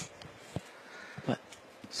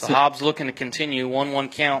 So Hobbs looking to continue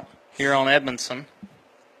 1-1 count here on Edmondson.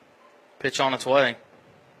 Pitch on its way.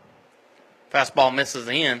 Fastball misses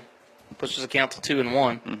in, pushes the count to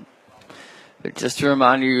 2-1. Just to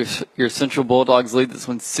remind you, your Central Bulldogs lead this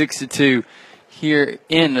one 6-2. Here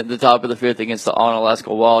in the top of the 5th against the Onalaska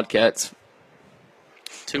Wildcats.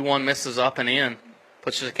 2-1 misses up and in.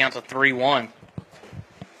 Pushes the count to 3-1.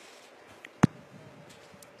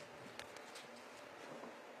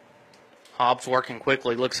 Hobbs working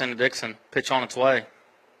quickly, looks into Dixon. Pitch on its way.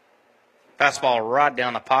 Fastball right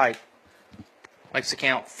down the pipe. Makes the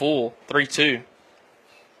count full, 3-2.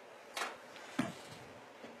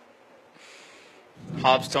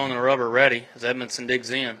 Hobbs towing the rubber ready as Edmondson digs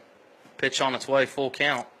in. Pitch on its way, full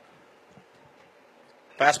count.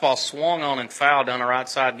 Fastball swung on and fouled down the right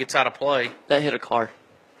side, gets out of play. That hit a car.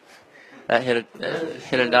 That hit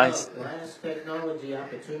a dice. Last technology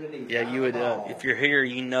opportunity. Yeah, you would. If you're here,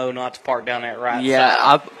 you know not to park down that right side.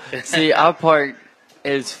 Yeah, I parked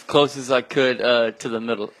as close as I could to the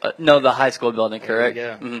middle. The high school building, correct?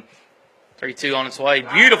 Yeah. 3-2 on its way.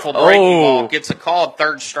 Beautiful breaking ball. Gets a called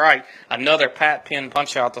third strike. Another Pat Penn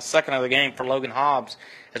punch out, the second of the game for Logan Hobbs.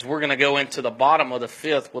 As we're going to go into the bottom of the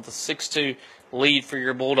 5th with a 6-2 lead for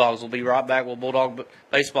your Bulldogs. We'll be right back with Bulldog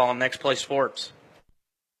Baseball on Next Play Sports.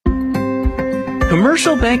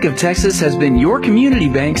 Commercial Bank of Texas has been your community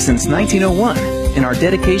bank since 1901, and our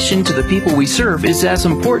dedication to the people we serve is as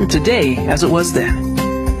important today as it was then.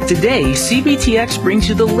 Today, CBTX brings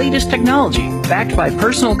you the latest technology, backed by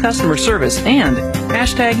personal customer service and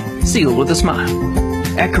 #sealed with a smile.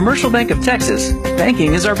 At Commercial Bank of Texas,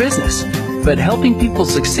 banking is our business, but helping people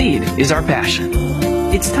succeed is our passion.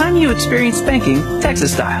 It's time you experience banking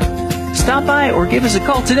Texas style. Stop by or give us a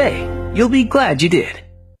call today. You'll be glad you did.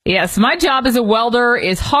 Yes, my job as a welder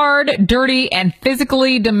is hard, dirty, and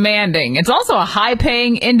physically demanding. It's also a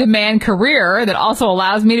high-paying, in-demand career that also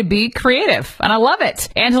allows me to be creative, and I love it.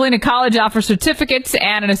 Angelina College offers certificates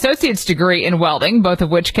and an associate's degree in welding, both of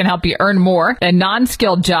which can help you earn more than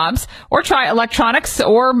non-skilled jobs, or try electronics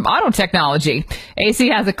or auto technology. AC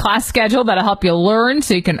has a class schedule that'll help you learn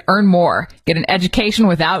so you can earn more. Get an education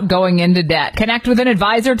without going into debt. Connect with an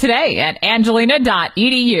advisor today at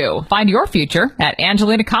angelina.edu. Find your future at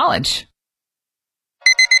Angelina College.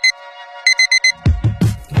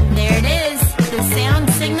 There it is. The sound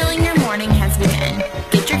signaling your morning has begun.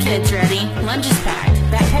 Get your kids ready. Lunch is packed.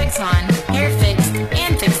 Backpack's on. Hair fixed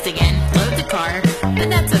and fixed again. Load the car. But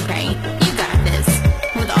that's okay. You got this.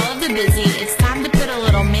 With all of the busy, it's time to put a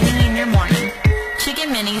little mini in your morning. Chicken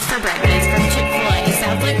minis for breakfast from Chick-fil-A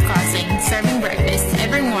South Lake Crossing. Serving breakfast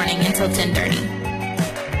every morning until 10:30.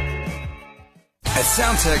 At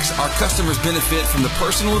Soundtex, our customers benefit from the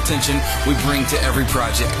personal attention we bring to every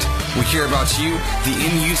project. We care about you, the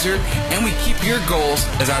end user, and we keep your goals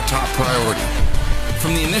as our top priority.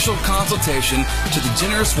 From the initial consultation to the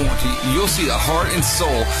generous warranty, you'll see the heart and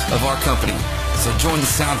soul of our company. So join the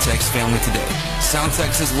Soundtex family today.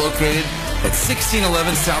 Soundtex is located at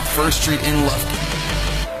 1611 South 1st Street in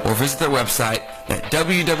Lufkin. Or visit their website at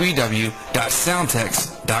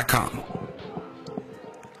www.soundtex.com.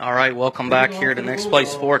 All right, welcome back here to Next Play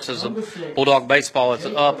Sports as Bulldog Baseball is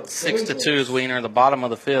up 6-2 as we enter the bottom of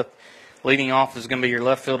the 5th. Leading off is going to be your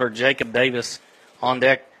left fielder, Jacob Davis. On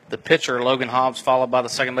deck, the pitcher, Logan Hobbs, followed by the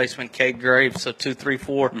second baseman, Cade Graves. So 2, 3,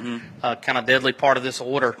 4, kind of deadly part of this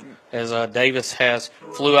order as Davis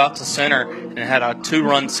flew out to center and had a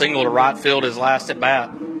 2-run single to right field his last at bat.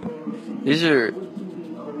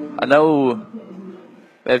 I know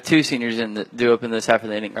We have 2 seniors due up in this half of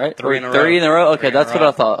the inning, right? 3 in a row. 3 in a row? Okay, Three in a that's what row.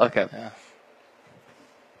 I thought. Okay. Yeah.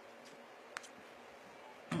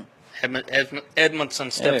 Edmondson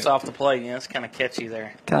steps off the plate. Yeah, it's kind of catchy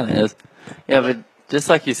there. Kind of is. Yeah, but just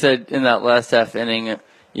like you said in that last half inning,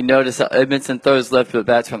 you notice how Edmondson throws left foot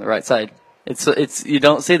bats from the right side. It's you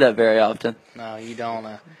don't see that very often. No, you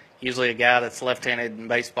don't. Usually a guy that's left-handed in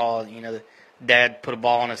baseball, the dad put a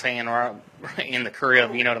ball in his hand right in the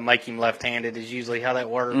crib, to make him left-handed is usually how that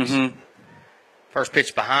works. Mm-hmm. First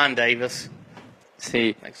pitch behind Davis.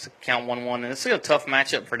 See. Makes the count 1-1. And it's a tough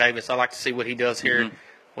matchup for Davis. I like to see what he does here Mm-hmm.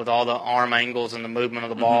 with all the arm angles and the movement of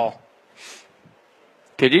the ball.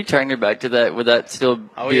 Could you turn your back to that? Would that still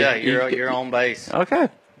Oh, be yeah, you're on base. Okay.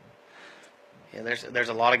 Yeah, there's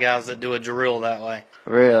a lot of guys that do a drill that way.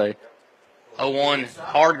 Really? 0-1,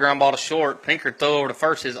 hard ground ball to short. Pinker throw over to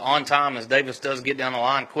first is on time as Davis does get down the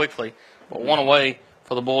line quickly. But 1 away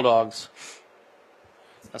for the Bulldogs.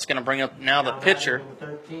 That's going to bring up now the pitcher,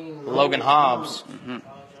 Logan Hobbs.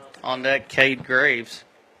 On deck, Cade Graves.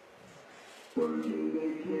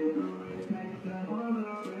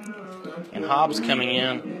 And Hobbs coming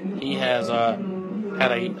in, he has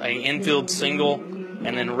had a infield single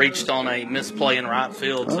and then reached on a misplay in right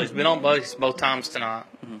field. So he's been on base both times tonight.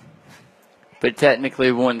 But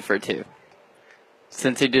technically 1 for 2.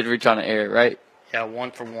 Since he did reach on an error, right? Yeah,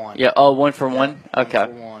 1 for 1. Yeah, 1 for 1? Okay. 1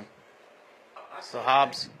 for 1. So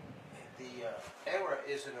Hobbs. The error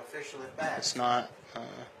isn't official at bat. It's not.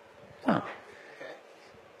 Oh.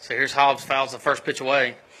 So here's Hobbs, fouls the first pitch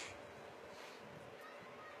away.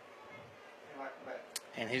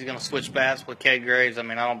 And he's going to switch bats with Cade Graves. I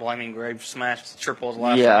mean, I don't blame him. Graves smashed the triple his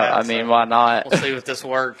last Yeah, at bat, I mean, why not? We'll see if this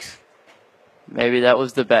works. Maybe that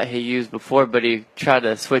was the bat he used before, but he tried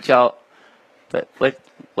to switch out. But what?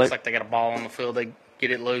 Looks like they got a ball on the field. They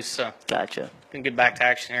get it loose. So Gotcha. Can get back to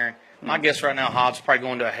action here. My guess right now, Hobbs probably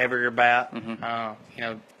going to a heavier bat.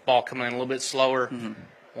 Ball coming in a little bit slower.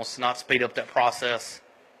 Wants to not speed up that process.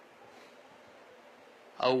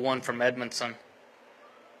 0-1 from Edmondson.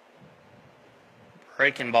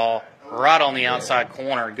 Breaking ball right on the outside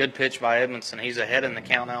corner. Good pitch by Edmondson. He's ahead in the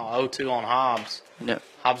count now. 0-2 on Hobbs. Yep.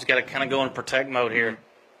 Hobbs got to kind of go in protect mode here.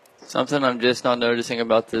 Something I'm just not noticing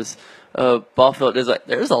about this ball field is like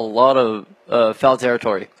there's a lot of foul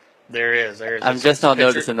territory. There is. I'm just not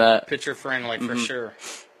noticing that. Pitcher friendly for sure.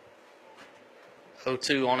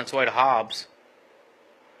 0-2 on its way to Hobbs.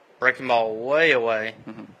 Breaking ball way away.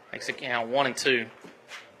 Makes it count 1-2.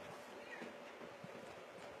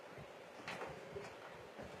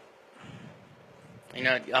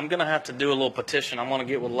 I'm going to have to do a little petition. I'm going to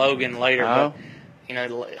get with Logan later. Oh.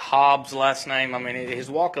 But, Hobbs' last name, I mean, his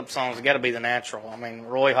walk-up song's got to be the natural. I mean,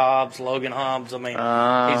 Roy Hobbs, Logan Hobbs, I mean,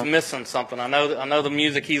 he's missing something. I know the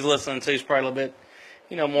music he's listening to is probably a little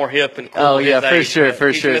bit, more hip and cool. Oh, at yeah, his age, for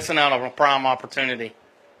he's sure. He's missing out on a prime opportunity.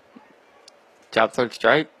 Job third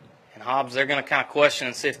strike. And Hobbs, they're going to kind of question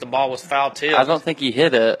and see if the ball was foul tipped. I don't think he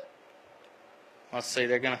hit it. Let's see,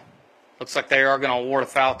 looks like they are going to award a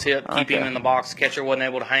foul tip, keep him in the box. The catcher wasn't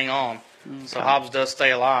able to hang on. So Hobbs does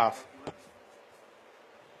stay alive.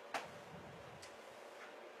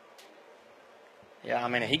 Yeah, I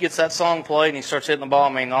mean, he gets that song played and he starts hitting the ball.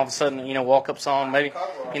 I mean, all of a sudden, walk-up song, maybe,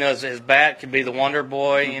 his bat could be the Wonder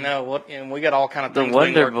Boy, and we got all kind of things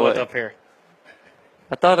we can work with up here.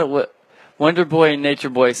 I thought it was Wonder Boy and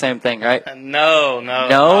Nature Boy, same thing, right? No,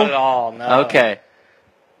 not at all. No. Okay.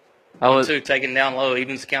 I was 2 taken down low,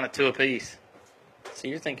 evens the count at 2 apiece. So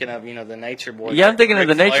you're thinking of, the Nature Boy. Yeah, I'm thinking of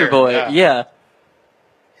the Ric Nature Flair. Boy. Yeah. Yeah.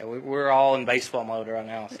 Yeah, we're all in baseball mode right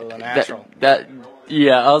now, so the natural.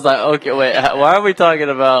 Yeah, I was like, okay, wait, why are we talking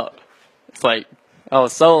about? It's like, I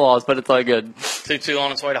was so lost, but it's all good. 2-2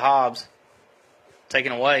 on its way to Hobbs.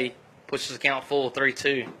 Taken away, pushes the count full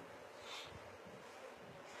 3-2.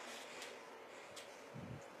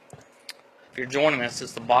 If you're joining us,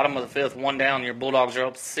 it's the bottom of the 5th, 1 down. Your Bulldogs are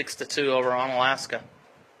up 6-2 over on Alaska.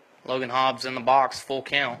 Logan Hobbs in the box, full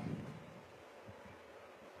count.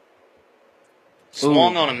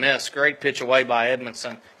 Swung on a miss. Great pitch away by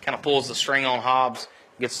Edmondson. Kind of pulls the string on Hobbs.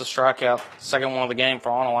 Gets the strikeout. Second one of the game for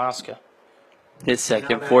Onalaska. His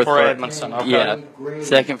second, fourth for Edmondson. Okay. Yeah,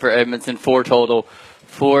 second for Edmondson, 4 total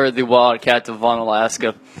for the Wildcats of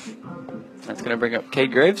Onalaska. That's going to bring up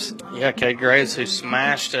Cade Graves. Yeah, Cade Graves, who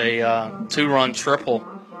smashed a 2-run triple.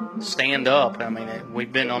 Stand up. I mean,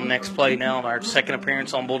 we've been on next play now. Our second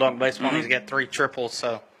appearance on Bulldog Baseball. He's got 3 triples.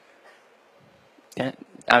 So, yeah,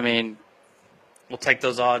 I mean, we'll take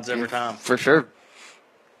those odds every time. For sure.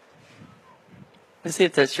 Let's see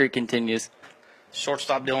if that streak continues.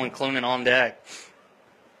 Shortstop Dylan Clunan on deck.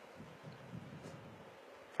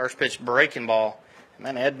 First pitch breaking ball.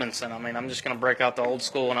 Man, Edmondson, I mean, I'm just going to break out the old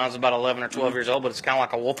school when I was about 11 or 12 years old, but it's kind of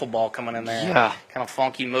like a wiffle ball coming in there. Yeah. Kind of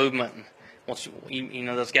funky movement. And once you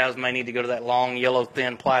know, those guys may need to go to that long, yellow,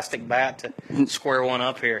 thin plastic bat to square one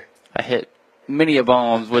up here. I hit many a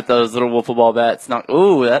bombs with those little wiffle ball bats. That's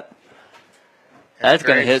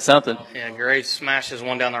going to hit something. Yeah, Graves smashes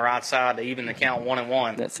one down the right side to even the count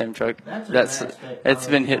 1-1. That same truck. It's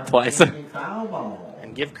been hit twice.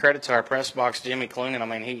 And give credit to our press box, Jimmy Clunan. I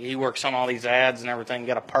mean, he works on all these ads and everything.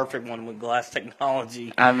 Got a perfect one with glass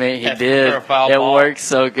technology. I mean, he did. It works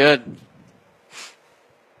so good.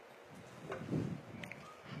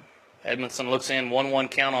 Edmondson looks in,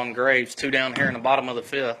 1-1 count on Graves. 2 down here in the bottom of the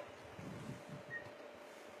 5th.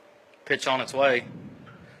 Pitch on its way.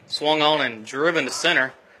 Swung on and driven to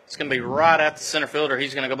center. It's going to be right at the center fielder.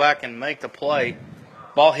 He's going to go back and make the play.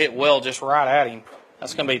 Ball hit well just right at him.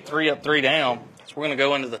 That's going to be 3 up, 3 down. So we're going to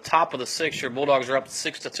go into the top of the 6th here. Bulldogs are up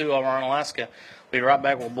 6-2 over Onalaska. We'll be right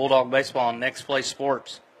back with Bulldog Baseball on Next Play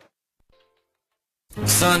Sports.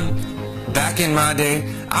 Son, back in my day,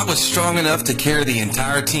 I was strong enough to carry the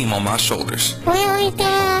entire team on my shoulders. Really,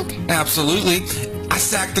 Dad? Absolutely. I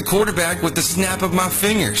sacked the quarterback with the snap of my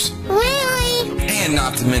fingers. Really? And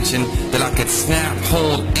not to mention that I could snap,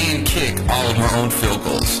 hold, and kick all of my own field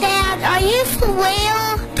goals. Dad, are you for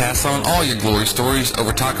real? Pass on all your glory stories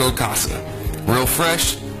over Taco Casa. Real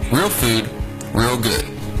fresh, real food, real good.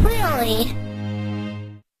 Really?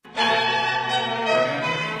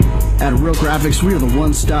 At Real Graphics, we are the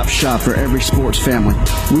one-stop shop for every sports family.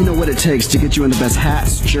 We know what it takes to get you in the best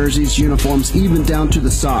hats, jerseys, uniforms, even down to the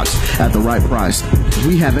socks at the right price.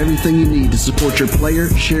 We have everything you need to support your player,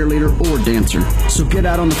 cheerleader, or dancer. So get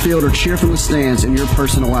out on the field or cheer from the stands in your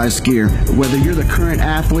personalized gear. Whether you're the current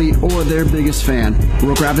athlete or their biggest fan,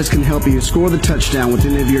 Real Graphics can help you score the touchdown with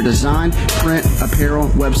any of your design, print, apparel,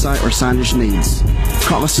 website, or signage needs.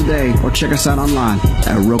 Call us today or check us out online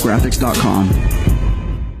at realgraphics.com.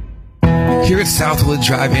 Here at Southwood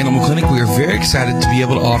Drive Animal Clinic, we are very excited to be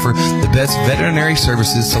able to offer the best veterinary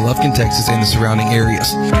services to Lufkin, Texas and the surrounding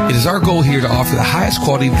areas. It is our goal here to offer the highest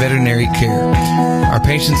quality veterinary care. Our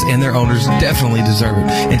patients and their owners definitely deserve it.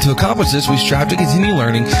 And to accomplish this, we strive to continue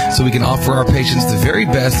learning so we can offer our patients the very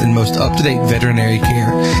best and most up-to-date veterinary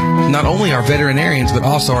care. Not only our veterinarians, but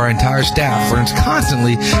also our entire staff learns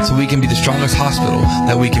constantly so we can be the strongest hospital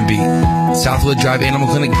that we can be. Southwood Drive Animal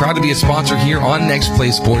Clinic, proud to be a sponsor here on Next Play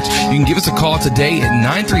Sports. You can give us a call today at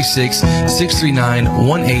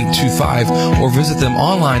 936-639-1825 or visit them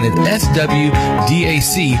online at swdac.com.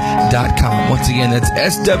 Once again, that's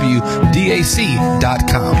swdac.com.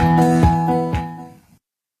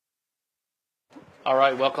 All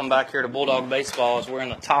right, welcome back here to Bulldog Baseball as we're in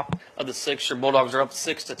the top of the 6th. Your Bulldogs are up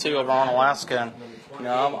 6-2 over Onalaska. And, you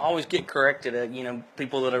know, I always get corrected at, you know,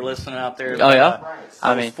 people that are listening out there. Oh, yeah?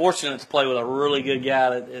 I was fortunate to play with a really good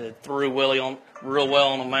guy that threw Willie on real well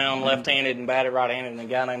on the mound, left-handed, and batted right-handed, and a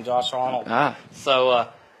guy named Josh Arnold. So,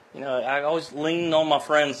 you know, I always leaned on my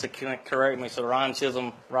friends to correct me. So Ryan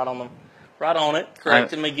Chisholm, right on it,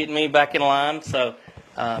 corrected me, getting me back in line. So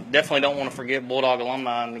definitely don't want to forget Bulldog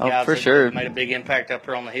alumni and the guys that made a big impact up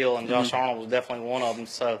here on the hill, and Josh Arnold was definitely one of them.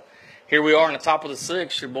 So here we are in the top of the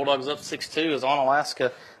 6th. Your Bulldogs up 6-2 as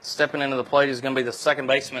Onalaska stepping into the plate is going to be the second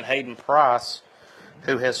baseman, Hayden Price,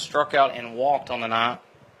 who has struck out and walked on the night.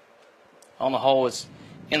 On the hole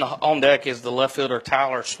on deck is the left fielder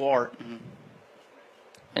Tyler Swart.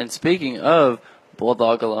 And speaking of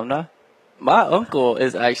Bulldog alumni, my uncle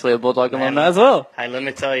is actually a Bulldog alumni as well. Hey, let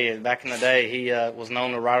me tell you, back in the day, he was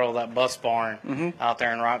known to ride over that bus barn out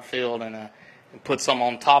there in right field and put some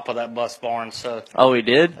on top of that bus barn. So. Oh, he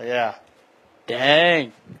did? Yeah.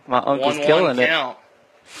 Dang, my uncle's killing it. 1-1 count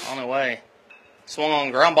on the way. Swung on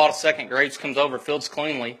ground ball to second. Graves comes over, fields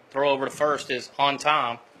cleanly. Throw over to first is on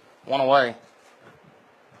time. 1 away.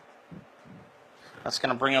 That's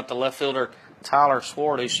going to bring up the left fielder Tyler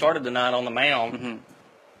Swart, who started the night on the mound.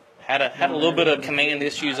 Had a little bit of command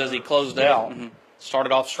issues as he closed out.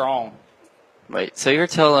 Started off strong. Wait, so you're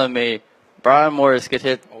telling me Brian Morris could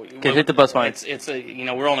hit the bus barn? It's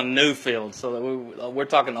we're on a new field, so we're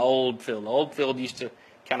talking the old field. The old field used to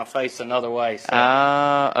kind of face another way. So.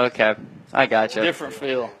 Okay, I gotcha. Different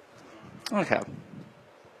feel. Okay.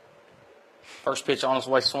 First pitch on his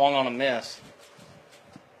way, swung on a miss.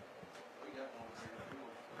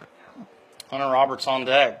 Hunter Roberts on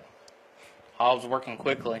deck. Hobbs working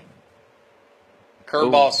quickly.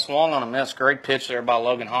 Curveball swung on a miss. Great pitch there by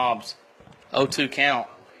Logan Hobbs. 0-2 count.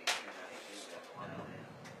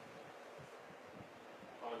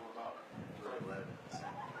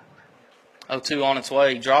 Oh-2 on its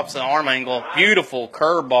way. Drops the arm angle. Beautiful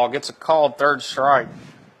curveball. Gets a called third strike.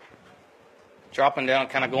 dropping down,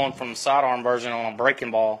 kind of going from the sidearm version on a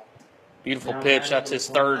breaking ball. Beautiful pitch. That's his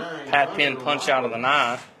third Pat Penn punch out of the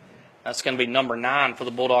 9. That's going to be number 9 for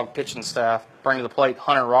the Bulldog pitching staff. Bring to the plate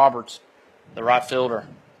Hunter Roberts, the right fielder.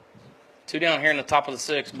 2 down here in the top of the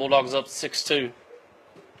 6th. Bulldogs up 6-2.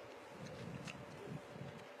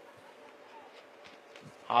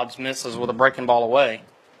 Hobbs misses with a breaking ball away.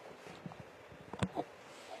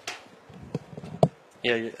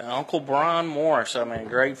 Yeah, Uncle Brian Morris. I mean,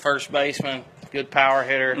 great first baseman, good power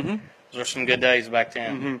hitter. Those are some good days back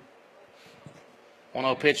then.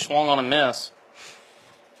 1-0 pitch swung on a miss.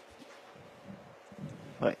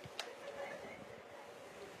 Wait.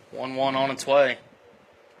 1-1 on its way.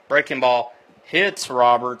 Breaking ball hits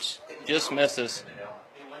Roberts, just misses.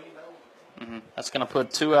 That's going to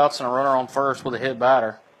put 2 outs and a runner on first with a hit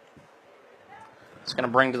batter. It's going to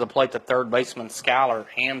bring to the plate the third baseman, Skylar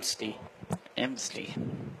Amsty.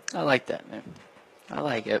 I like that, man. I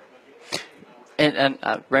like it. And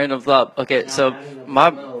random thought. Okay, so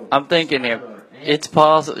I'm thinking here, it's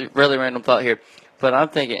possible, really random thought here, but I'm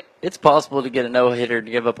thinking it's possible to get a no-hitter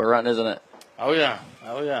to give up a run, isn't it? Oh, yeah.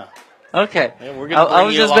 Okay. Yeah, we're gonna I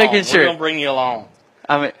was just making sure. We're going to bring you along.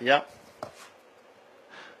 I mean, yep.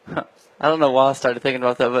 I don't know why I started thinking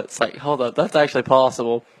about that, but it's like, hold up, that's actually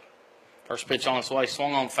possible. First pitch on its way,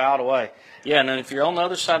 swung on, fouled away. Yeah, and then if you're on the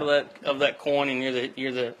other side of that coin and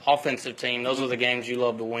you're the offensive team, those are the games you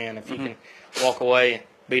love to win. If you can walk away,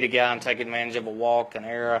 beat a guy and take advantage of a walk, an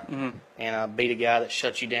error, and beat a guy that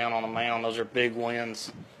shuts you down on the mound, those are big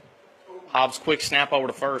wins. Hobbs quick snap over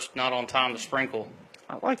to first, not on time to sprinkle.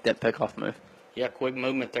 I like that pickoff move. Yeah, quick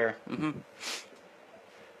movement there.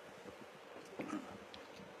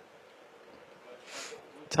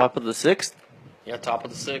 Top of the 6th? Yeah, top of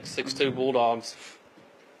the 6th, 6-2 Bulldogs.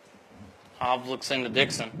 Hobbs looks into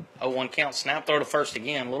Dixon. 0-1 count, snap throw to first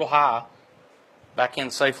again, a little high. Back in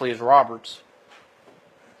safely is Roberts.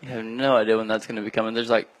 You have no idea when that's going to be coming. There's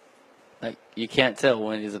like you can't tell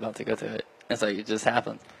when he's about to go to it. It's like it just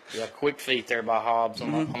happens. Yeah, quick feet there by Hobbs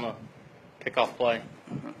on the pickoff play.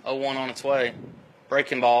 0-1 on its way.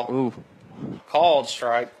 Breaking ball. Ooh. Called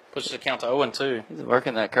strike. Pushes the count to 0-2. He's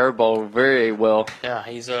working that curveball very well. Yeah,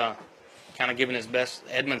 he's kind of giving his best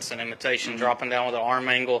Edmondson imitation, dropping down with an arm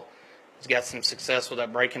angle. He's got some success with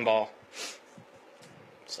that breaking ball.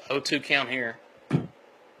 It's 0-2 count here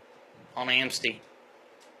on Amsty.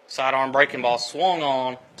 Sidearm breaking ball swung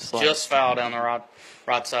on, just fouled down the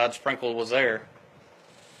right side. Sprinkle was there.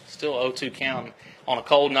 Still 0-2 count. On a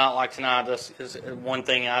cold night like tonight, this is one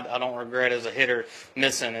thing I don't regret as a hitter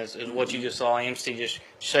missing is what you just saw. Amsty just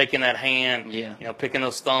shaking that hand, picking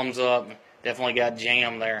those thumbs up. Definitely got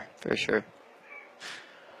jammed there. For sure.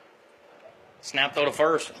 Snap throw to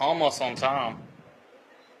first, almost on time.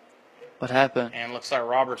 What happened? And looks like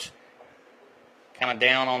Roberts kind of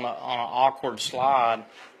down on an awkward slide.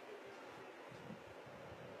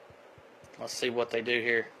 Let's see what they do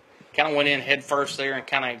here. Kind of went in head first there, and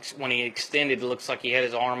kind of when he extended, it looks like he had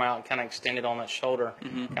his arm out and kind of extended on that shoulder.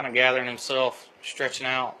 Kind of gathering himself, stretching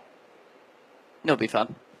out. It'll be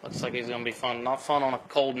fun. Looks like he's going to be fun. Not fun on a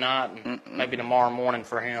cold night, and maybe tomorrow morning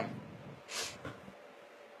for him.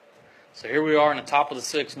 So here we are in the top of the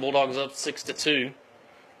 6th. Bulldogs up 6-2.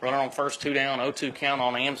 Runner on first, 2 down, 0-2 count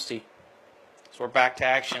on Amsty. So we're back to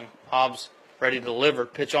action. Hobbs ready to deliver.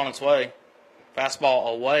 Pitch on its way.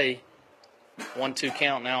 Fastball away. 1-2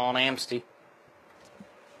 count now on Amsty.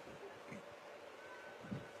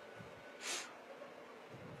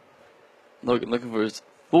 Looking for his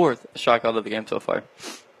 4th strikeout of the game so far.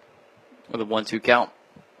 With a 1-2 count.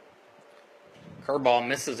 Curveball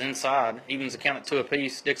misses inside. Evens the count at 2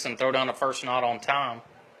 apiece. Dixon throw down the first, not on time.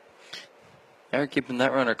 They're keeping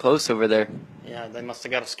that runner close over there. Yeah, they must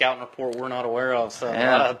have got a scouting report we're not aware of. So a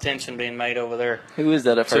lot of attention being made over there. Who is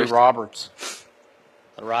that at first? Roberts,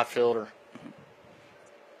 the right fielder.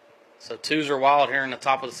 So 2s are wild here in the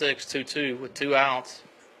top of the 6th, 2-2 with 2 outs.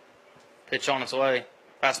 Pitch on its way.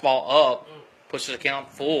 Fastball up, pushes the count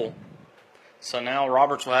full. So now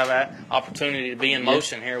Roberts will have that opportunity to be in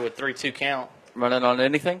motion here with 3-2 count. Running on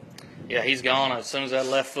anything? Yeah, he's gone. As soon as that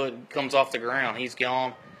left foot comes off the ground, he's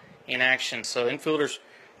gone in action. So infielders,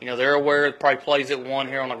 they're aware it probably plays at 1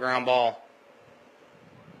 here on the ground ball.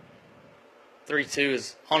 3-2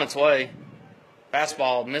 is on its way.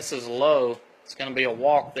 Fastball misses low. It's going to be a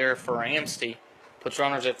walk there for Amsty. Puts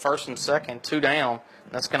runners at first and second, 2 down.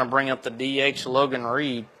 That's going to bring up the DH Logan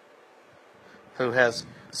Reed, who has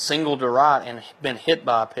singled to right and been hit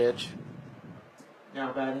by a pitch.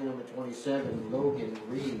 Now batting number 27, Logan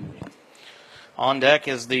Reed. On deck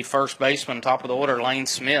is the first baseman, top of the order, Lane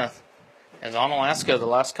Smith. As Onalaska, the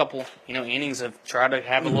last couple, innings have tried to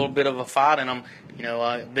have a little bit of a fight in them.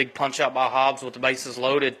 A big punch out by Hobbs with the bases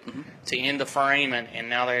loaded to end the frame, and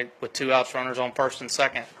now they're with 2 outs, runners on first and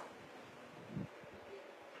second.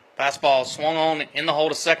 Fastball swung on in the hole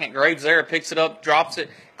to second. Graves there, picks it up, drops it,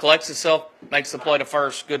 collects itself, makes the play to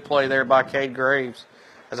first. Good play there by Cade Graves,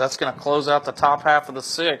 as that's going to close out the top half of the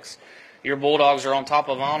 6th. Your Bulldogs are on top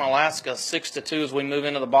of Onalaska 6-2 as we move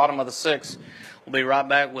into the bottom of the 6th. We'll be right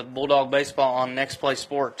back with Bulldog Baseball on Next Play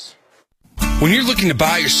Sports. When you're looking to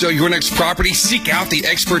buy or sell your next property, seek out the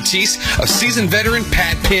expertise of seasoned veteran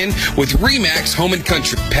Pat Penn with RE/MAX Home &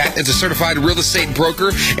 Country. Pat is a certified real estate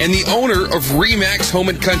broker and the owner of RE/MAX Home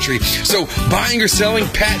 & Country. So buying or selling,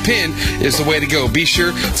 Pat Penn is the way to go. Be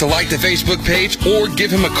sure to like the Facebook page or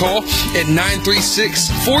give him a call at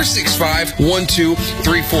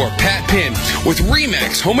 936-465-1234. Pat Penn with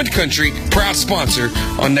RE/MAX Home & Country, proud sponsor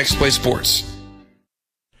on Next Play Sports.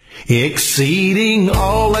 Exceeding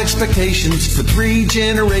all expectations for 3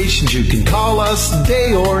 generations. You can call us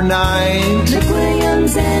day or night.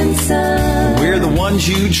 McWilliams and Son. We're the ones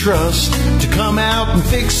you trust to come out and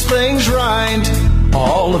fix things right.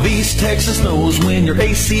 All of East Texas knows when your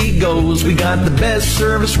AC goes, we got the best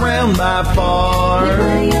service round by far.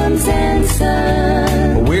 McWilliams and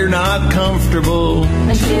Son. But we're not comfortable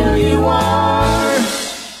until you are.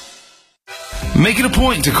 Make it a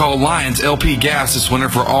point to call Lions LP Gas this winter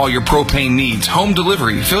for all your propane needs. Home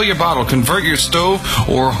delivery, fill your bottle, convert your stove,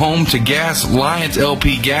 or home to gas. Lions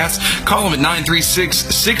LP Gas. Call them at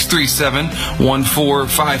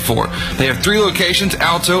 936-637-1454. They have 3 locations,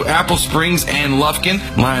 Alto, Apple Springs, and Lufkin.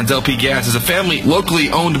 Lions LP Gas is a family, locally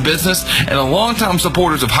owned business and a longtime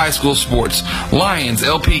supporters of high school sports. Lions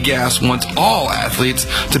LP Gas wants all athletes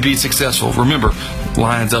to be successful. Remember,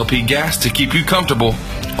 Lions LP Gas to keep you comfortable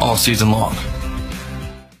all season long.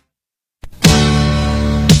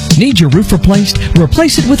 Need your roof replaced?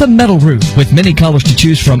 Replace it with a metal roof with many colors to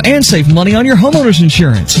choose from and save money on your homeowner's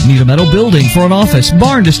insurance. Need a metal building for an office,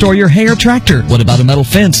 barn to store your hay or tractor? What about a metal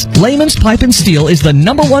fence? Lehman's Pipe and Steel is the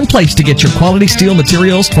 #1 place to get your quality steel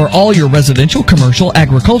materials for all your residential, commercial,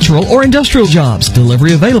 agricultural, or industrial jobs.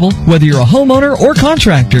 Delivery available whether you're a homeowner or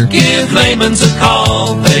contractor. Give Lehman's a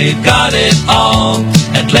call. They've got it all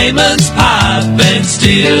at Lehman's Pipe and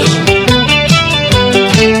Steel.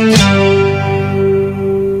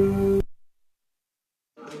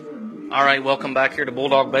 All right, welcome back here to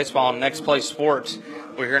Bulldog Baseball on Next Play Sports.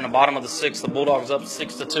 We're here in the bottom of the 6th. The Bulldogs up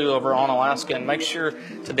 6-2 over Onalaska. And make sure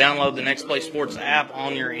to download the Next Play Sports app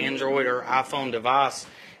on your Android or iPhone device.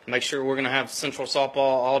 And make sure we're going to have Central Softball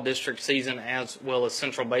all-district season as well as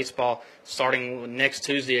Central Baseball starting next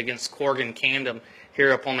Tuesday against Corrigan Camden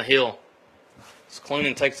here up on the hill. As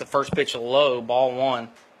Clunan takes the first pitch low, ball 1.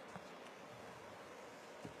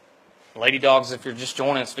 Lady Dogs, if you're just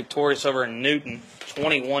joining us, victorious over Newton,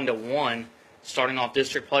 21-1, starting off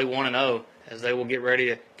district play 1-0, as they will get ready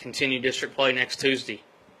to continue district play next Tuesday.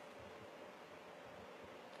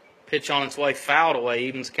 Pitch on its way, fouled away,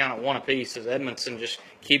 evens count at 1 apiece, as Edmondson just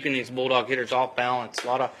keeping these Bulldog hitters off balance. A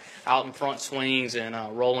lot of out in front swings and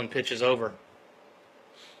rolling pitches over.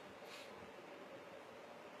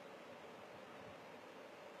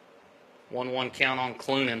 One count on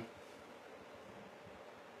Clunan.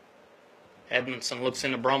 Edmondson looks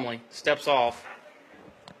into Brumley, steps off.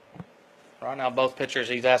 Right now, both pitchers,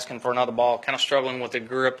 he's asking for another ball. Kind of struggling with the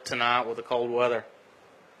grip tonight with the cold weather.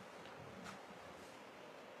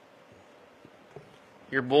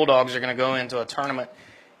 Your Bulldogs are going to go into a tournament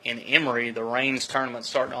in Emory, the Reigns tournament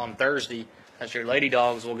starting on Thursday, as your Lady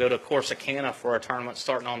Dogs will go to Corsicana for a tournament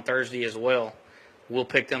starting on Thursday as well. We'll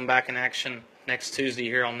pick them back in action next Tuesday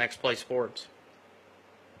here on Next Play Sports.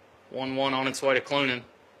 1-1 on its way to Clunan.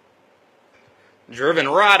 Driven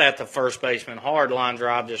right at the first baseman. Hard line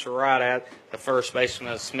drive just right at the first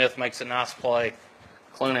baseman as Smith makes a nice play.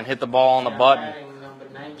 Clunan hit the ball on the button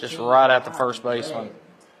just right at the first baseman.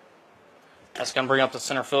 That's going to bring up the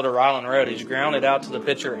center fielder, Rylan Road. He's grounded out to the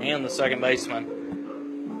pitcher and the second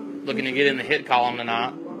baseman. Looking to get in the hit column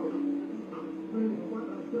tonight.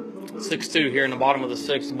 6-2 here in the bottom of the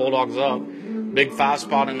 6th. The Bulldogs up. Big 5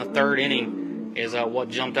 spot in the 3rd inning is what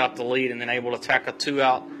jumped out the lead and then able to tack a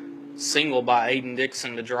 2-out single by Aiden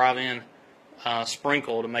Dixon to drive in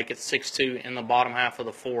Sprinkle to make it 6-2 in the bottom half of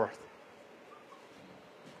the 4th.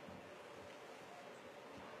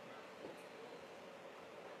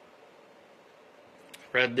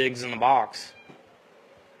 Red Diggs in the box.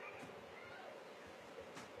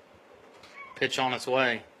 Pitch on its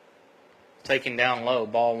way. Taken down low,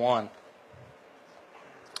 ball 1.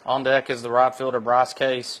 On deck is the right fielder, Bryce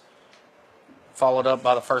Case, followed up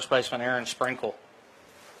by the first baseman, Aaron Sprinkle.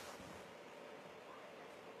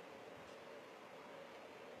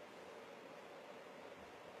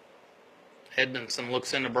 Edmondson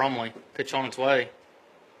looks into Brumley. Pitch on its way.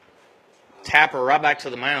 Tapper right back to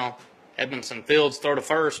the mound. Edmondson fields, throw to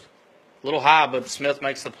first. A little high, but Smith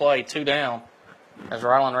makes the play. 2 down. As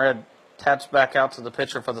Ryland Red taps back out to the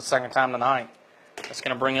pitcher for the second time tonight. That's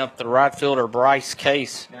going to bring up the right fielder, Bryce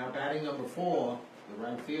Case. Now batting number 4, the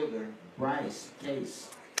right fielder, Bryce Case.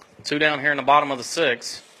 2 down here in the bottom of the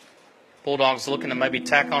 6th. Bulldogs looking to maybe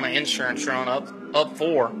tack on an insurance run up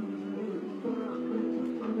 4.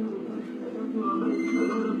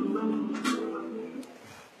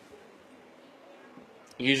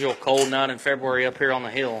 Usual cold night in February up here on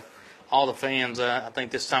the hill. All the fans, I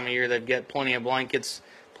think this time of year, they've got plenty of blankets,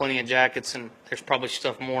 plenty of jackets, and there's probably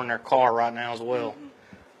stuff more in their car right now as well.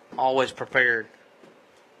 Always prepared.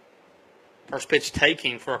 First pitch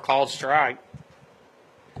taking for a called strike.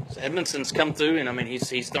 So Edmondson's come through, and I mean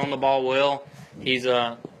he's thrown the ball well. He's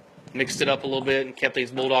mixed it up a little bit and kept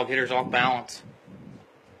these Bulldog hitters off balance.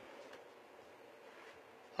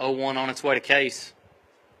 0-1 on its way to Case.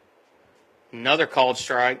 Another called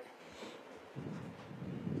strike.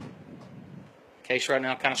 Case right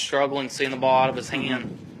now kind of struggling, seeing the ball out of his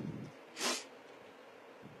hand.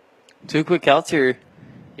 2 quick outs here.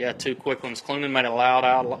 Yeah, 2 quick ones. Clunan made a loud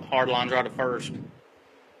out, hard line drive to first.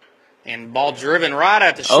 And ball driven right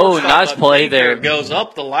at the shortstop. Oh, nice play there. Goes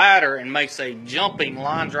up the ladder and makes a jumping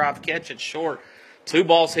line drive catch at short. 2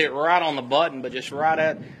 balls hit right on the button, but just right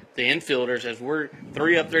at the infielders as we're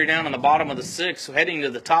 3 up, 3 down in the bottom of the 6th, heading to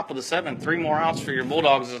the top of the 7th. 3 more outs for your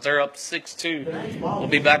Bulldogs as they're up 6-2. We'll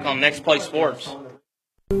be back on Next Play Sports.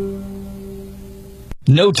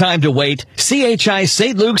 No time to wait. CHI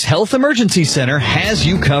St. Luke's Health Emergency Center has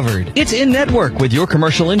you covered. It's in network with your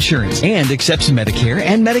commercial insurance and accepts Medicare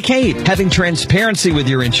and Medicaid, having transparency with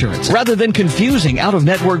your insurance rather than confusing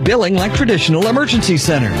out-of-network billing like traditional emergency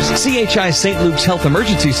centers. CHI St. Luke's Health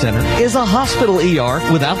Emergency Center is a hospital ER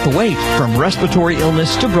without the wait, from respiratory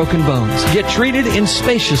illness to broken bones. Get treated in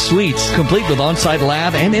spacious suites, complete with on-site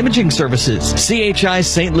lab and imaging services. CHI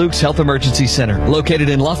St. Luke's Health Emergency Center, located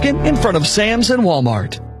in Lufkin in front of Sam's and Walmart.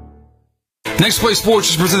 Next Play Sports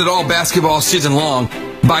is presented all basketball season long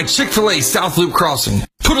by Chick-fil-A South Loop Crossing.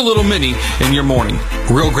 Put a little mini in your morning.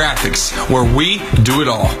 Real Graphics, where we do it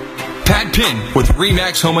all. Pat Penn with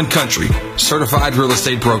RE/MAX Home and Country, certified real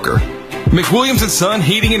estate broker. McWilliams & Son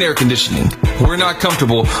Heating and Air Conditioning. We're not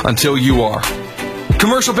comfortable until you are.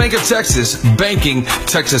 Commercial Bank of Texas, banking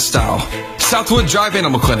Texas style. Southwood Drive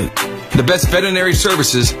Animal Clinic, the best veterinary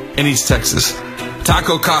services in East Texas.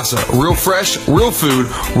 Taco Casa, real fresh, real food,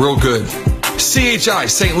 real good. CHI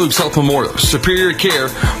St. Luke's Health Memorial, superior care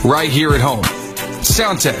right here at home.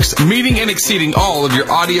 Soundtex, meeting and exceeding all of your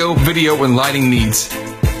audio, video, and lighting needs.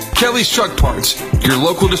 Kelly's Truck Parts, your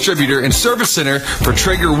local distributor and service center for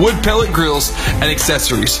Traeger wood pellet grills and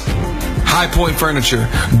accessories. High Point Furniture,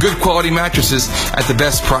 good quality mattresses at the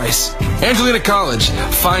best price. Angelina College,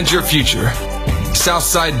 find your future.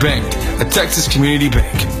 Southside Bank, a Texas community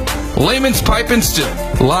bank. Layman's Pipe and Steel,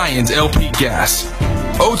 Lions LP Gas,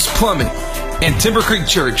 Oates Plumbing, and Timber Creek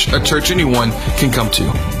Church, a church anyone can come to.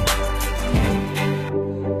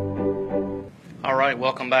 All right,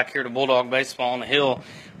 welcome back here to Bulldog Baseball on the Hill,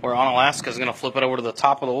 where Onalaska is going to flip it over to the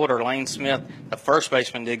top of the order. Lane Smith, the first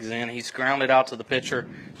baseman, digs in. He's grounded out to the pitcher,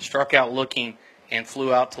 struck out looking, and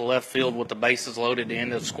flew out to left field with the bases loaded to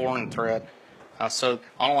end the scoring threat. So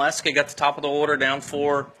Onalaska got the top of the order, down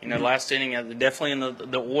 4. Last inning, definitely in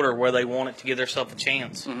the order where they want it to give themselves a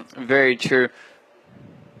chance. Very true.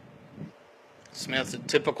 Smith, a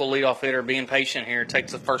typical leadoff hitter, being patient here,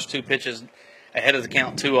 takes the first 2 pitches ahead of the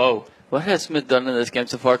count 2-0. What has Smith done in this game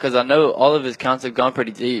so far? Because I know all of his counts have gone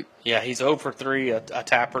pretty deep. Yeah, he's 0 for 3, a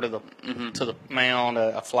tapper to the mound,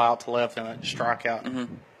 a fly out to left, and a strikeout.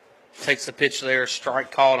 Takes the pitch there, strike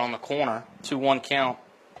called on the corner, 2-1 count.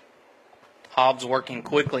 Hobbs working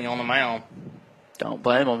quickly on the mound. Don't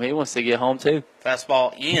blame him. He wants to get home, too.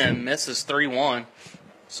 Fastball in, misses 3-1.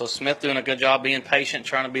 So Smith doing a good job being patient,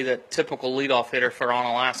 trying to be that typical leadoff hitter for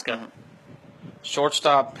Onalaska.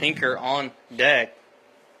 Shortstop Pinker on deck.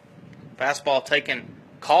 Fastball taken,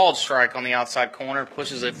 called strike on the outside corner,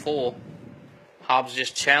 pushes it full. Hobbs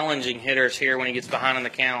just challenging hitters here when he gets behind in the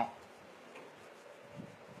count.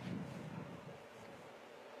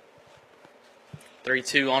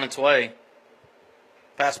 Three-two on its way.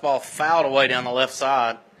 Fastball fouled away down the left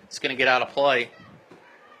side. It's going to get out of play.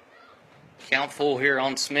 Count full here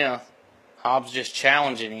on Smith. Hobbs just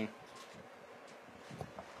challenging him.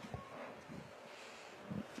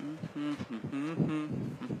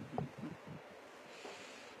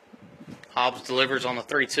 Hobbs delivers on the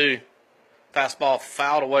 3-2. Fastball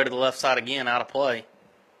fouled away to the left side again, out of play.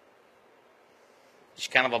 It's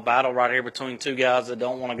kind of a battle right here between two guys that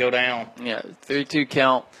don't want to go down. Yeah, 3-2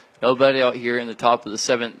 count. Nobody out here in the top of the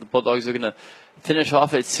 7th. The Bulldogs are going to finish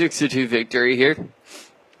off a 6-2 victory here.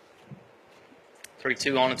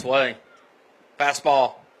 3-2 on its way.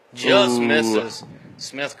 Fastball just misses.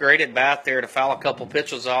 Smith great at bat there to foul a couple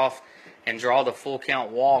pitches off and draw the full count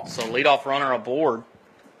walk. So leadoff runner aboard.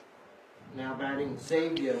 Now batting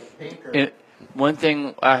Xavier Pinker. And one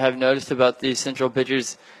thing I have noticed about these Central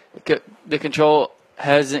pitchers, the control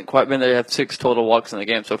hasn't quite been there. They have 6 total walks in the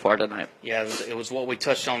game so far tonight. Yeah, it was what we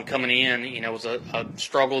touched on coming in. You know, it was a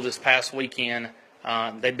struggle this past weekend.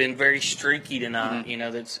 They've been very streaky tonight. You know,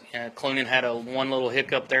 that's Clunan had one little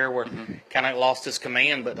hiccup there where kind of lost his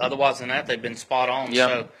command, but otherwise than that, they've been spot on.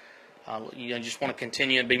 Yep. So, you know, just want to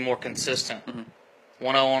continue and be more consistent.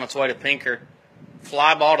 1-0 on its way to Pinker.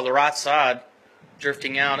 Fly ball to the right side,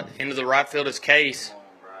 drifting out into the right field is Case.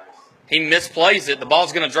 He misplays it. The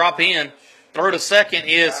ball's going to drop in. Throw to second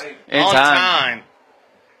is on time.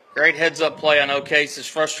 Great heads-up play. I know Case is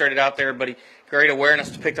frustrated out there, but great awareness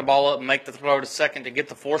to pick the ball up and make the throw to second to get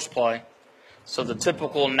the force play. So the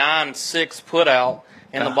typical 9-6 put-out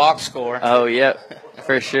in the box score. Oh, yeah,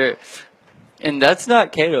 for sure. And that's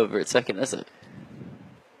not Kate over at second, is it?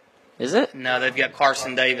 Is it? No, they've got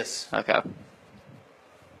Carson Davis. Okay.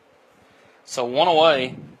 So 1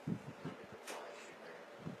 away.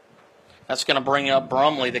 That's going to bring up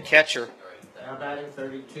Brumley, the catcher. Now batting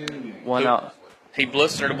 32. 1 out. He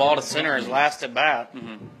blistered the ball to center his last at bat.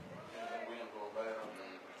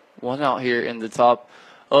 1 out here in the top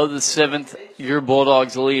of the 7th. Your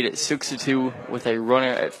Bulldogs lead at 6-2 with a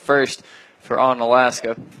runner at first for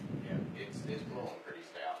Onalaska.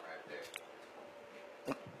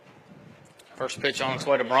 First pitch on its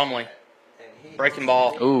way to Brumley. Breaking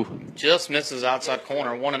ball. Ooh. Just misses outside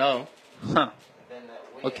corner, 1-0. Huh.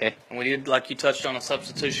 Okay. And we did, like you touched on, a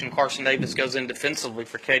substitution. Carson Davis goes in defensively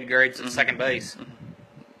for Cade Grades at second base.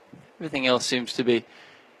 Everything else seems to be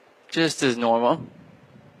just as normal.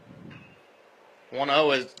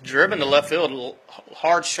 1-0 is driven to left field.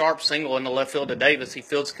 Hard, sharp single in the left field to Davis. He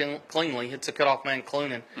fields cleanly, hits a cutoff man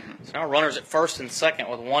Clunan. So now runners at first and second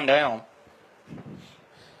with 1 down.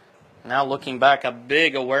 Now looking back, a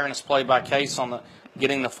big awareness play by Case on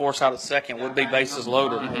getting the force out at second would be bases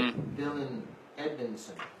loaded. Dylan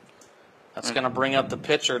Edmondson. That's going to bring up the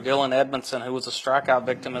pitcher, Dylan Edmondson, who was a strikeout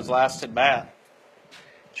victim his last at bat.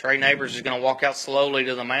 Trey Neighbors is going to walk out slowly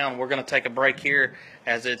to the mound. We're going to take a break here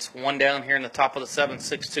as it's 1 down here in the top of the 7th,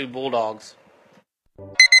 6-2 Bulldogs.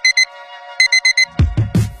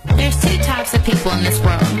 There's 2 types of people in this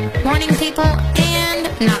world. Morning people and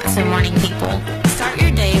not so morning people. Start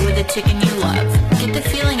your day with the chicken you love. Get the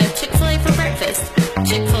feeling of Chick-fil-A for breakfast.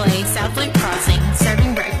 Chick-fil-A South Loop Crossing,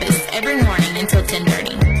 serving breakfast every morning until 10:30.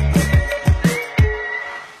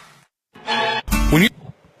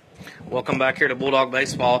 Welcome back here to Bulldog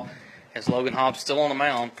Baseball as Logan Hobbs still on the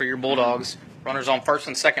mound for your Bulldogs. Runners on first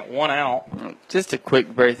and second, 1 out. Just a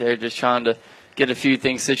quick break there, just trying to get a few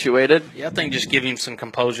things situated. Yeah, I think just give him some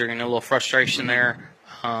composure and a little frustration there.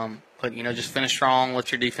 But, you know, just finish strong,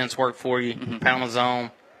 let your defense work for you, pound the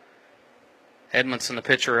zone. Edmondson, the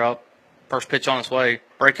pitcher, up. First pitch on its way.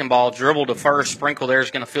 Breaking ball, dribble to first. Sprinkle there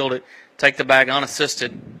is going to field it. Take the bag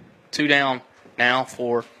unassisted. 2 down now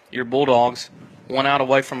for your Bulldogs. 1 out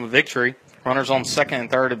away from a victory. Runners on second and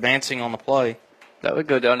third advancing on the play. That would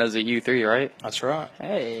go down as a U3, right? That's right.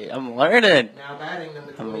 Hey, I'm learning. Now batting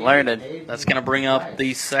number 28. I'm learning. That's going to bring up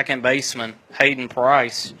the second baseman, Hayden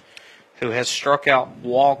Price, who has struck out,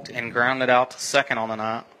 walked, and grounded out to second on the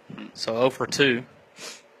night. So 0 for 2.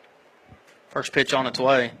 First pitch on its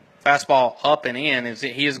way. Fastball up and in.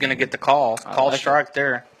 He is going to get the call. Called strike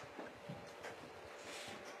there.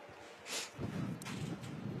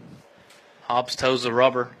 Hobbs toes the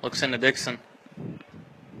rubber. Looks into Dixon.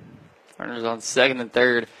 Runners on second and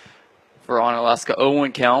third for Onalaska.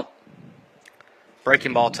 0-1 count.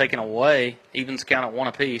 Breaking ball taken away. Evens count at 1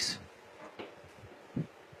 apiece.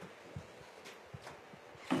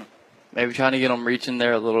 Maybe trying to get them reaching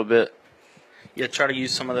there a little bit. Yeah, try to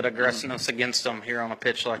use some of that aggressiveness against them here on a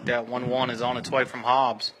pitch like that. 1-1 is on its way from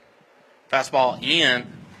Hobbs. Fastball in.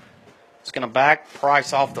 It's going to back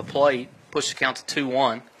Price off the plate. Push the count to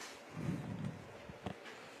 2-1.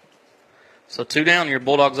 So 2 down, your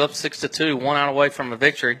Bulldogs up 6-2, 1 out away from a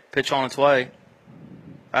victory. Pitch on its way.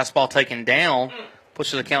 Fastball taken down,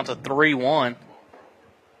 pushes the count to 3-1.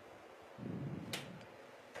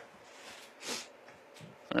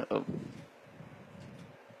 Uh-oh.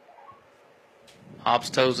 Hobbs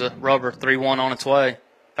toes the rubber, 3-1 on its way.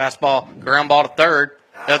 Fastball, ground ball to third.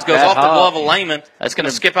 That goes Bad off the hop. glove of Lehman. That's going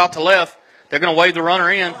to skip out to left. They're going to wave the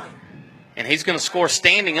runner in. and he's going to score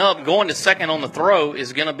standing up. Going to second on the throw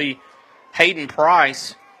is going to be Hayden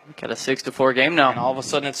Price. Got a 6-4 game now. And all of a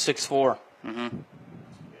sudden it's 6-4.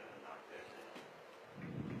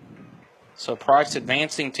 So Price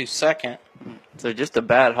advancing to second. So just a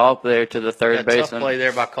bad hop there to the third baseman. Tough play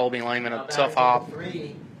there by Colby Lehman, a tough hop.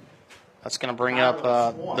 That's going to bring up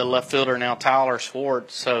the left fielder now, Tyler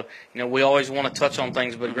Schwartz. So, we always want to touch on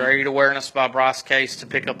things, but great awareness by Bryce Case to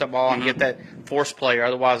pick up the ball and get that force player.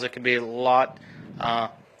 Otherwise, it could be a lot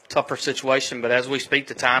tougher situation. But as we speak,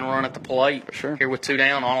 the tying run at the plate here with 2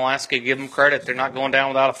 down on Alaska, give them credit. They're not going down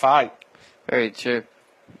without a fight. Very true.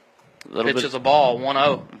 Pitches a ball,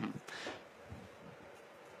 1-0.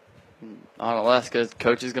 On Alaska,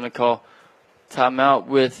 coach is going to call timeout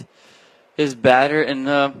with his batter, and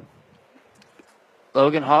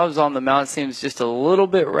Logan Hobbs on the mound seems just a little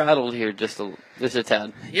bit rattled here, just a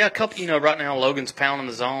tad. Yeah, a couple. Right now Logan's pounding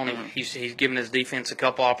the zone, and he's giving his defense a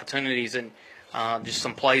couple opportunities, and just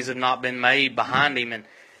some plays have not been made behind him, and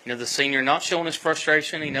the senior not showing his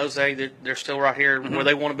frustration. He knows they're still right here where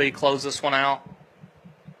they want to be. Close this one out.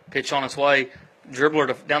 Pitch on its way.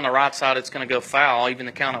 Dribbler down the right side, it's going to go foul, even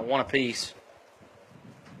the count at 1 apiece.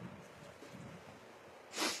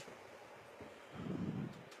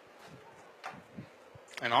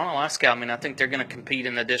 And on Alaska, I think they're going to compete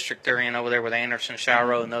in the district they're in over there with Anderson,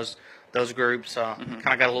 Shiro, and those groups. Kind of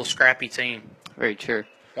got a little scrappy team. Very true.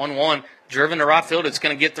 1-1, driven to right field. It's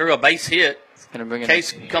going to get through a base hit.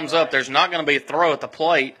 Case comes up. There's not going to be a throw at the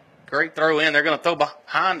plate. Great throw in. They're going to throw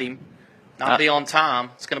behind him. Not be on time.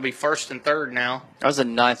 It's going to be 1st and 3rd now. That was a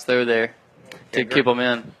nice throw there to keep them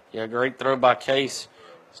in. Yeah, great throw by Case.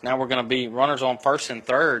 So now we're going to be runners on 1st and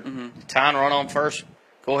 3rd. Tying run on 1st.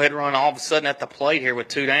 Go ahead and run all of a sudden at the plate here with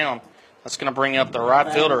 2 down. That's going to bring up the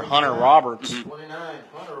right fielder, Hunter Roberts. 29,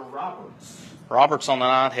 Hunter Roberts. Roberts on the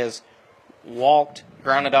night has walked,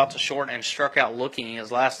 grounded out to short, and struck out looking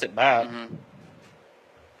his last at bat.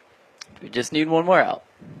 We just need one more out.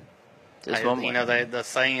 Just one more. The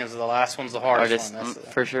saying is the last one's the hardest one.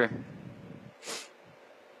 For sure.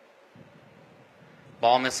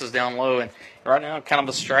 Ball misses down low, and right now, kind of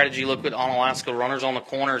a strategy look at on Alaska. Runners on the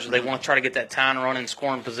corners. They want to try to get that tying run in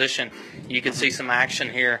scoring position. You can see some action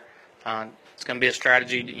here. It's going to be a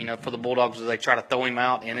strategy, for the Bulldogs as they try to throw him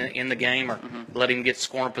out in the game or let him get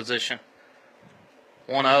scoring position.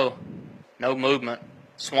 1-0, no movement.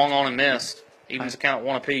 Swung on and missed. Evens the count at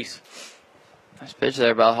 1 apiece. Nice pitch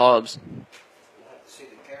there by Hobbs.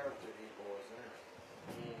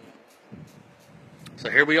 So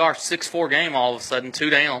here we are, 6-4 game all of a sudden, 2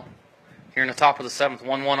 down. Here in the top of the 7th,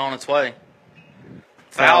 1-1 on its way.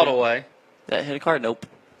 Fouled away. That hit a card? Nope.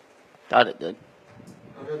 Thought it did.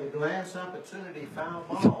 Under the glance opportunity, foul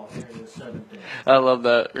ball here in the 7th. I love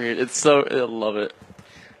that. I love it.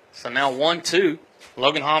 So now 1-2.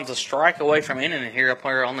 Logan Hobbs a strike away from ending it here up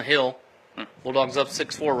here on the hill. Bulldogs up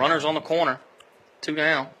 6-4. Runners on the corner. 2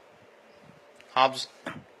 down. Hobbs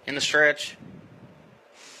in the stretch.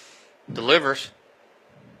 Delivers.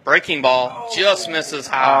 Breaking ball. Just misses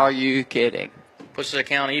high. Are you kidding? Pushes the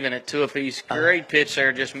count even at 2 apiece. Great pitch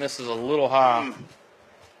there. Just misses a little high.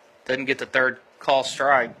 Doesn't get the third call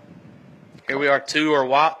strike. Here we are. Twos are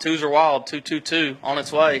wild. 2-2-2 on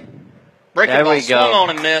its way. Breaking ball swung on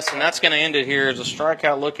and missed, and that's going to end it here as a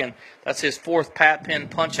strikeout looking. That's his 4th Pat Penn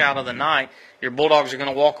punch out of the night. Your Bulldogs are going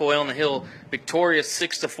to walk away on the hill victorious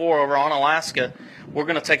 6-4 over on Alaska. We're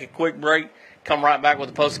going to take a quick break, come right back with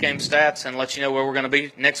the post-game stats, and let you know where we're going to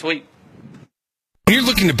be next week. When you're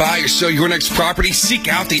looking to buy or sell your next property, seek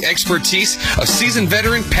out the expertise of seasoned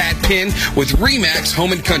veteran Pat Penn with RE/MAX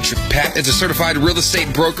Home & Country. Pat is a certified real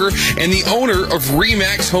estate broker and the owner of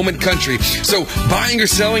RE/MAX Home & Country. So buying or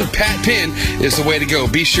selling, Pat Penn is the way to go.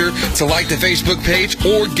 Be sure to like the Facebook page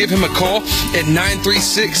or give him a call at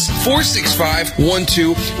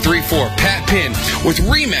 936-465-1234. Pat Penn with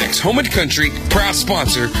RE/MAX Home & Country, proud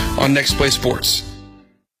sponsor on Next Play Sports.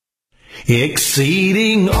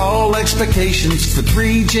 Exceeding all expectations for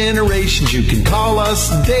 3 generations. You can call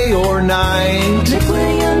us day or night.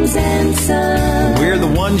 McWilliams and Son. We're the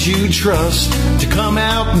ones you trust to come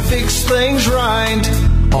out and fix things right.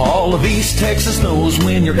 All of East Texas knows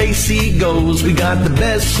when your AC goes, we got the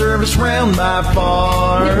best service round by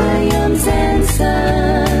far. McWilliams and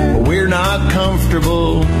Son. We're not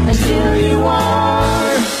comfortable until you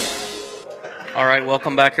are. All right,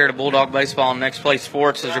 welcome back here to Bulldog Baseball on Next Play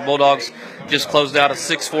Sports as your Bulldogs just closed out a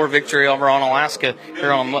 6-4 victory over on Alaska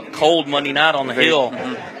here on a cold Monday night on the Hill.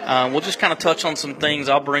 We'll just kind of touch on some things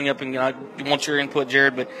I'll bring up, and I want your input,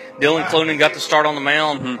 Jared, but Dylan Cloonan got to start on the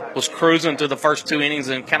mound, was cruising through the first 2 innings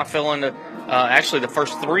and kind of fell into actually the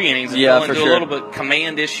first 3 innings and fell into a little bit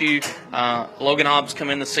command issue. Logan Hobbs come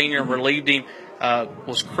in, the senior, relieved him,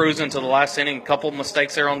 was cruising to the last inning. A couple of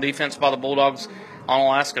mistakes there on defense by the Bulldogs on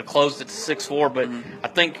Alaska, closed it to 6-4, but I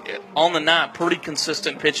think on the night, pretty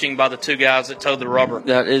consistent pitching by the 2 guys that towed the rubber.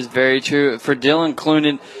 That is very true. For Dylan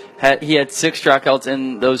Cloonan, he had 6 strikeouts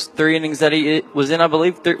in those 3 innings that he was in, I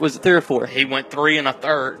believe. Was it 3 or 4? He went 3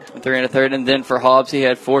 1/3. 3 1/3, and then for Hobbs, he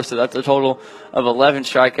had 4, so that's a total of 11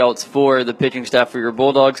 strikeouts for the pitching staff for your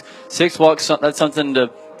Bulldogs. 6 walks, that's something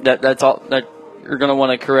that's all that you're going to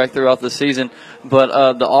want to correct throughout the season,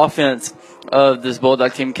 but the offense of this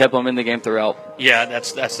Bulldog team kept them in the game throughout. Yeah,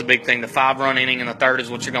 that's the big thing. The 5-run inning in the third is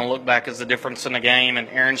what you're going to look back as the difference in the game. And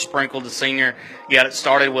Aaron Sprinkle, the senior, got it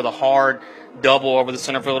started with a hard double over the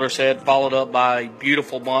center fielder's head, followed up by a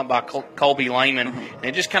beautiful bunt by Colby Lehman. And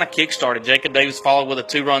it just kind of kick-started. Jacob Davis followed with a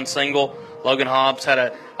 2-run single. Logan Hobbs had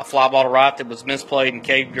a fly ball to right that was misplayed, and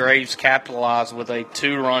Cade Graves capitalized with a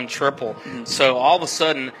 2-run triple. So all of a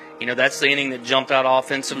sudden, that's the inning that jumped out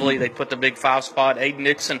offensively. They put the big 5 spot. Aiden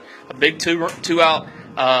Nixon, a big 2-out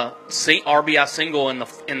RBI single in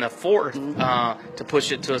the fourth to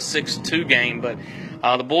push it to a 6-2 game. But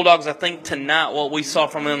the Bulldogs, I think tonight, what we saw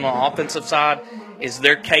from them on the offensive side is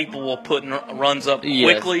they're capable of putting runs up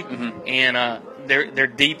quickly, and they're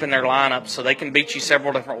deep in their lineup, so they can beat you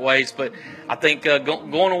several different ways. But I think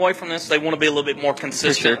going away from this, they want to be a little bit more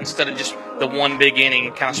consistent instead of just the one big inning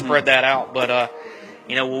and kind of spread that out. But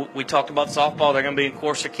we talked about softball. They're going to be in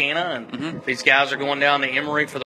Corsicana, and these guys are going down to Emory for the